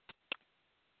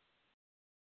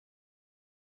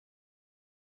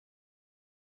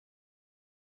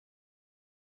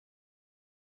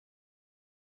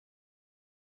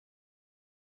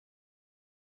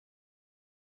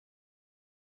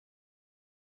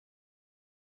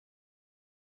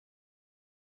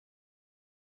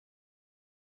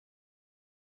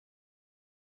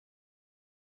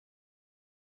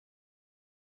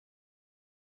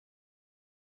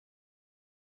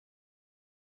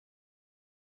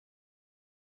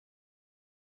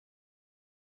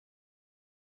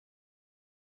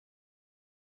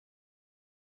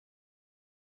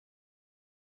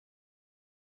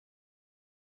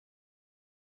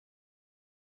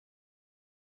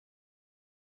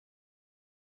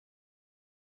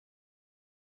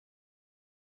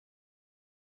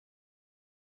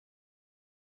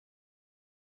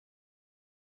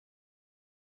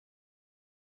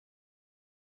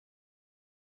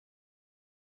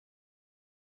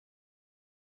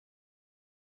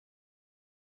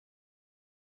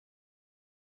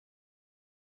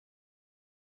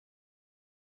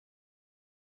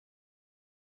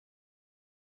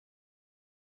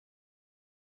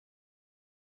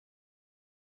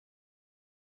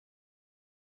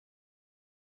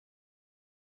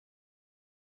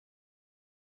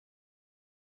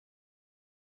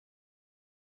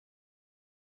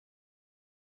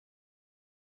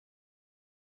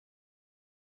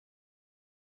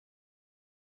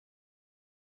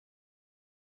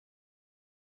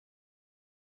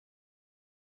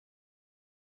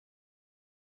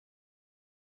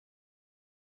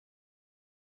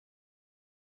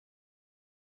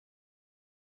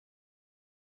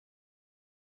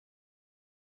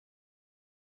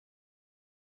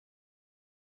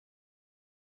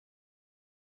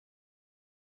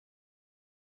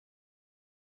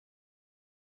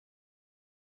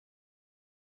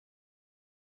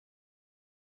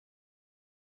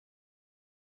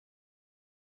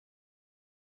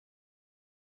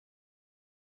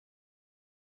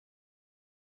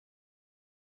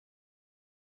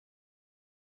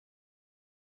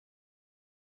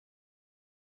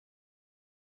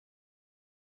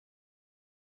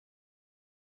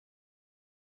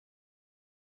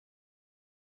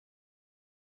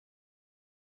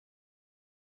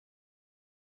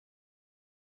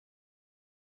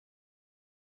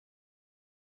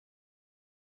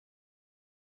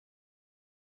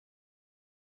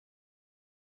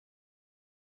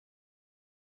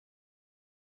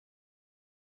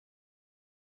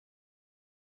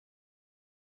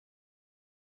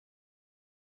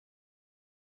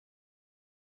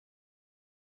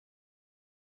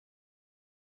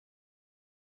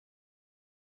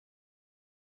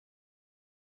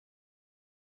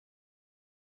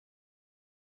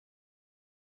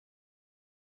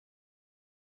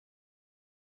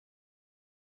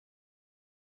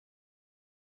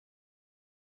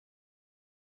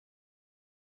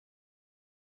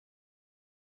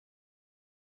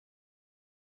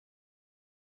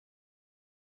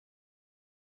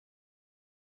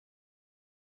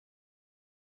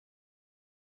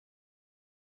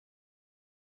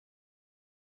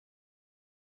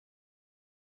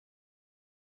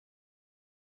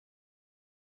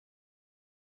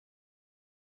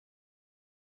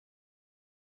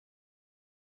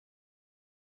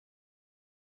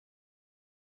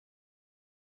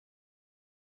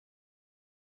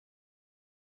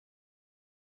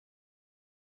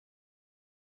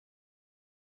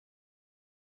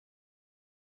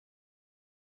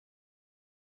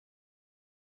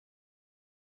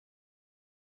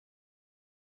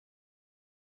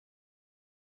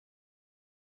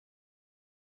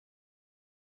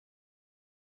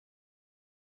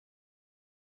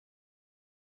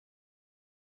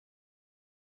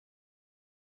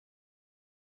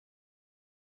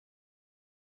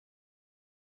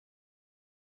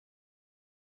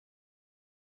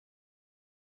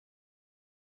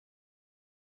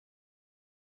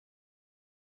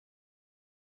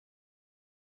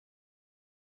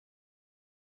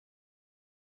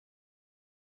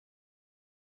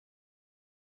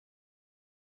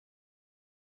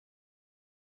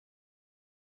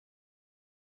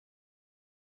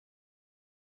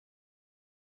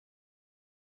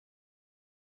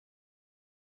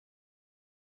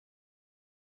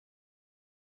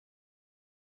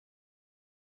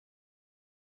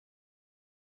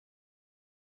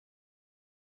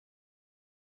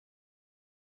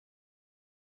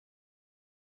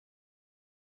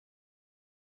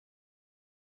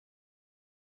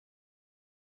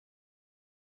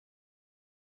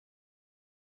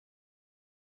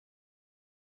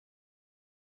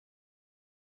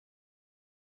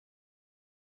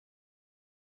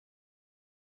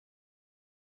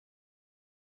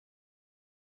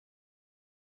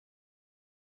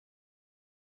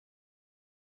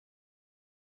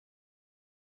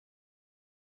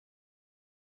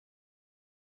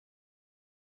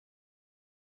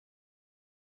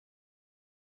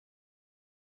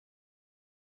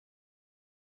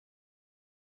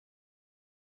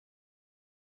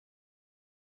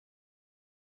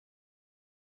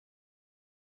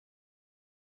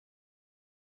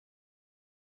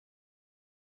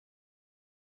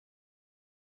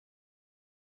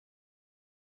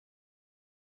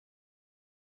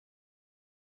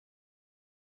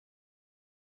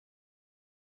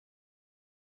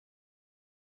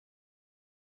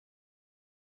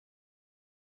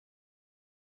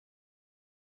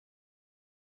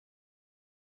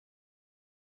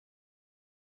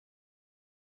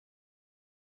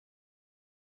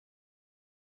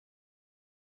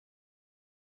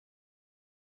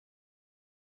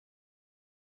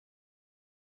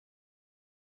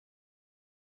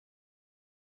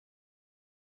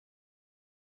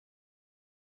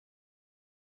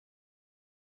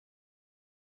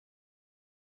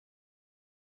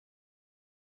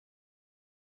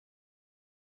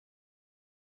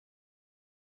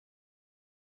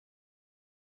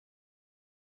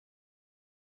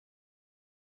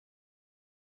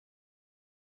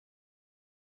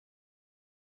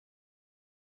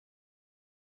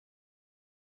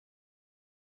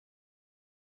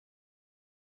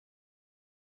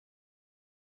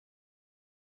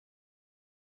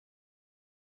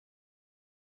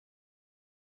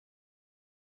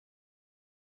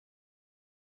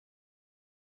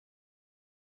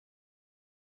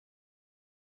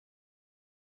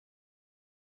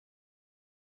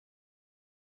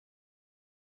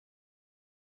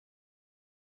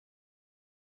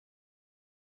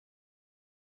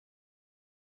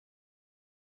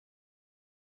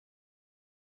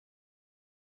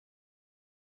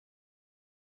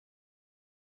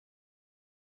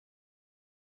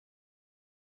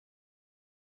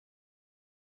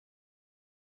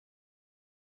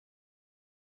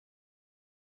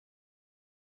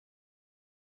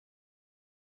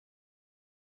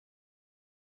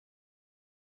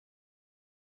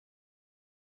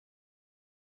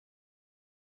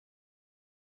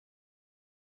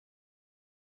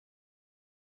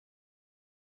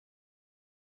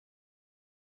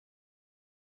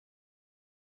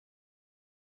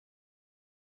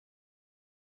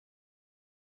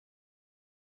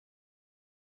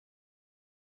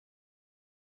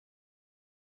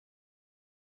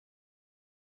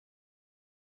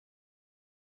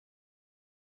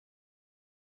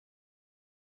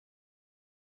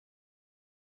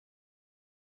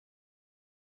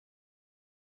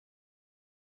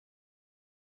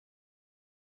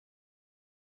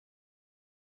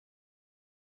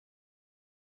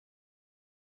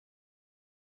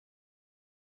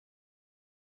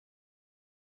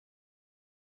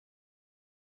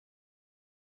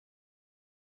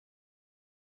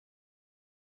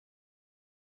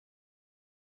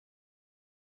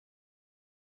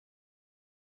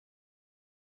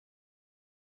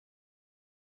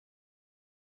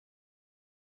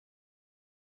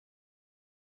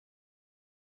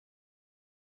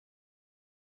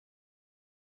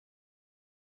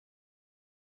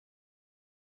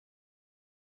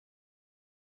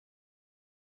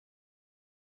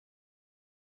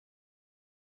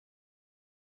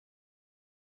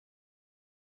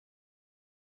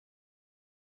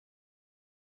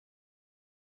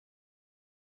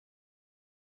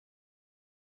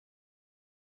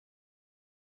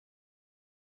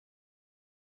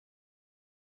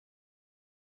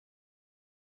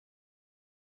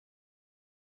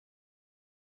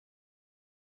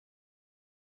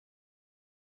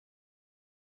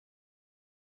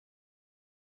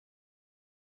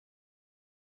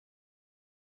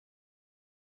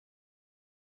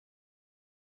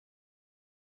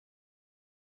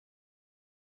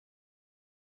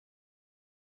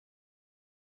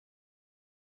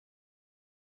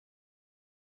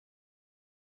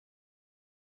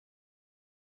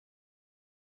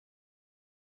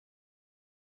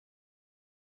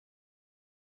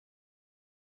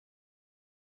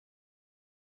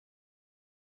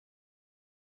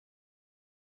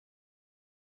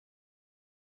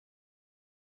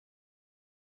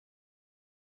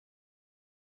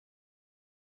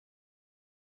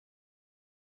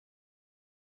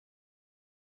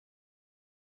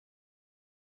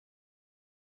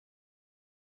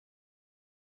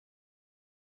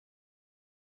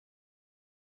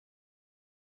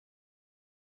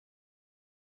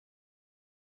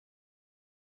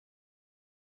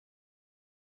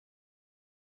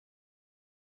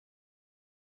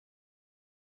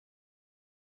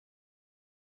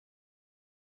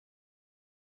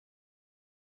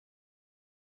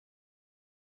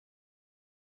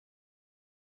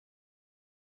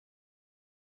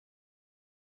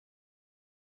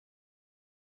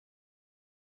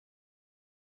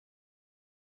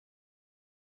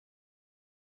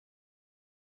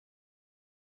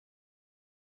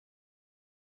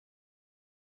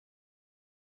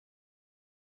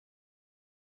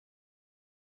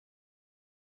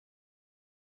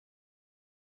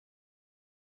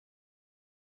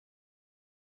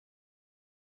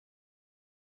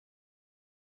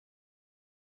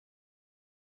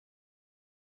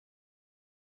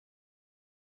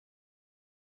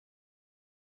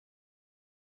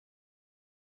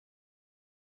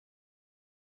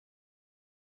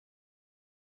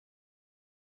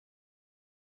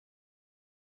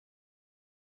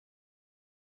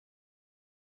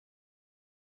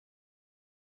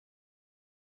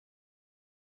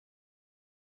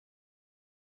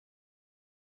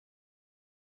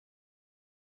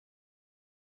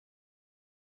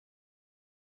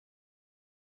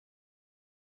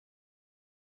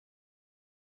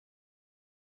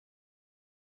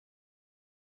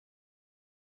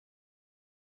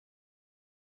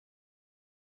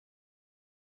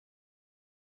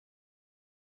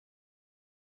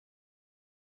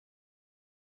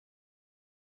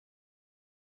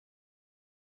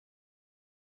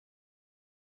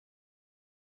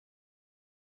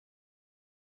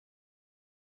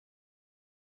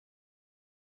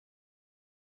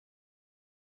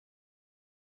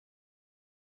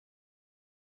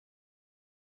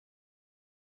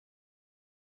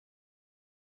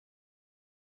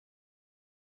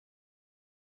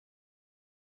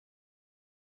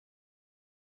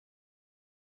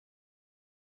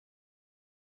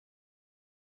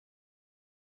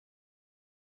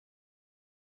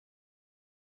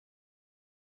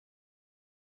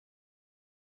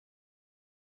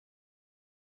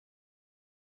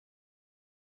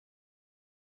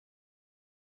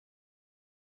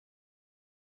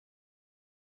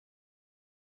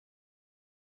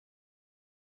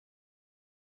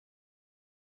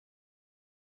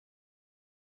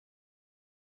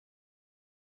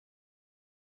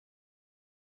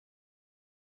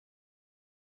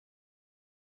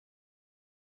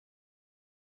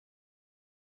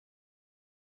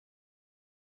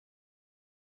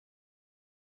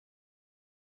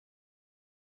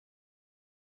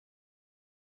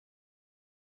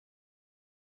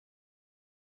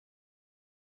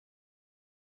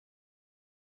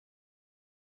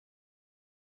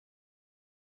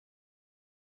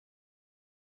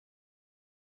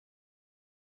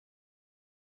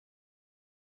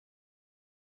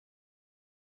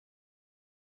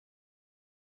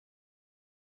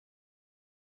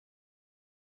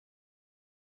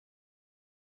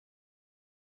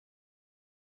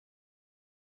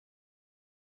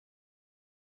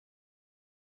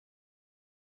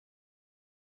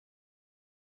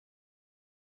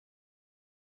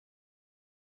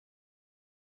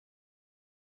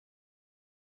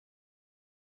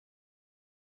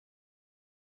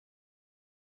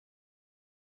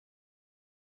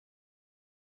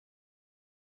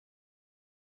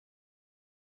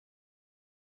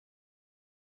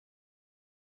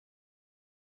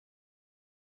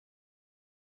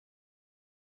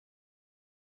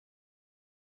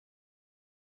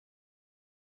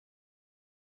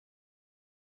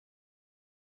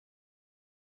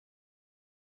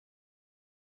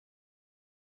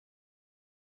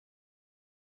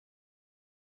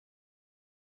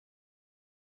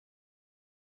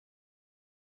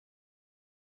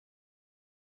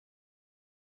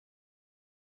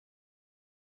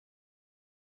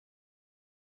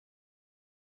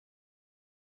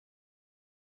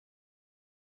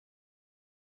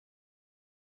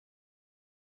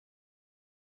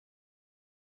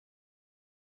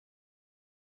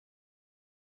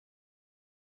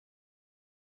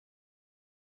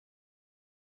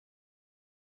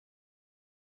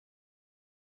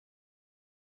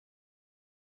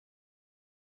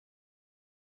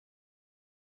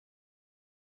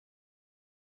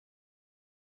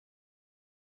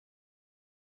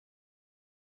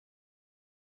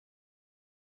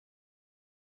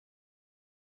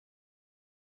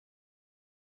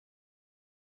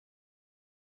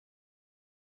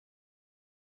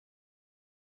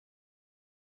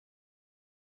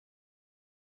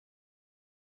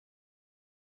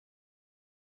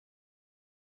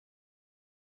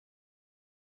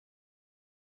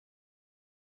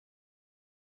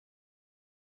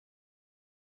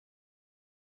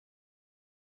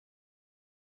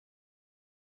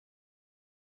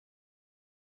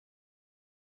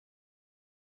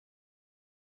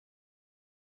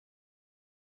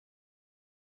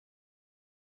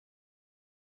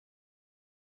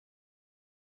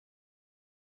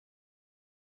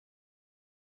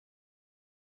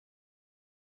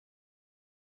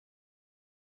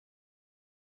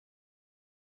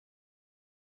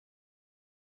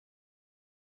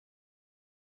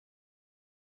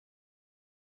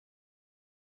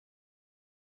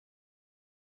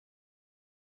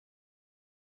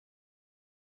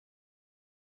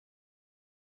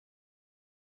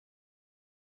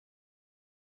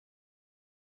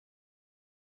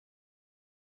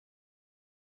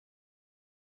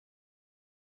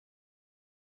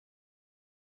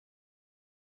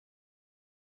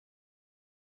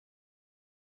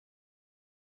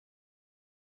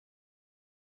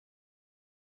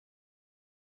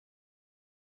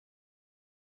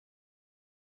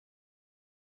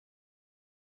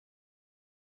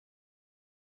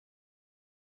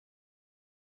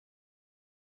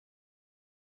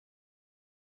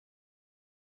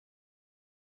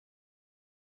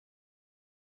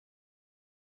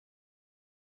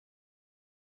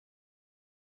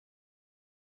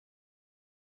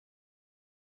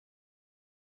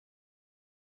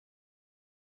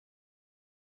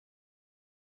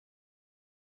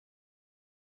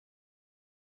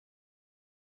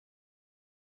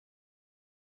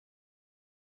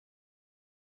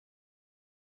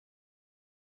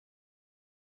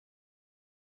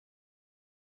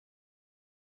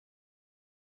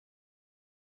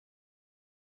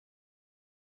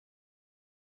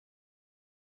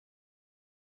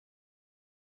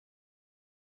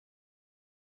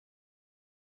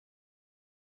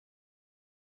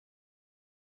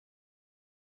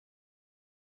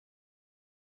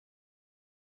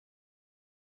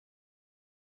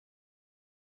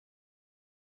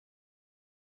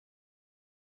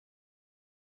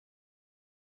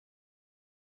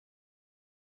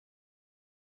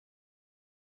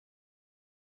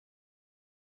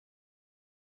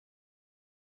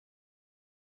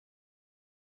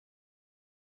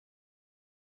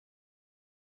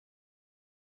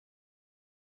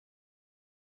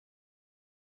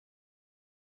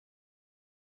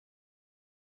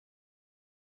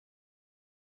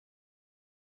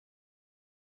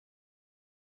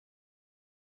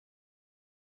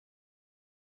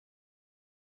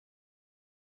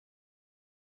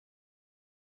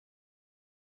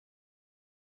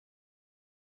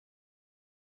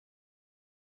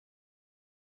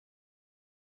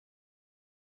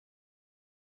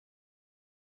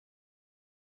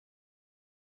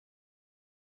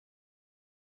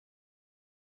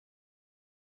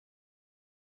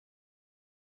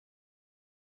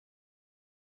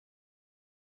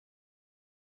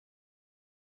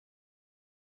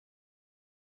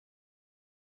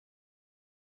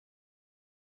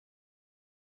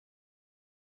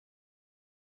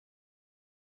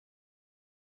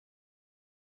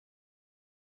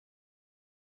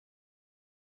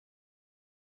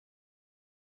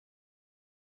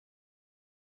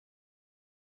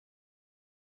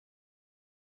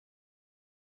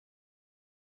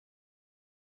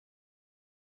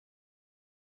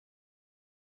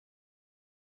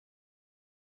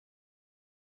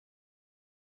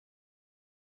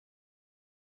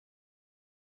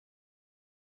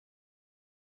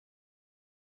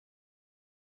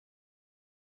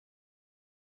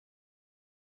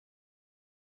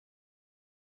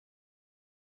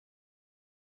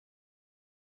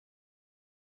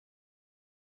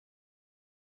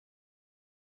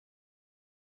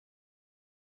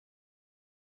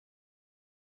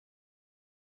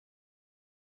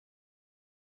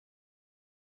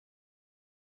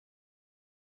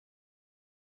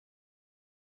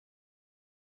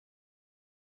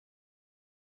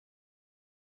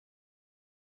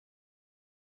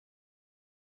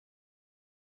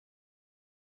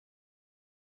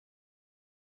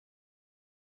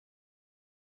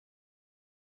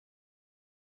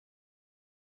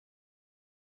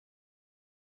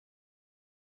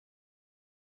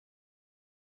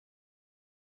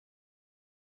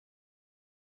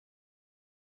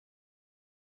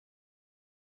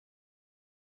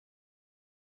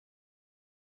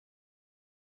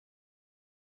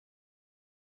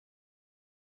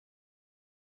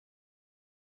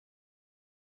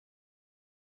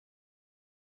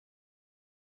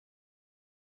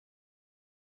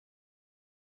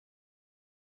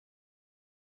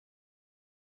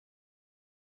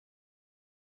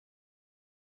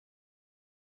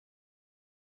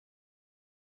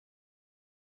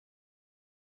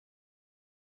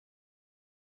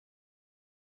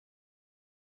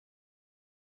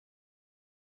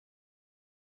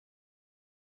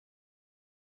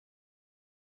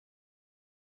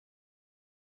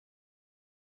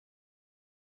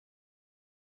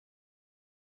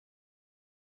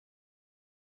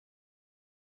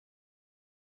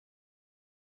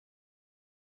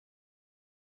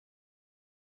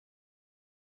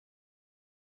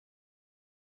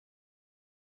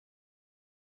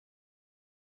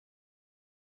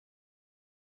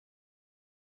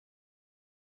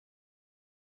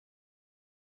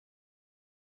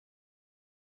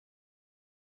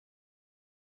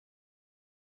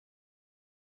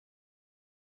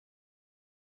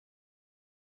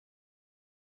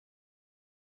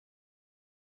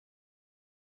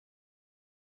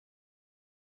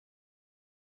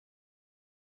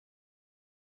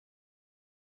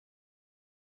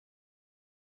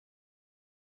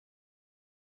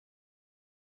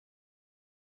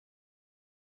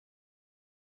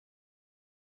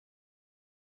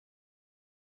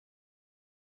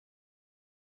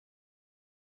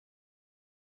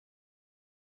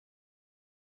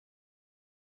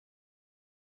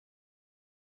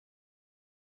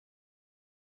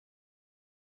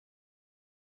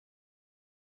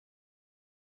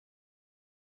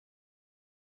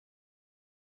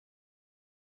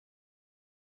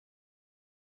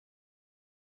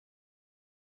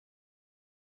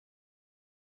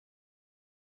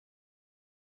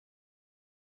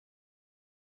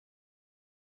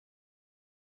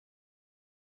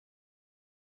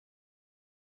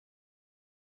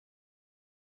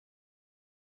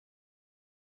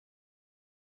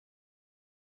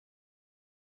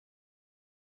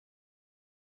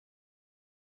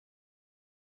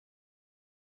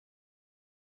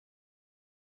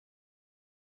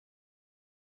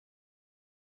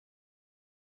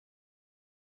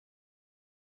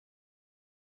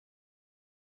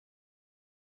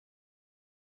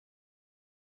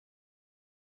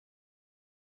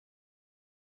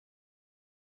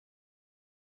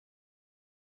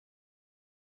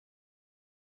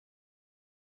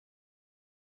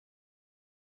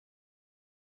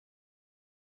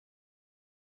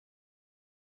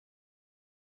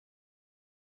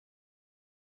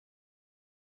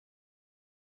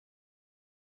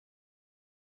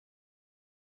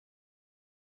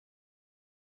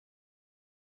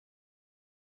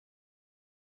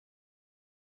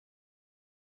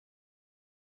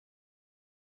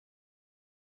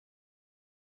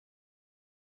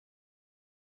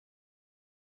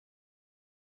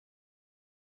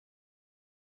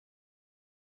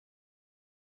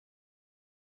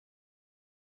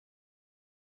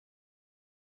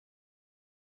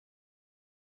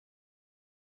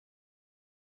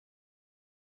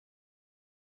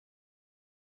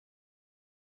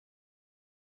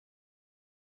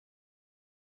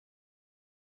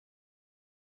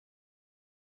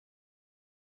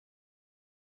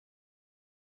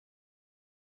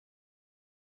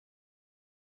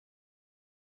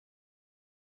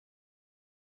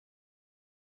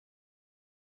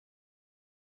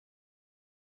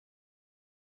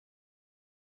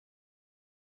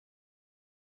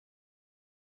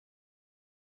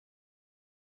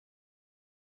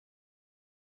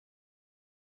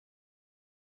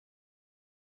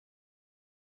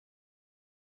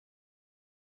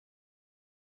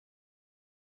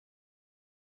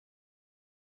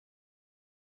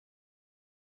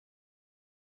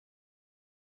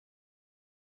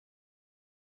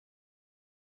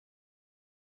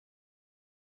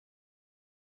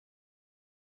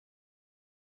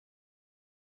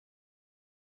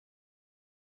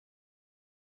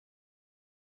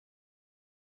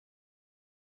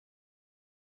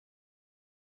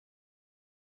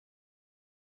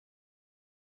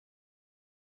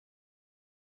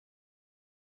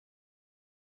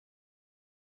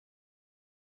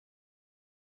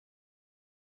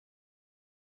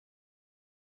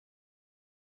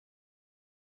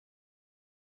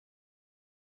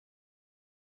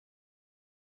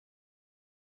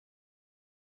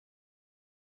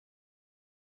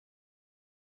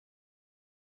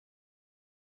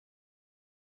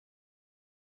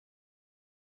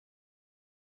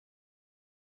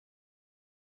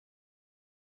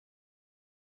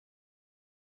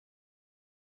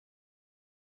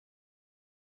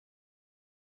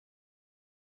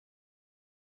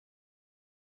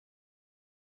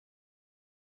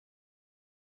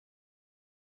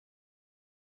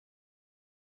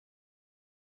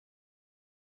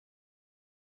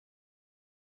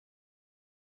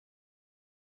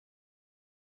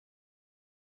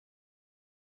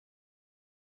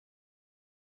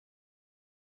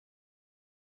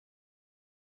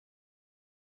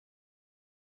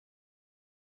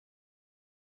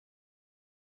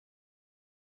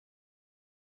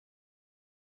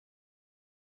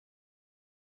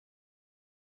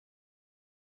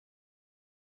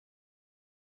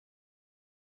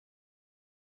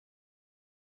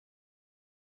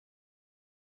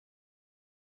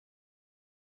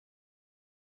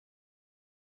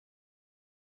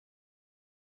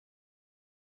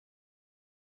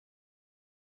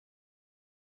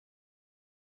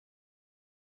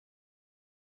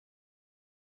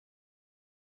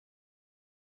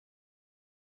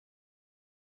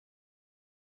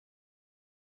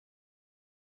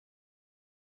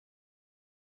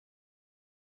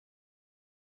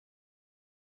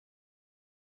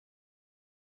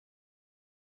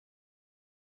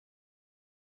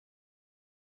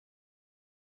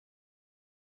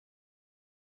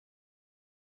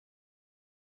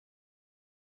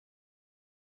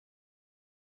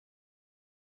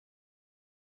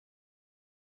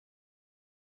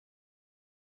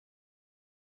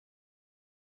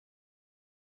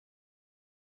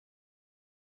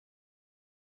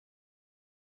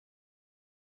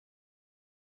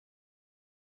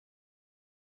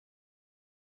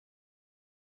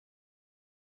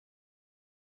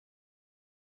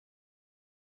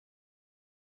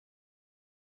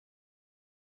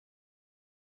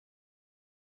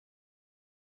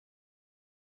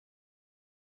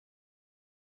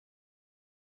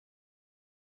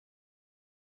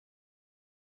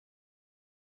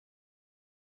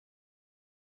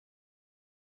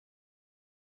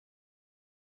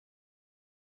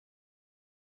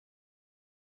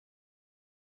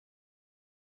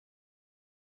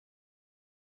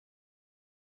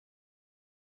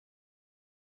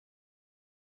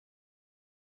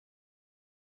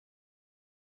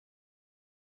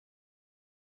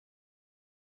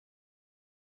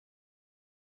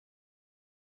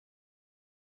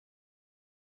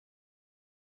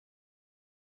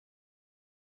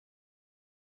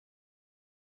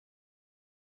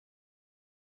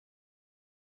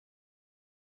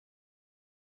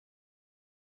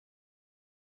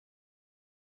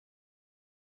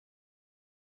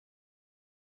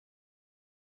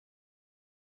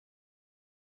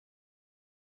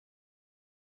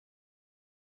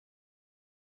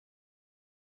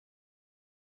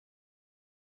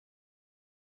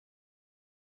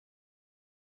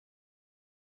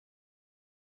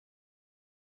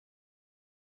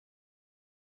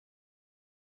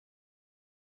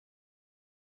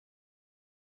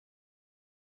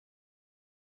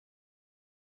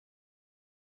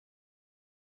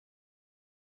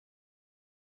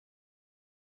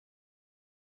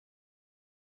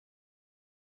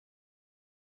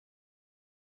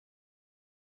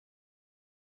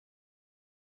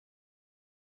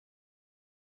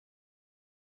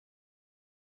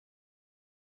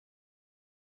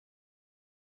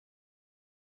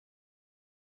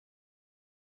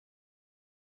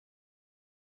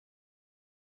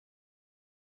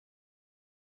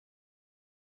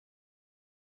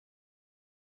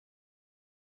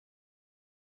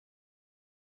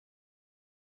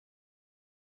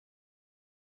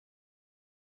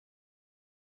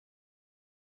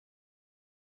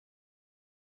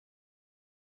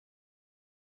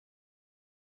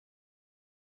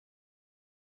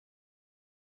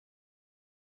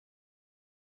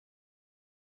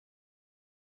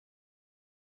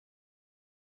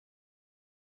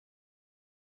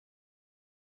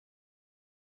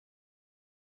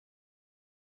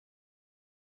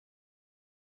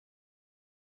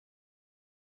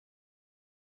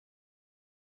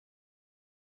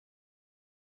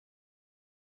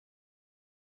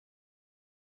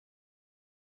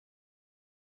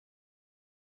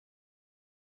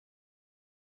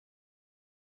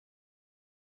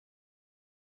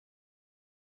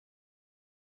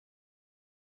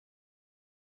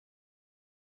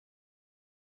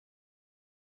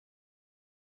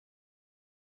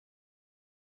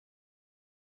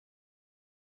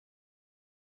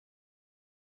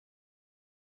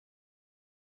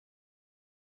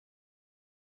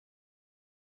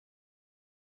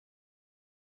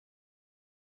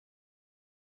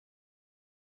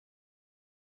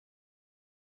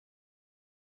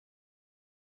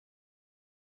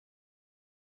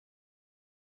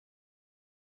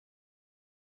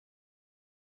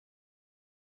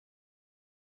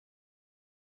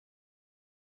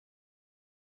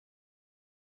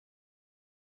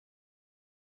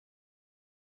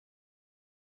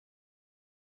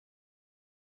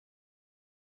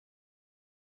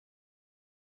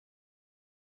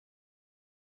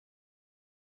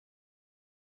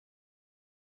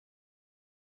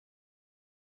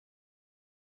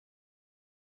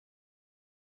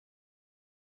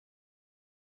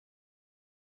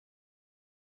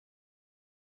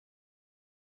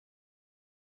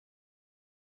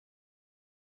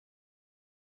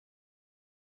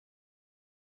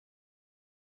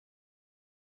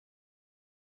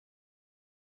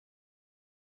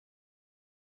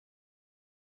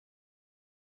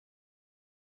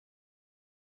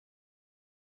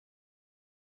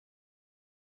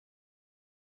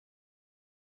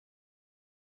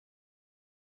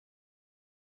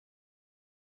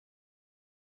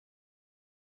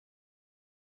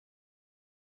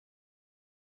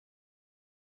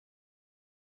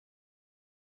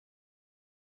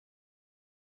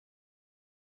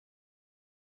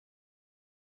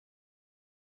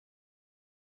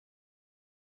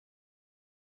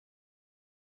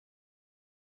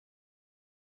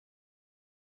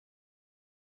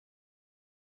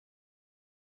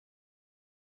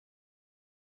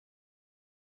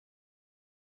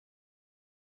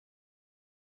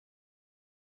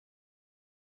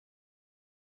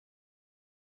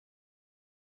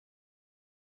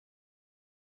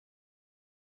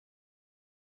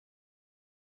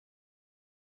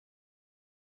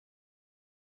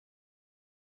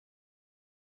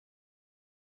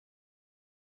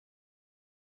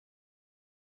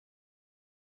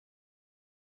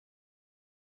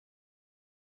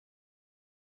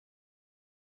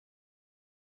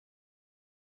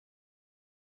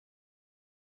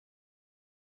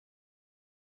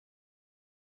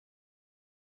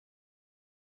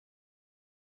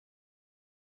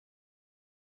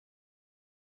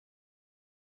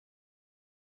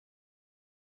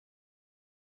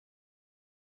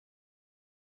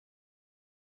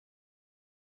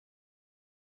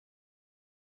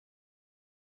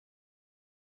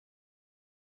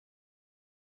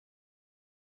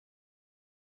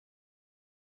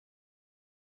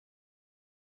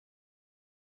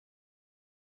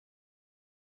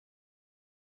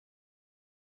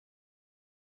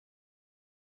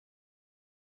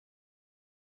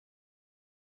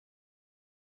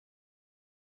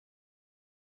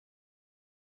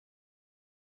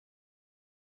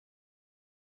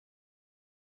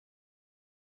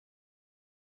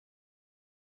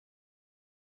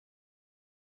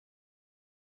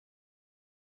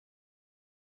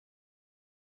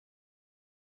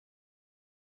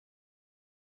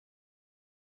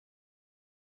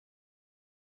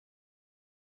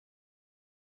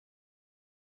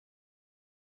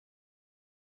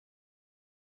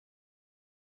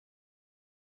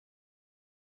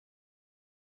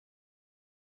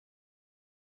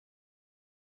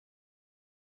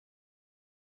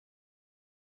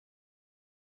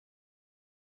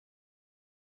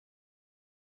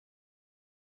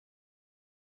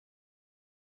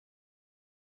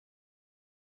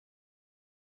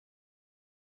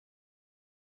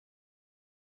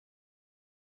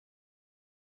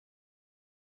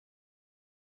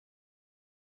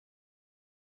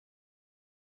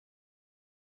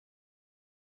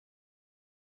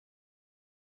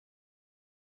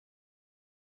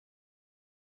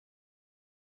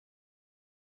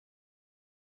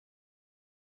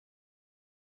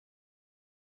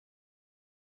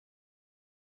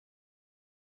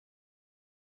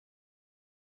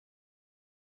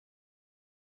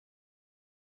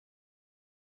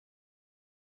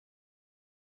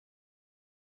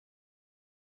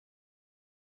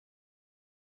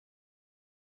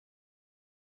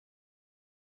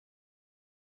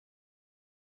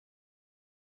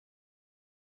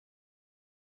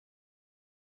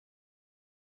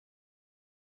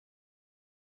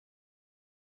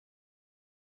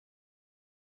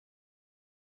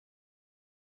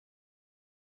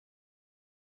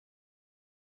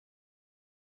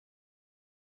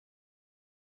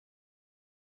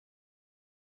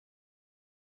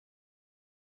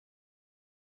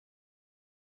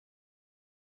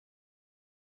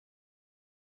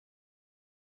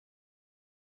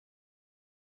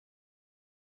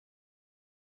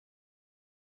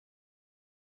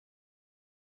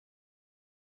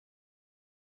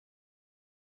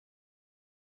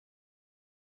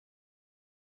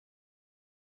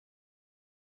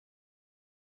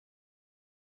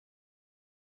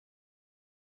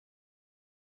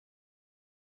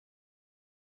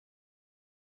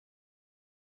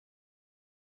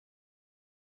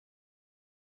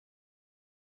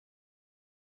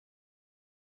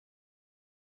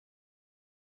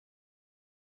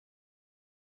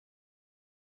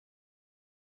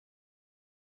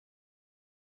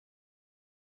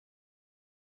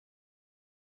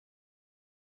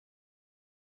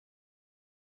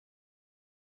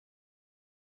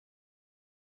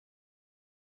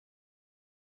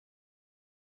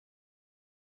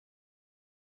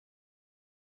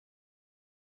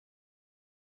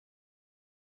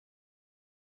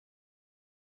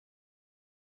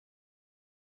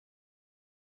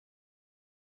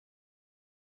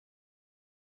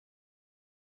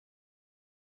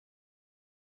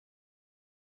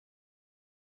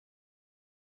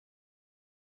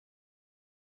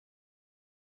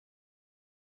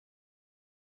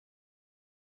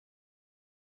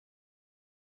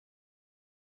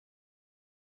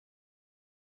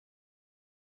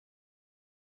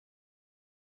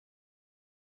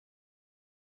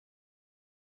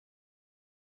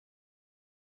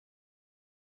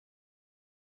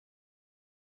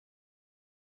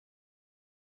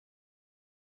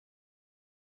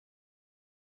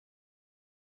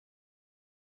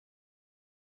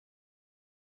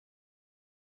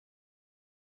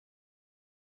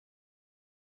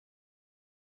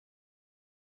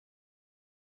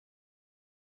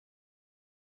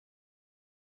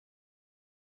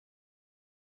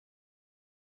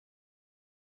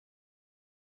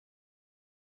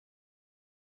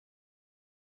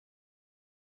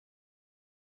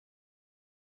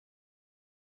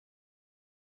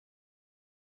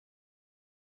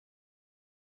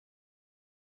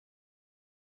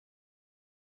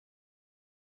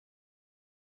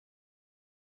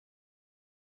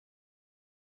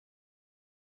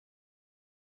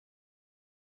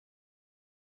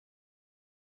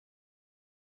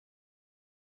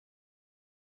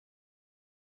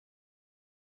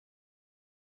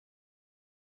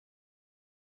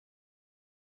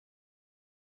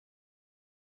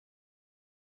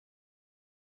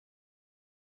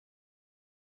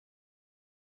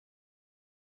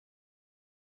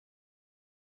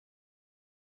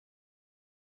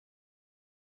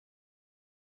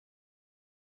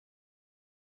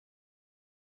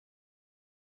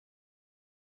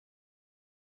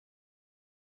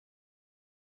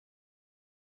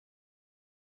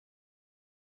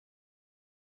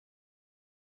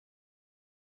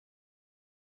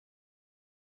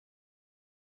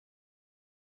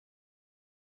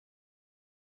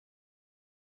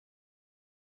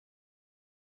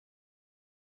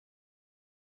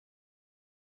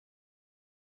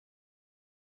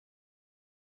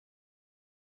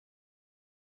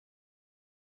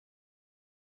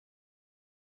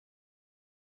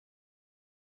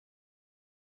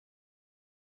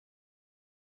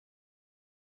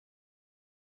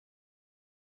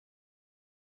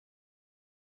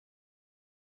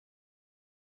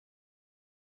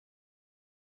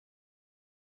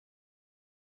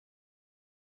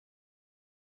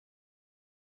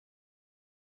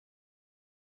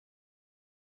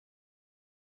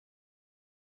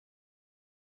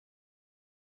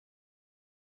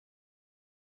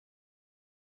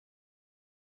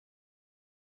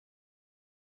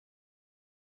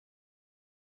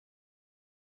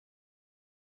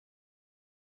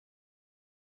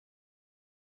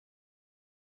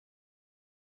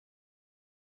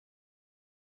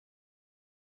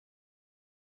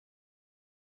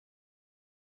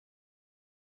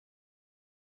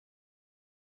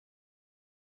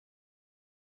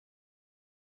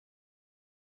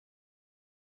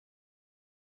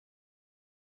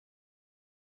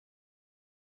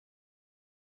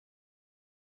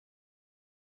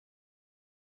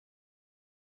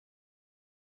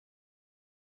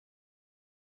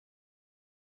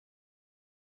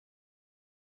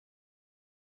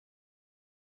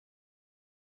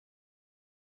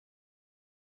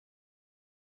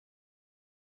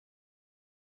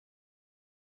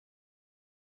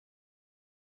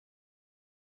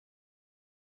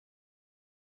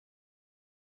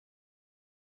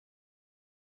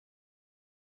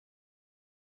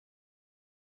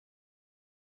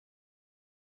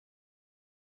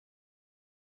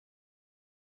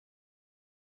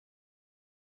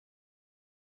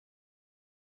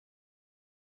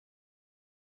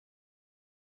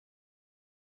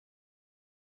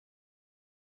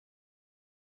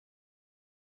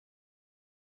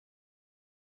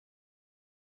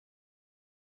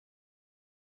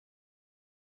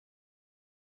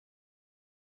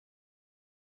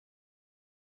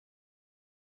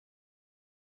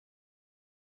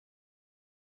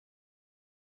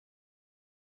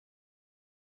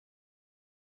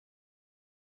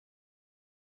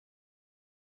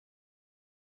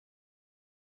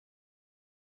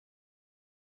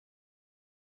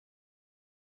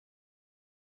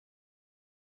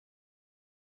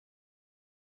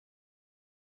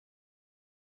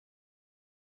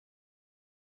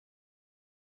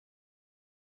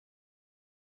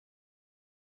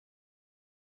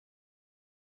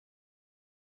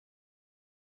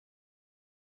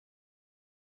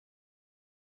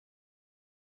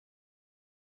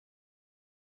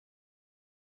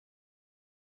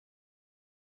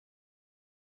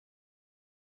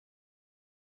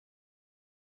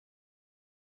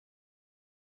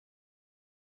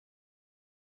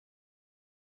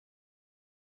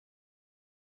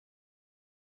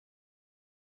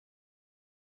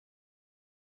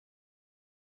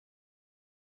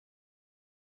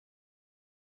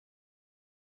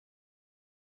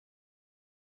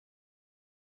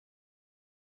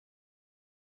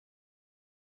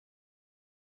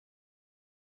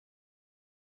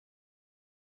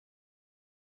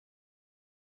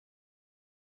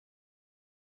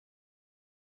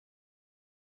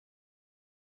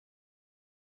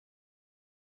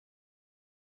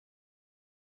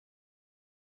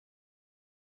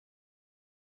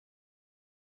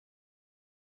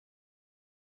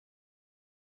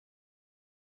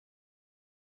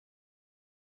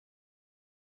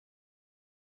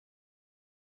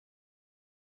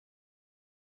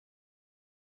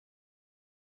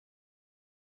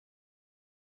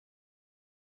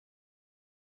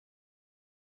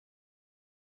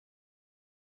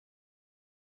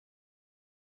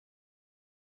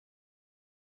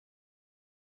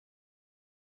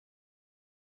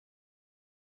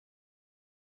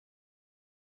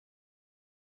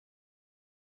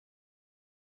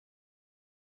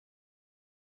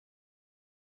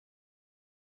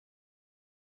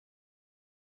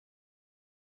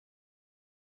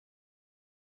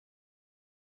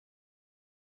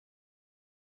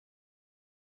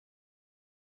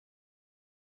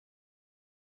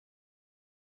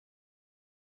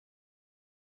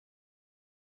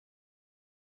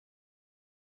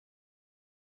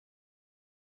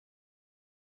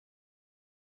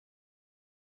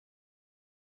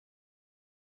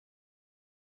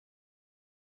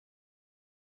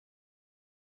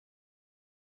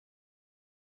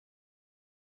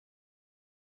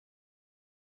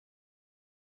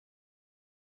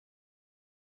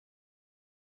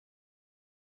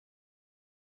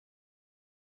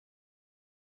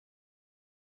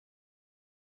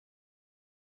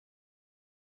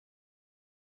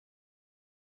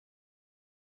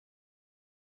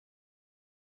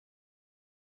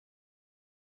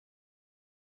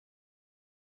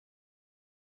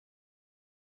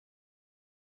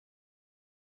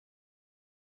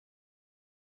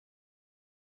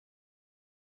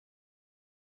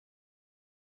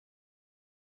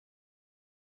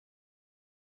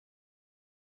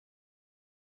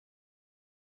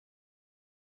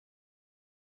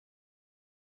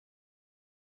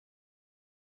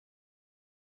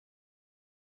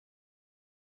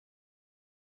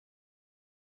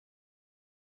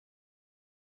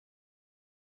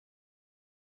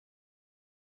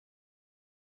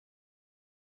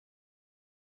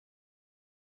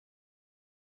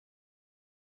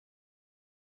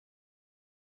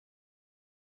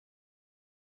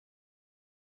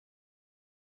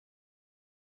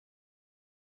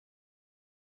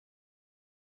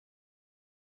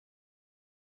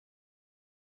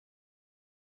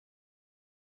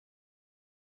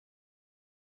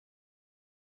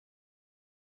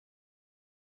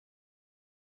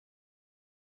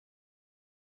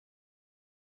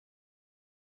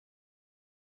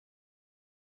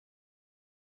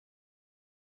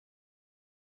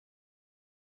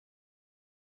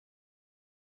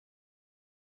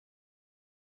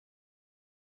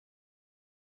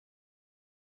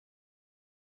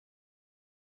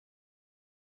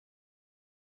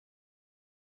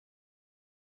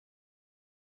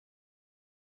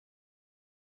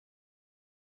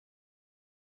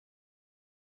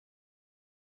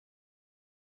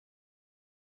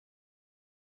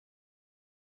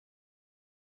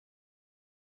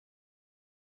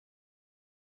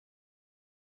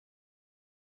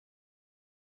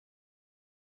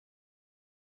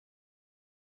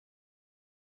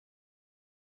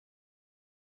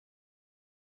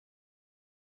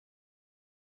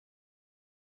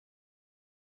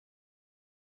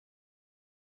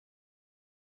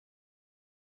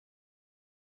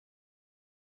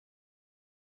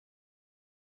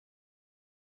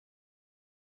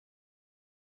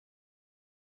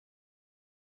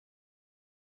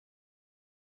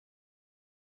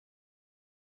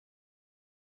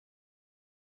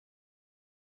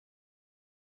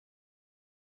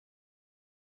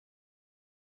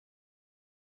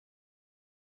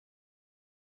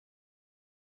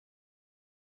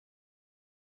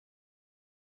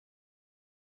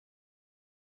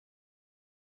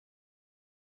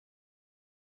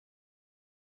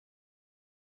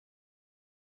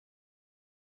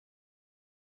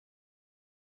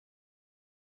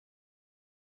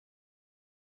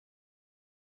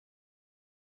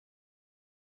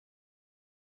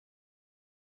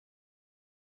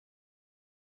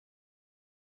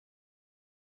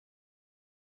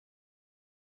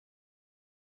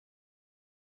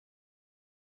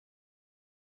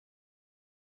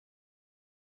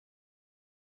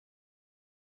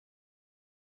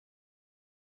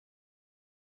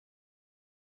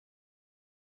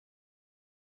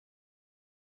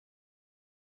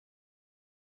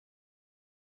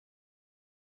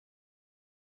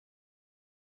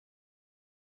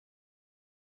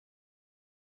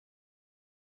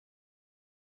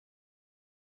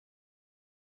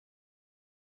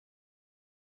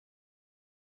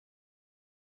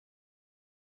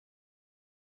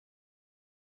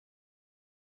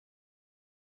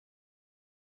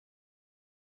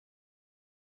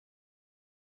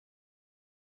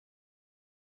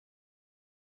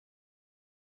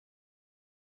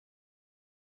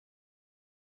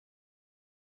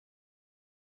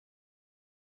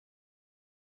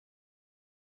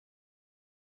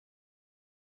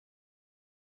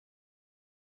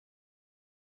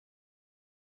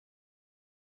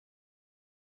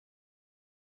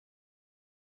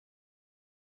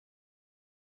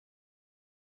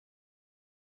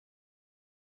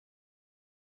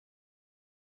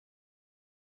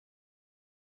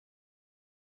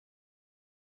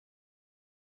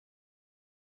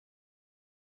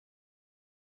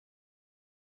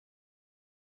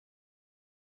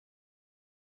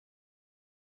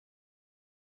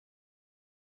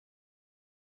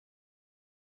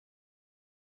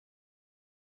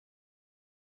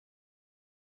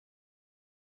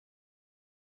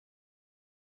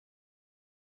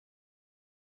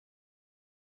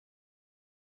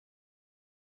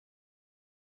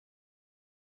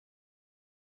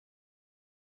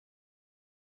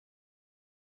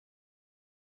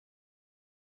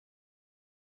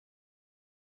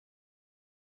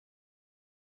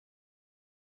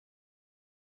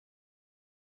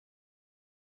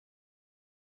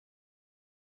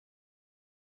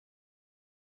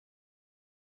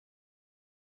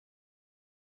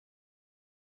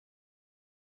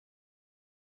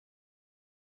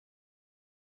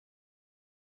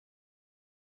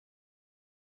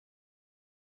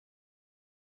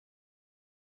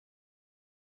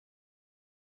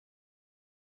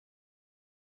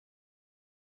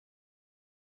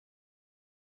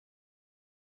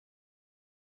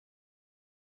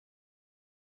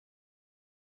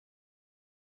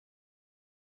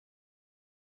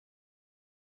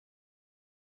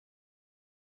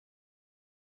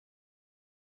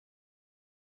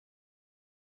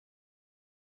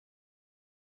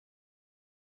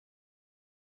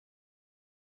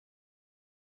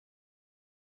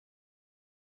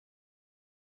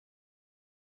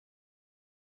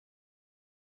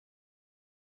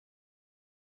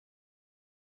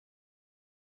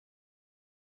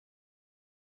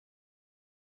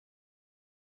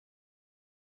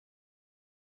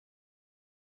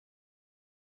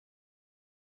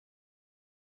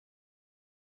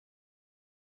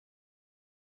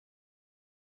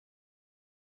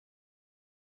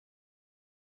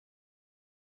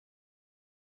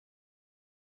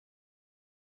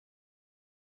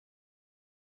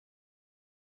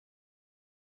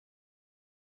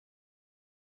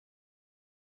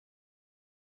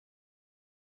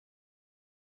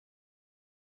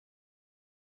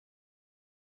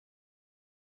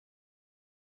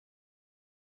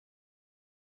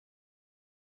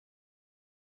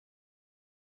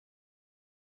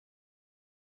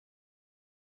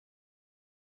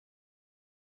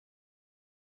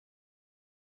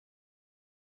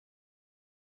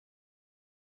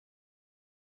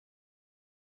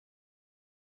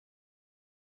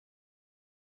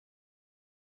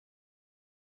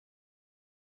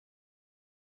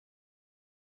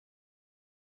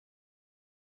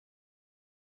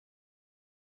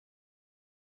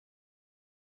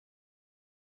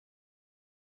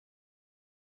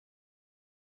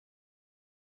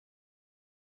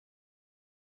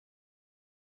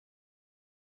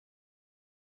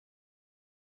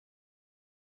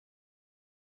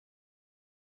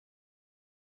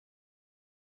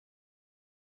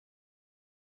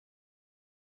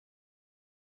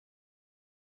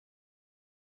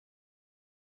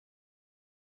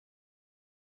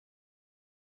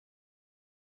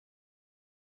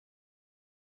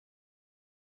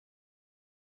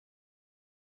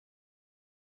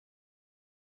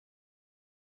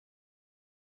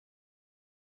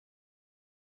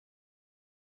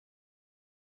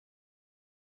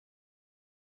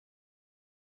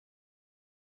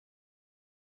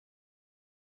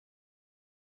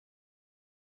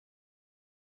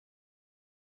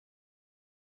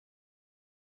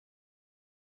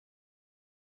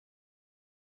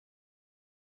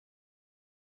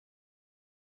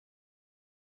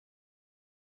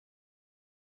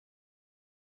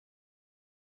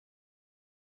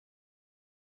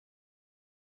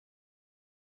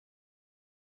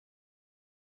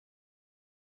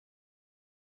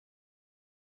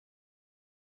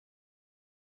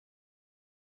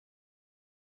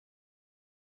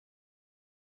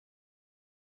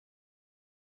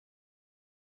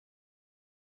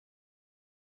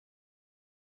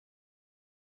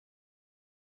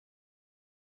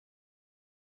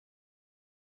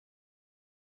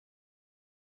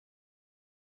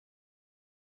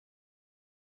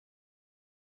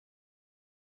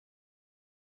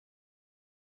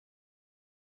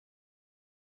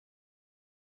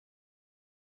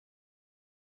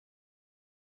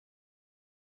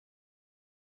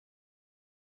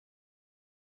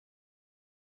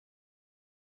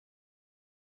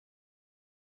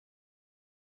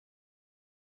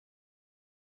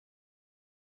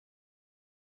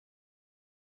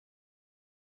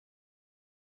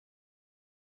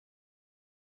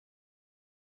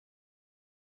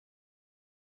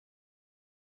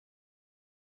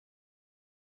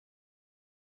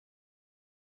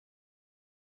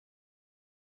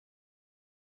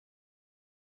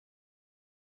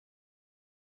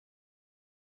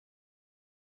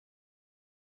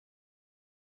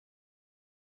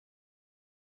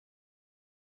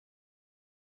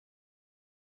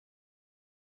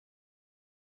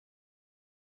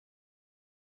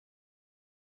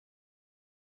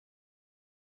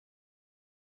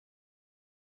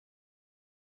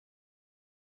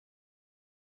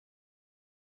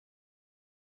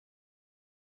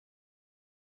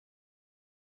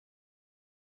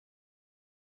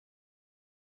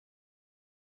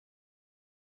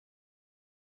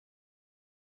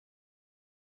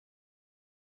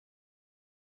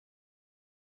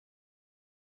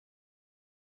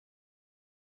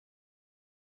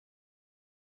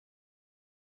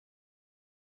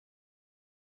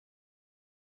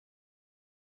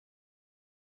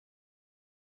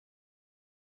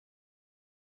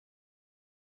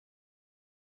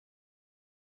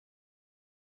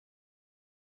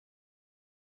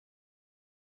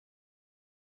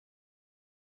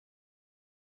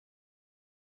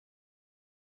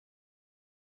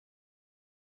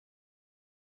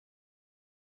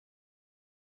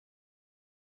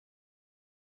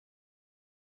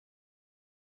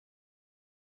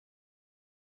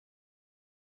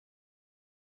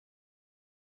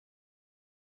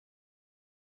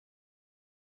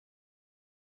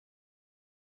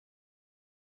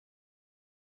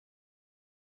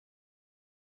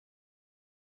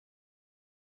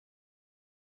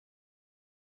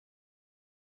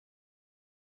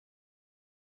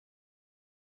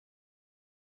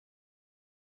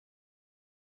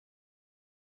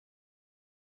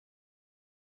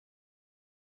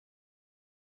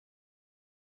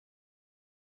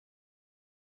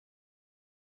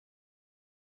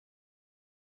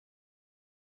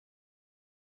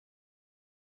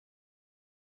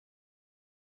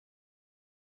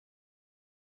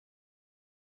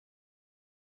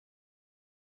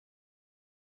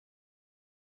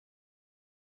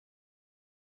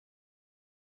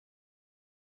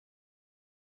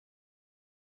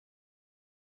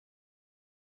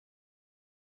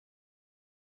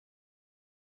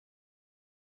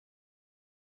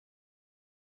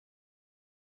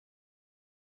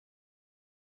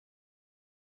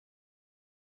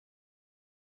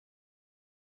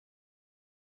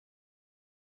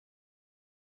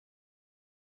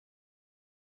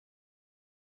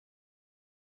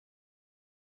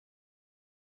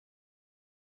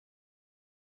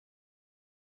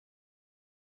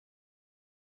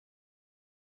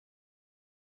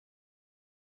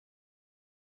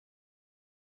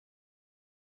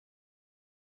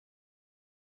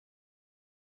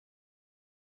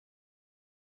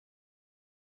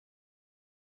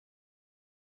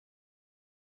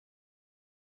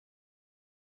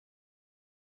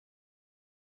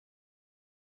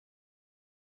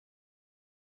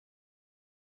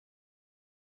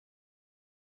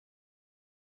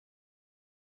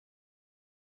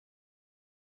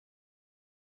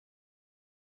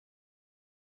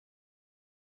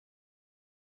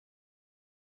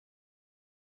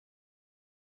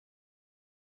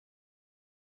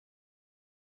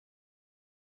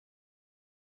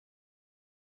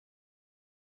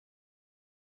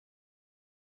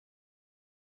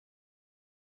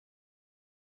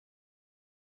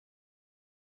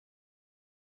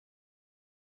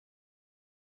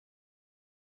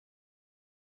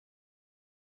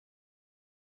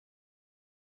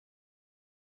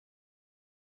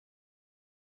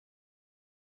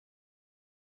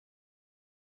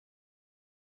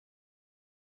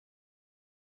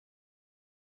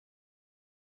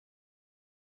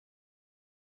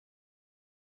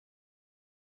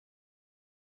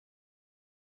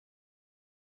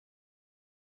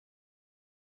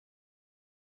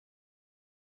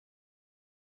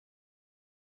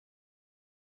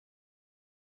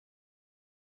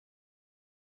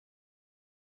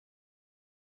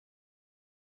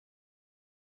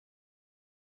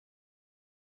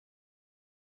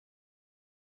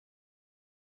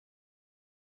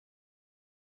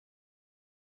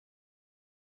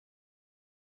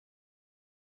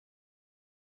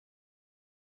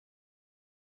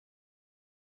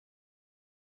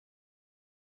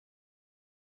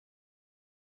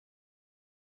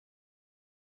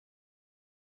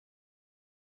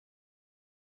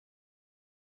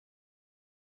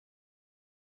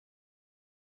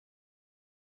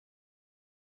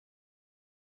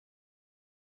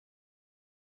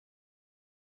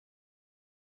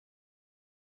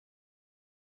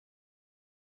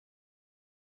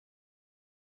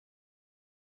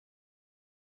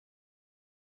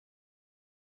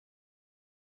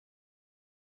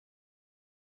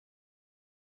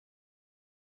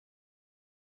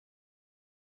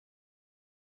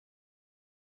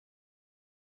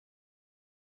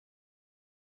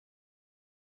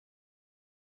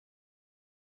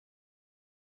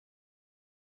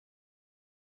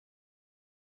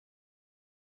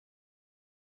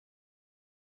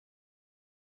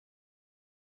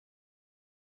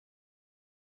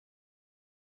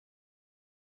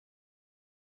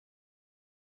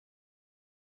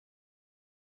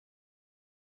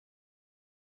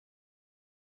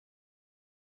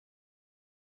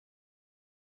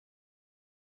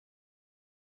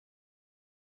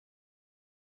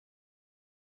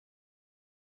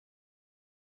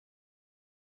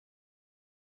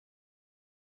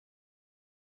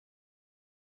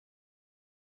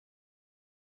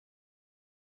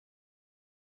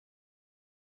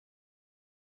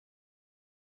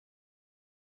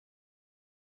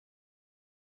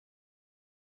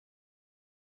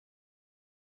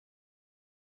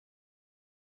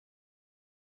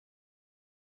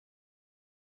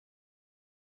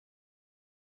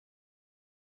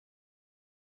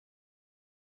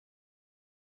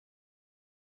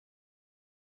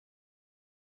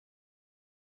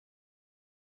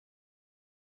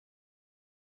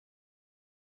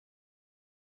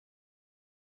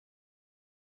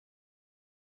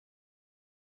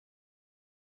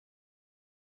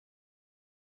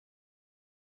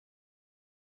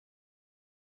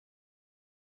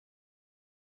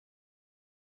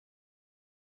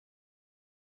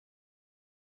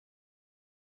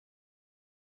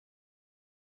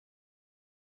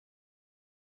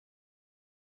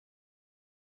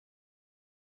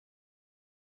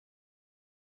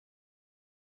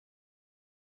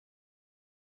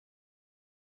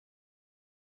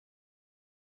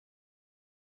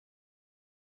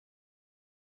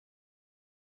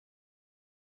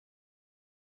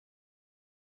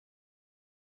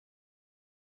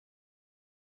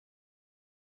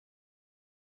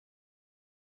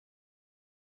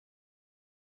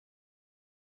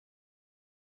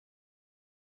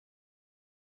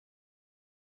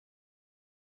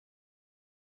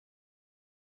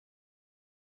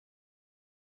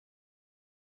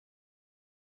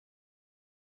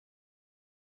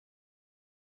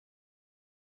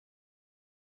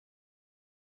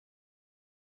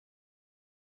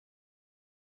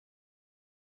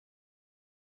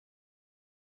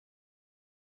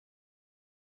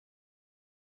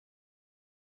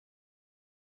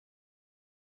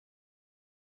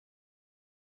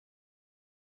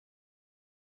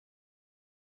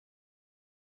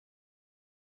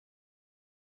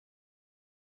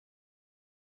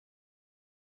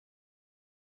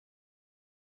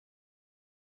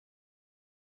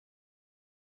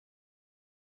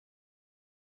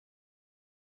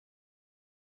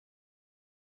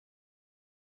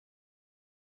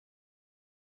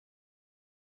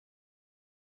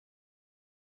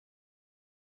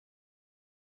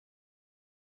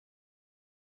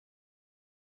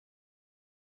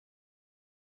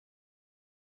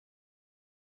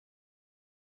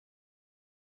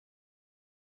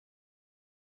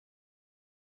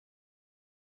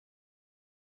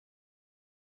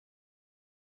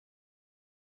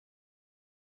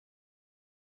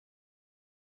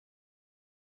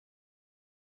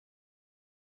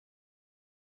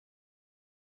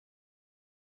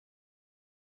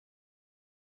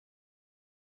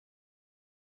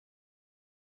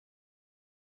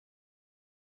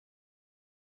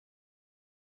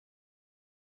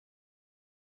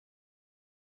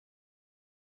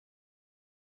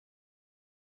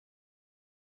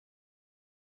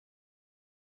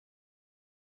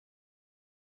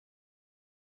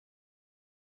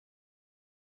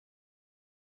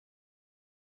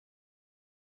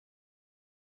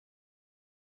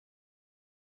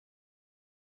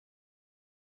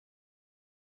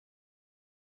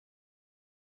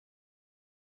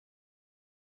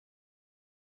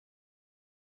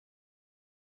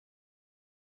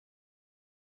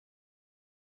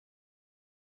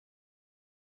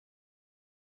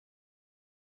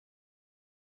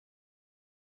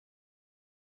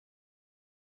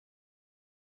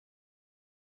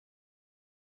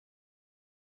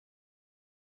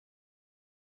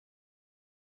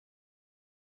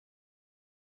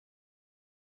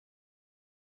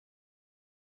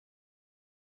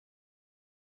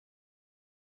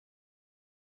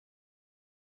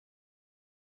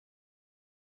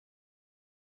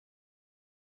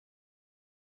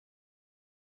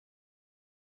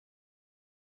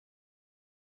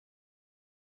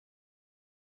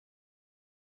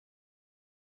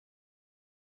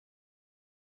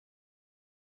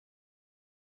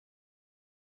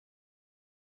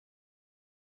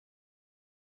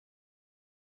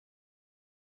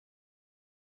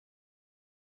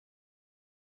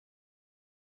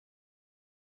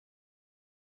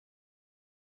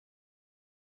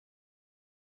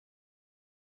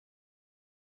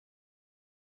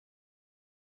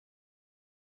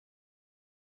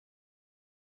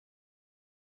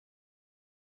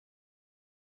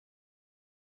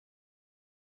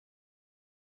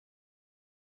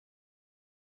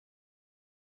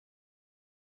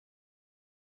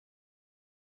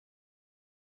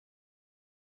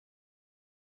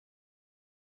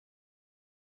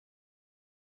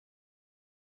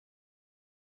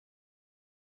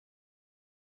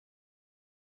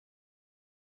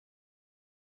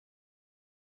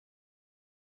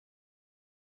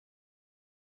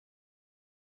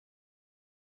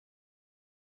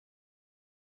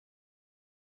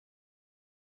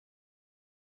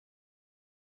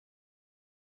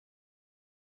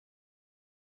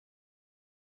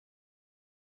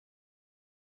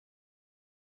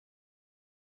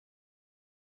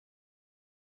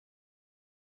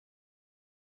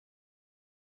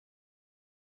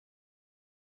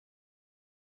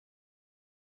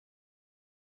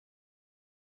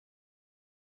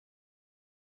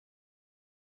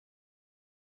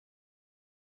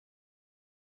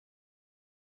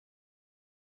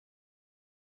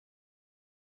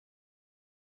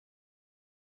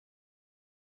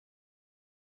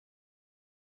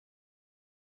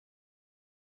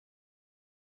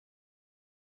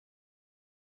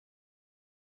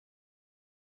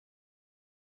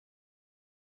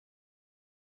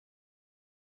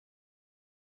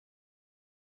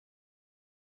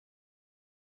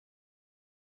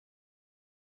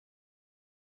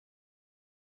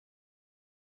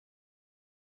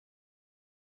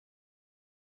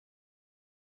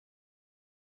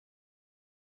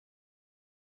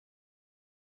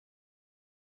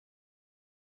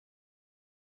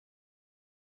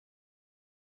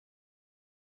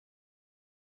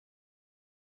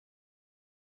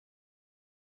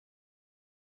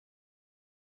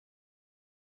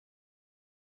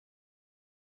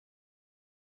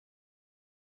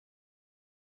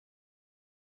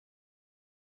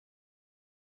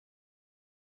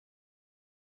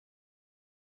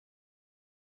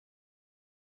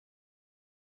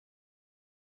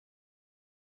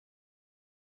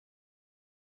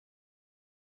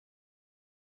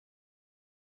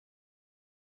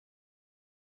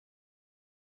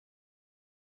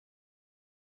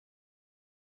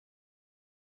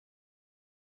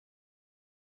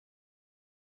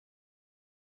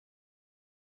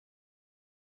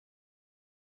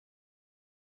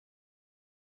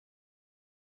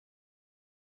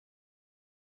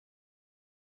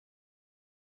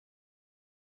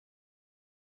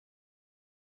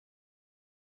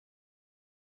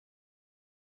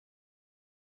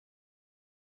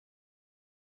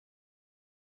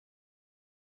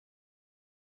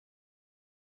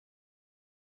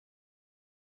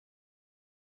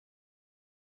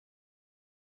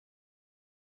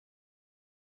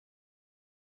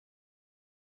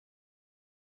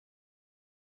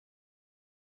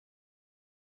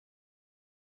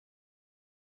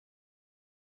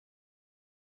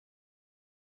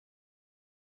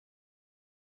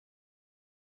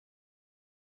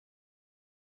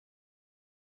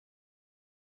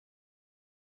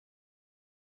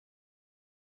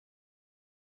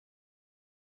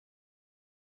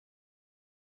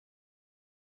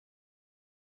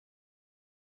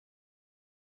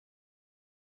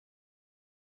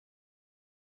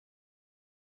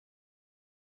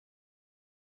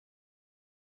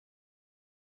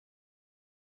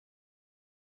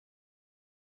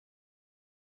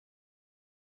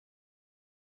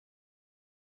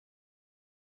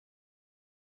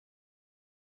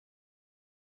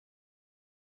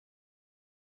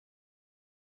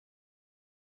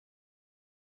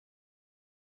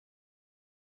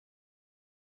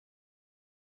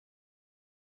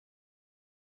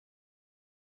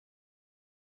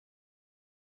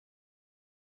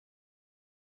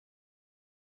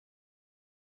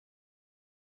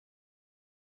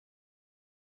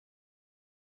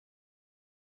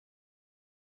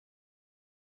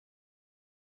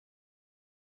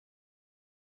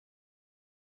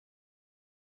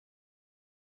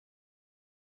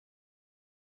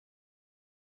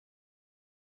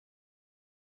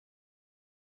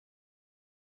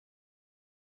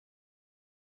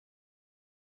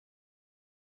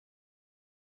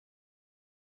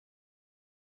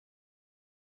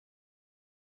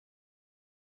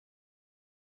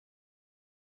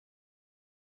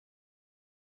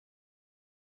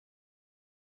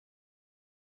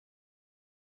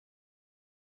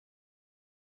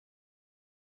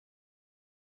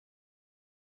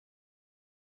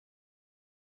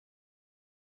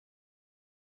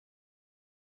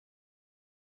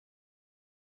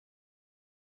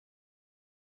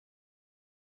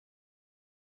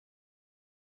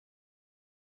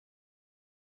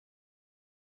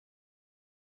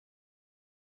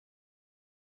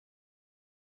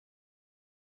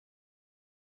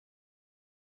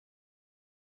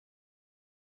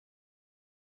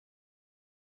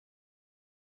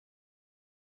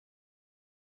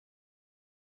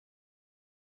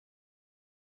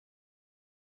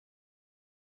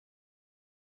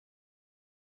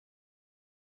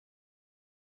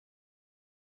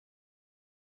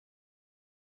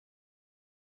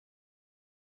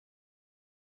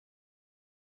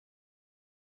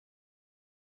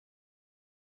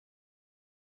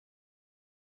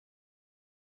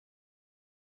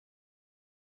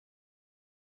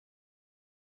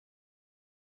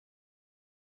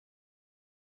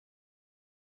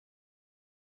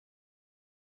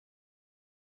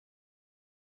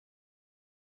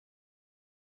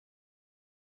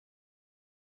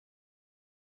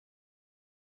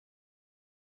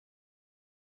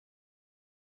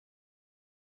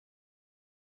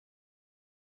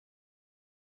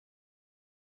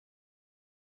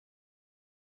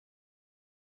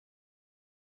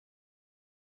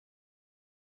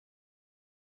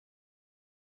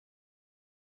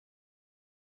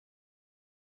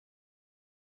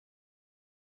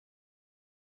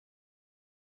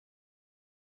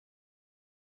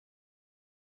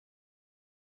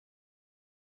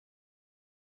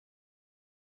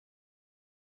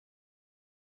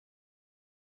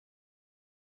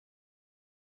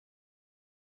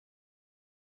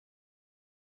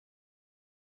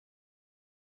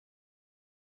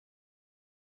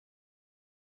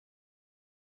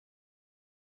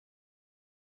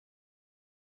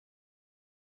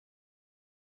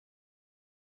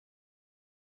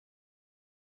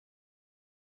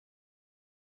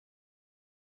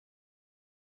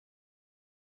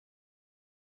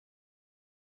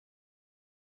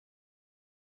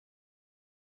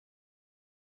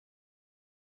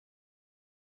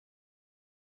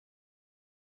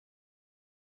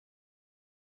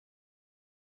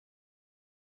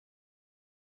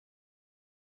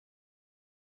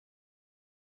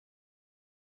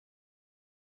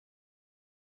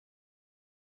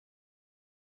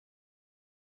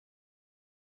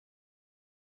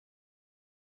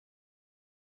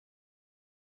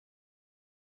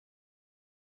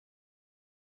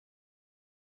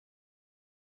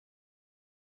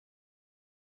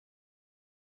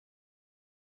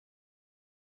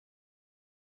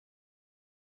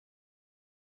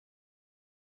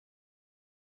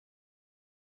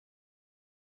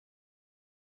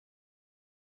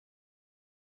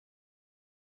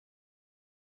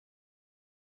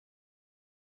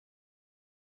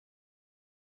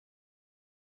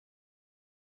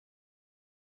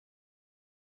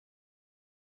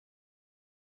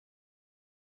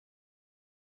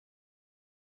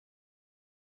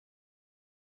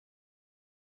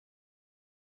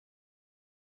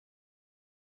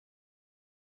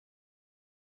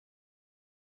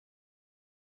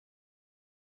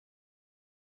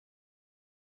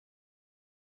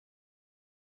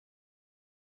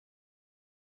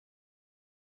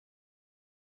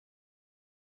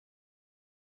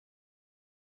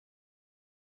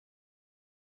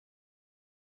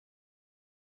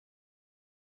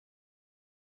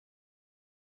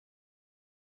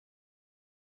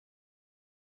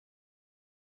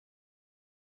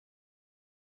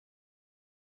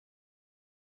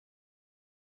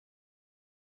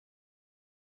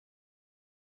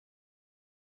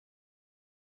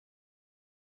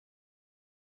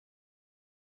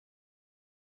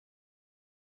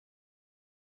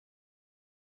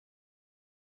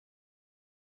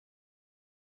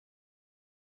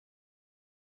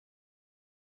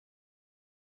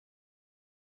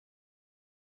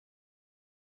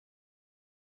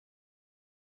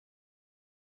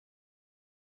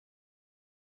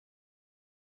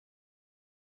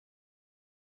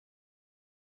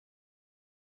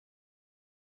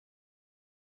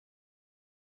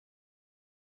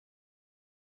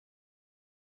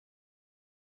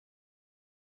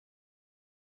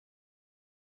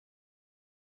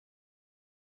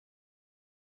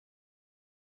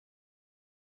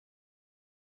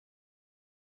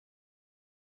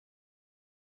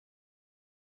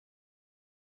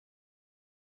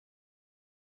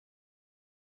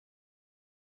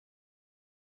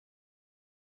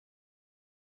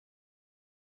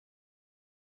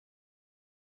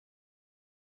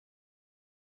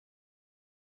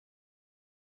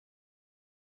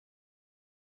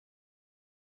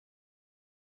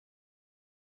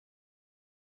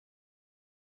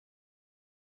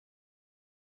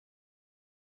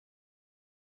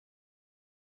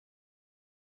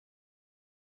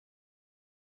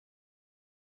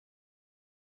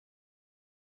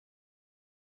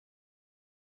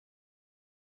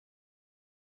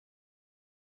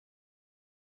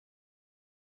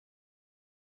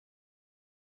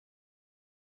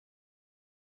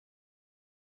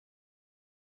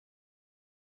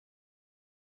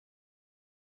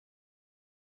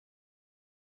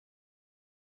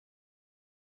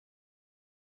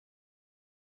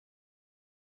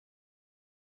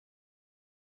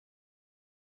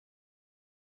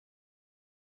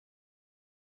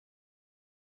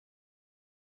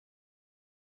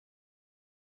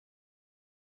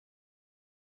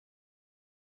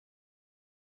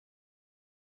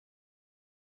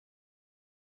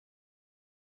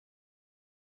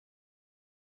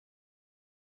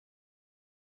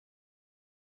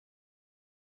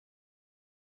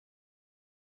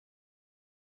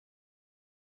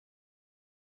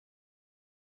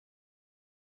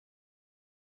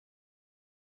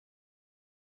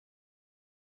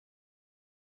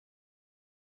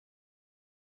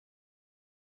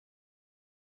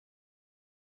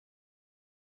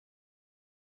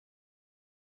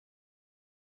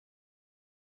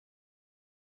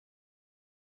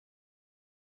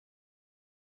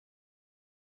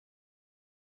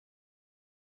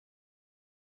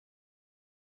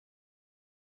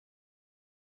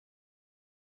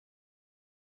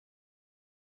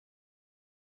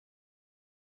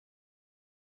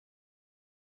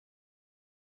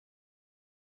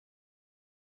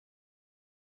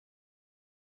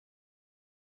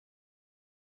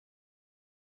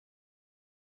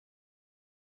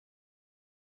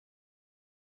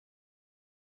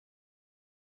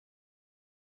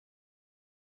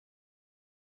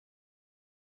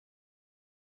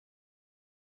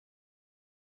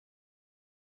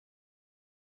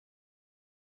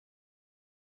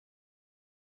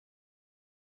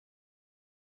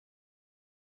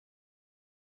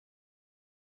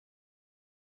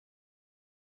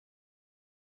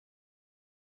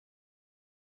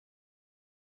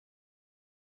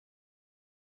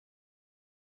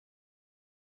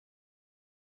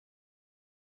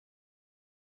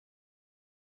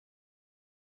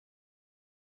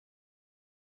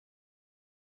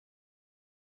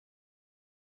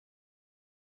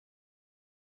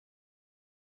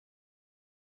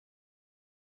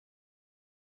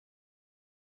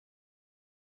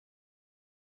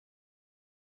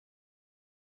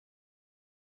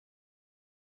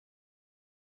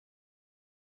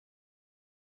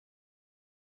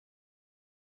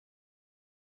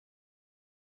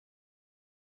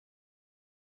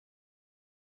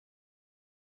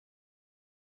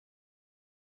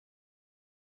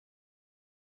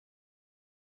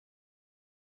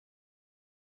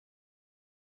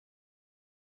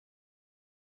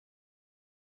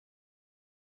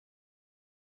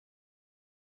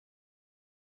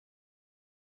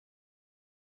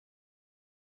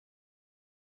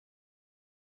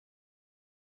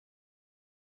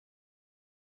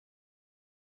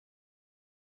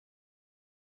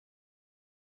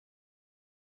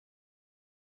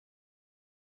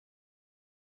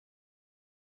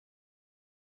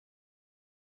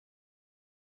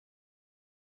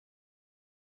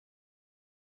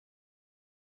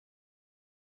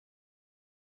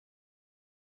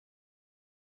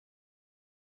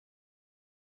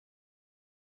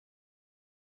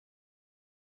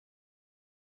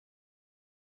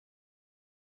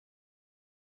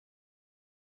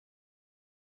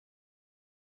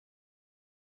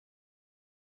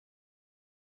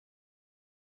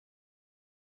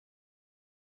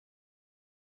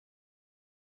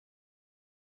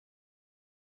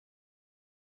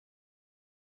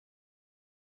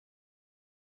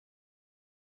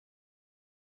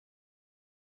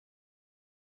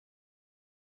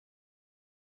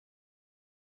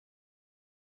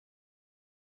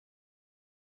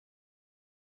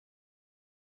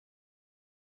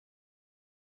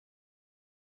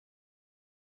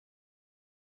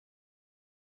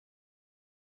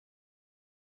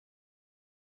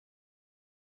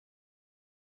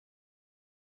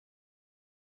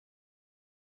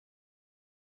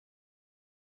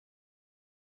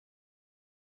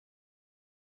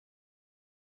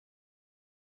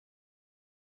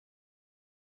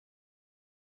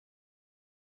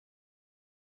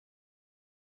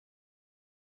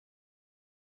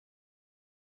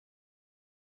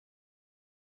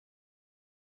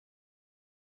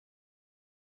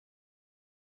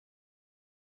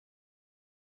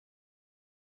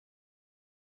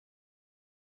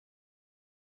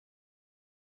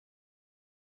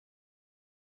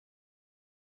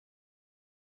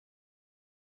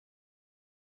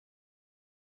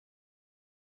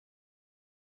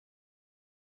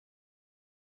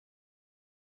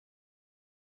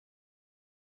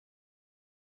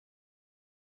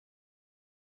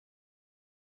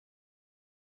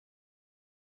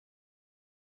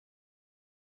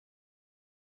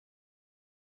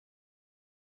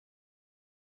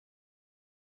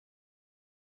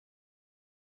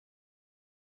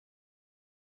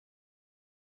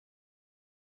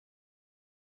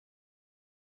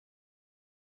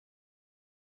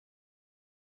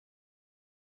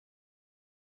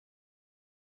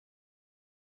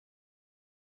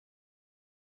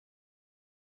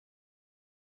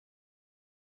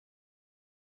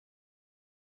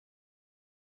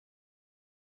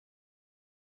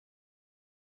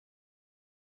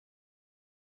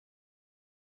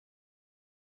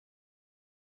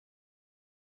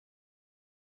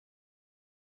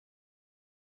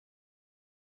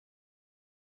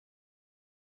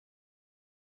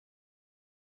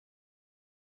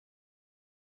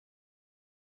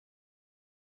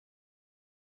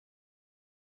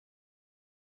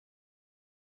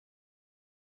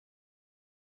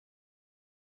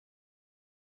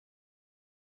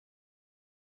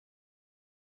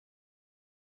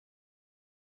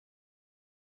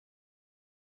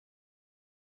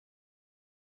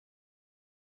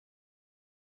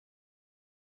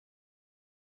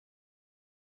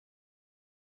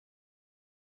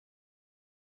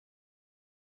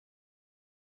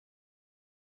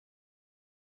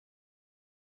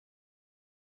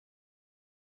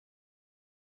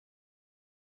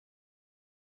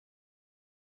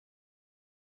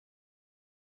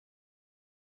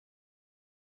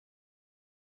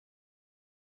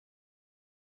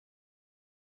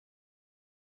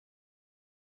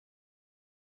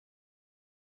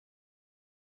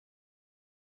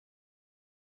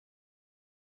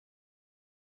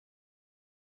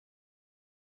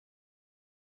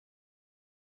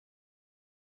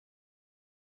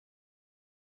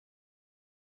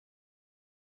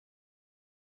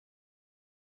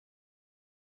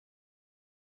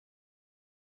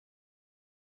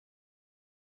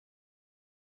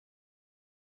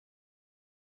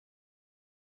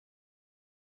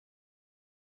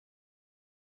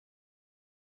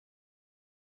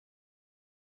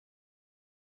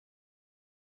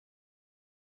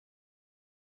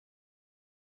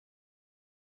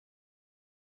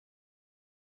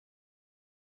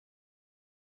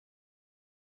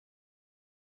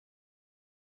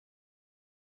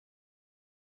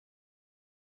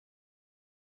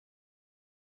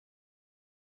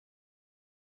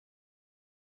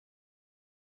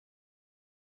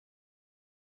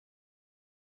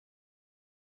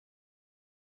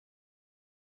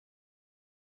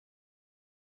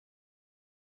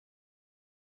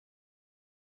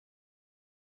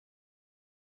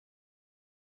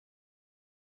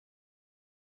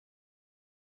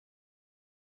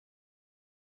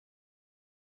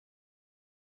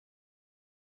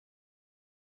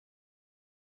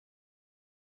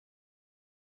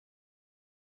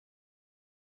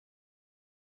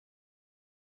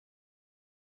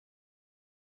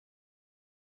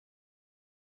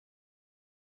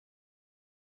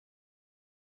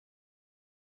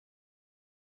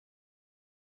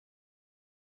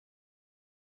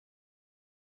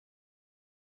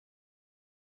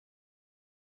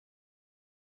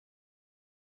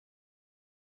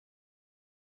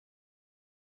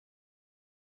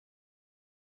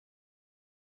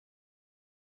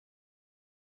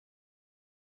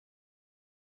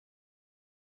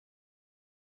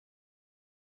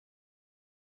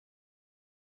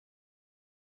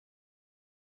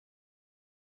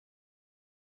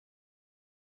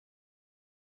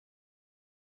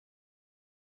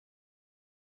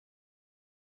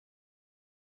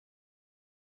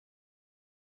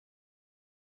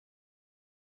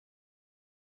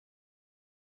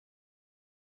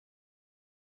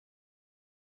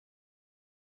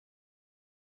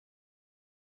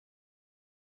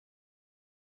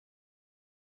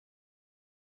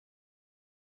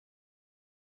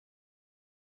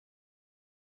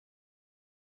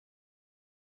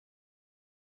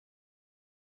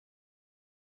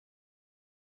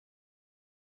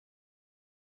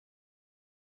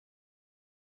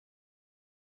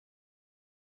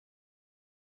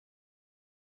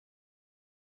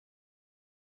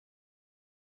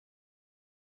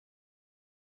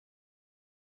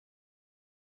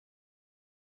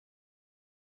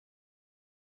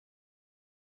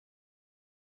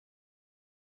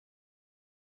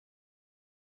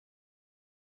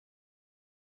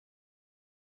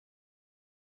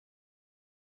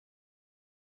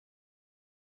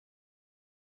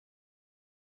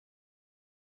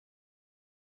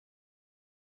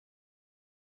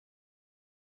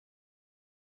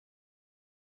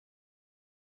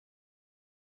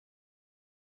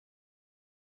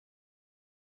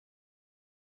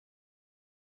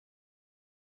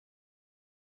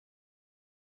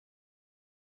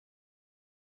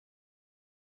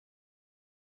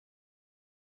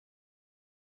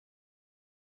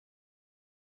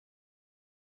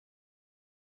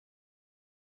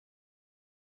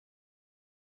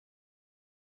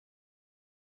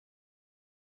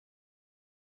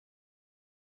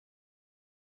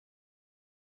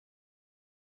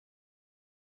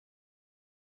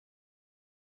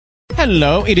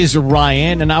 Hello, it is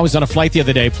Ryan, and I was on a flight the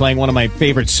other day playing one of my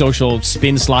favorite social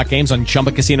spin slot games on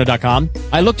ChumbaCasino.com.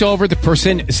 I looked over at the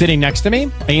person sitting next to me,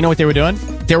 and you know what they were doing?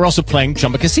 They were also playing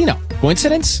Chumba Casino.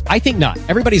 Coincidence? I think not.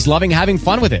 Everybody's loving having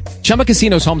fun with it. Chumba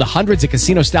Casino is home to hundreds of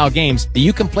casino-style games that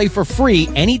you can play for free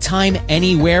anytime,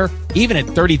 anywhere, even at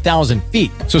 30,000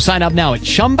 feet. So sign up now at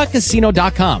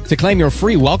ChumbaCasino.com to claim your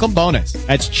free welcome bonus.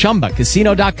 That's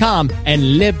ChumbaCasino.com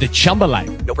and live the Chumba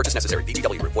life. No purchase necessary.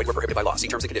 VGW Group. Void where prohibited by law. See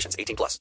terms and conditions. 18+.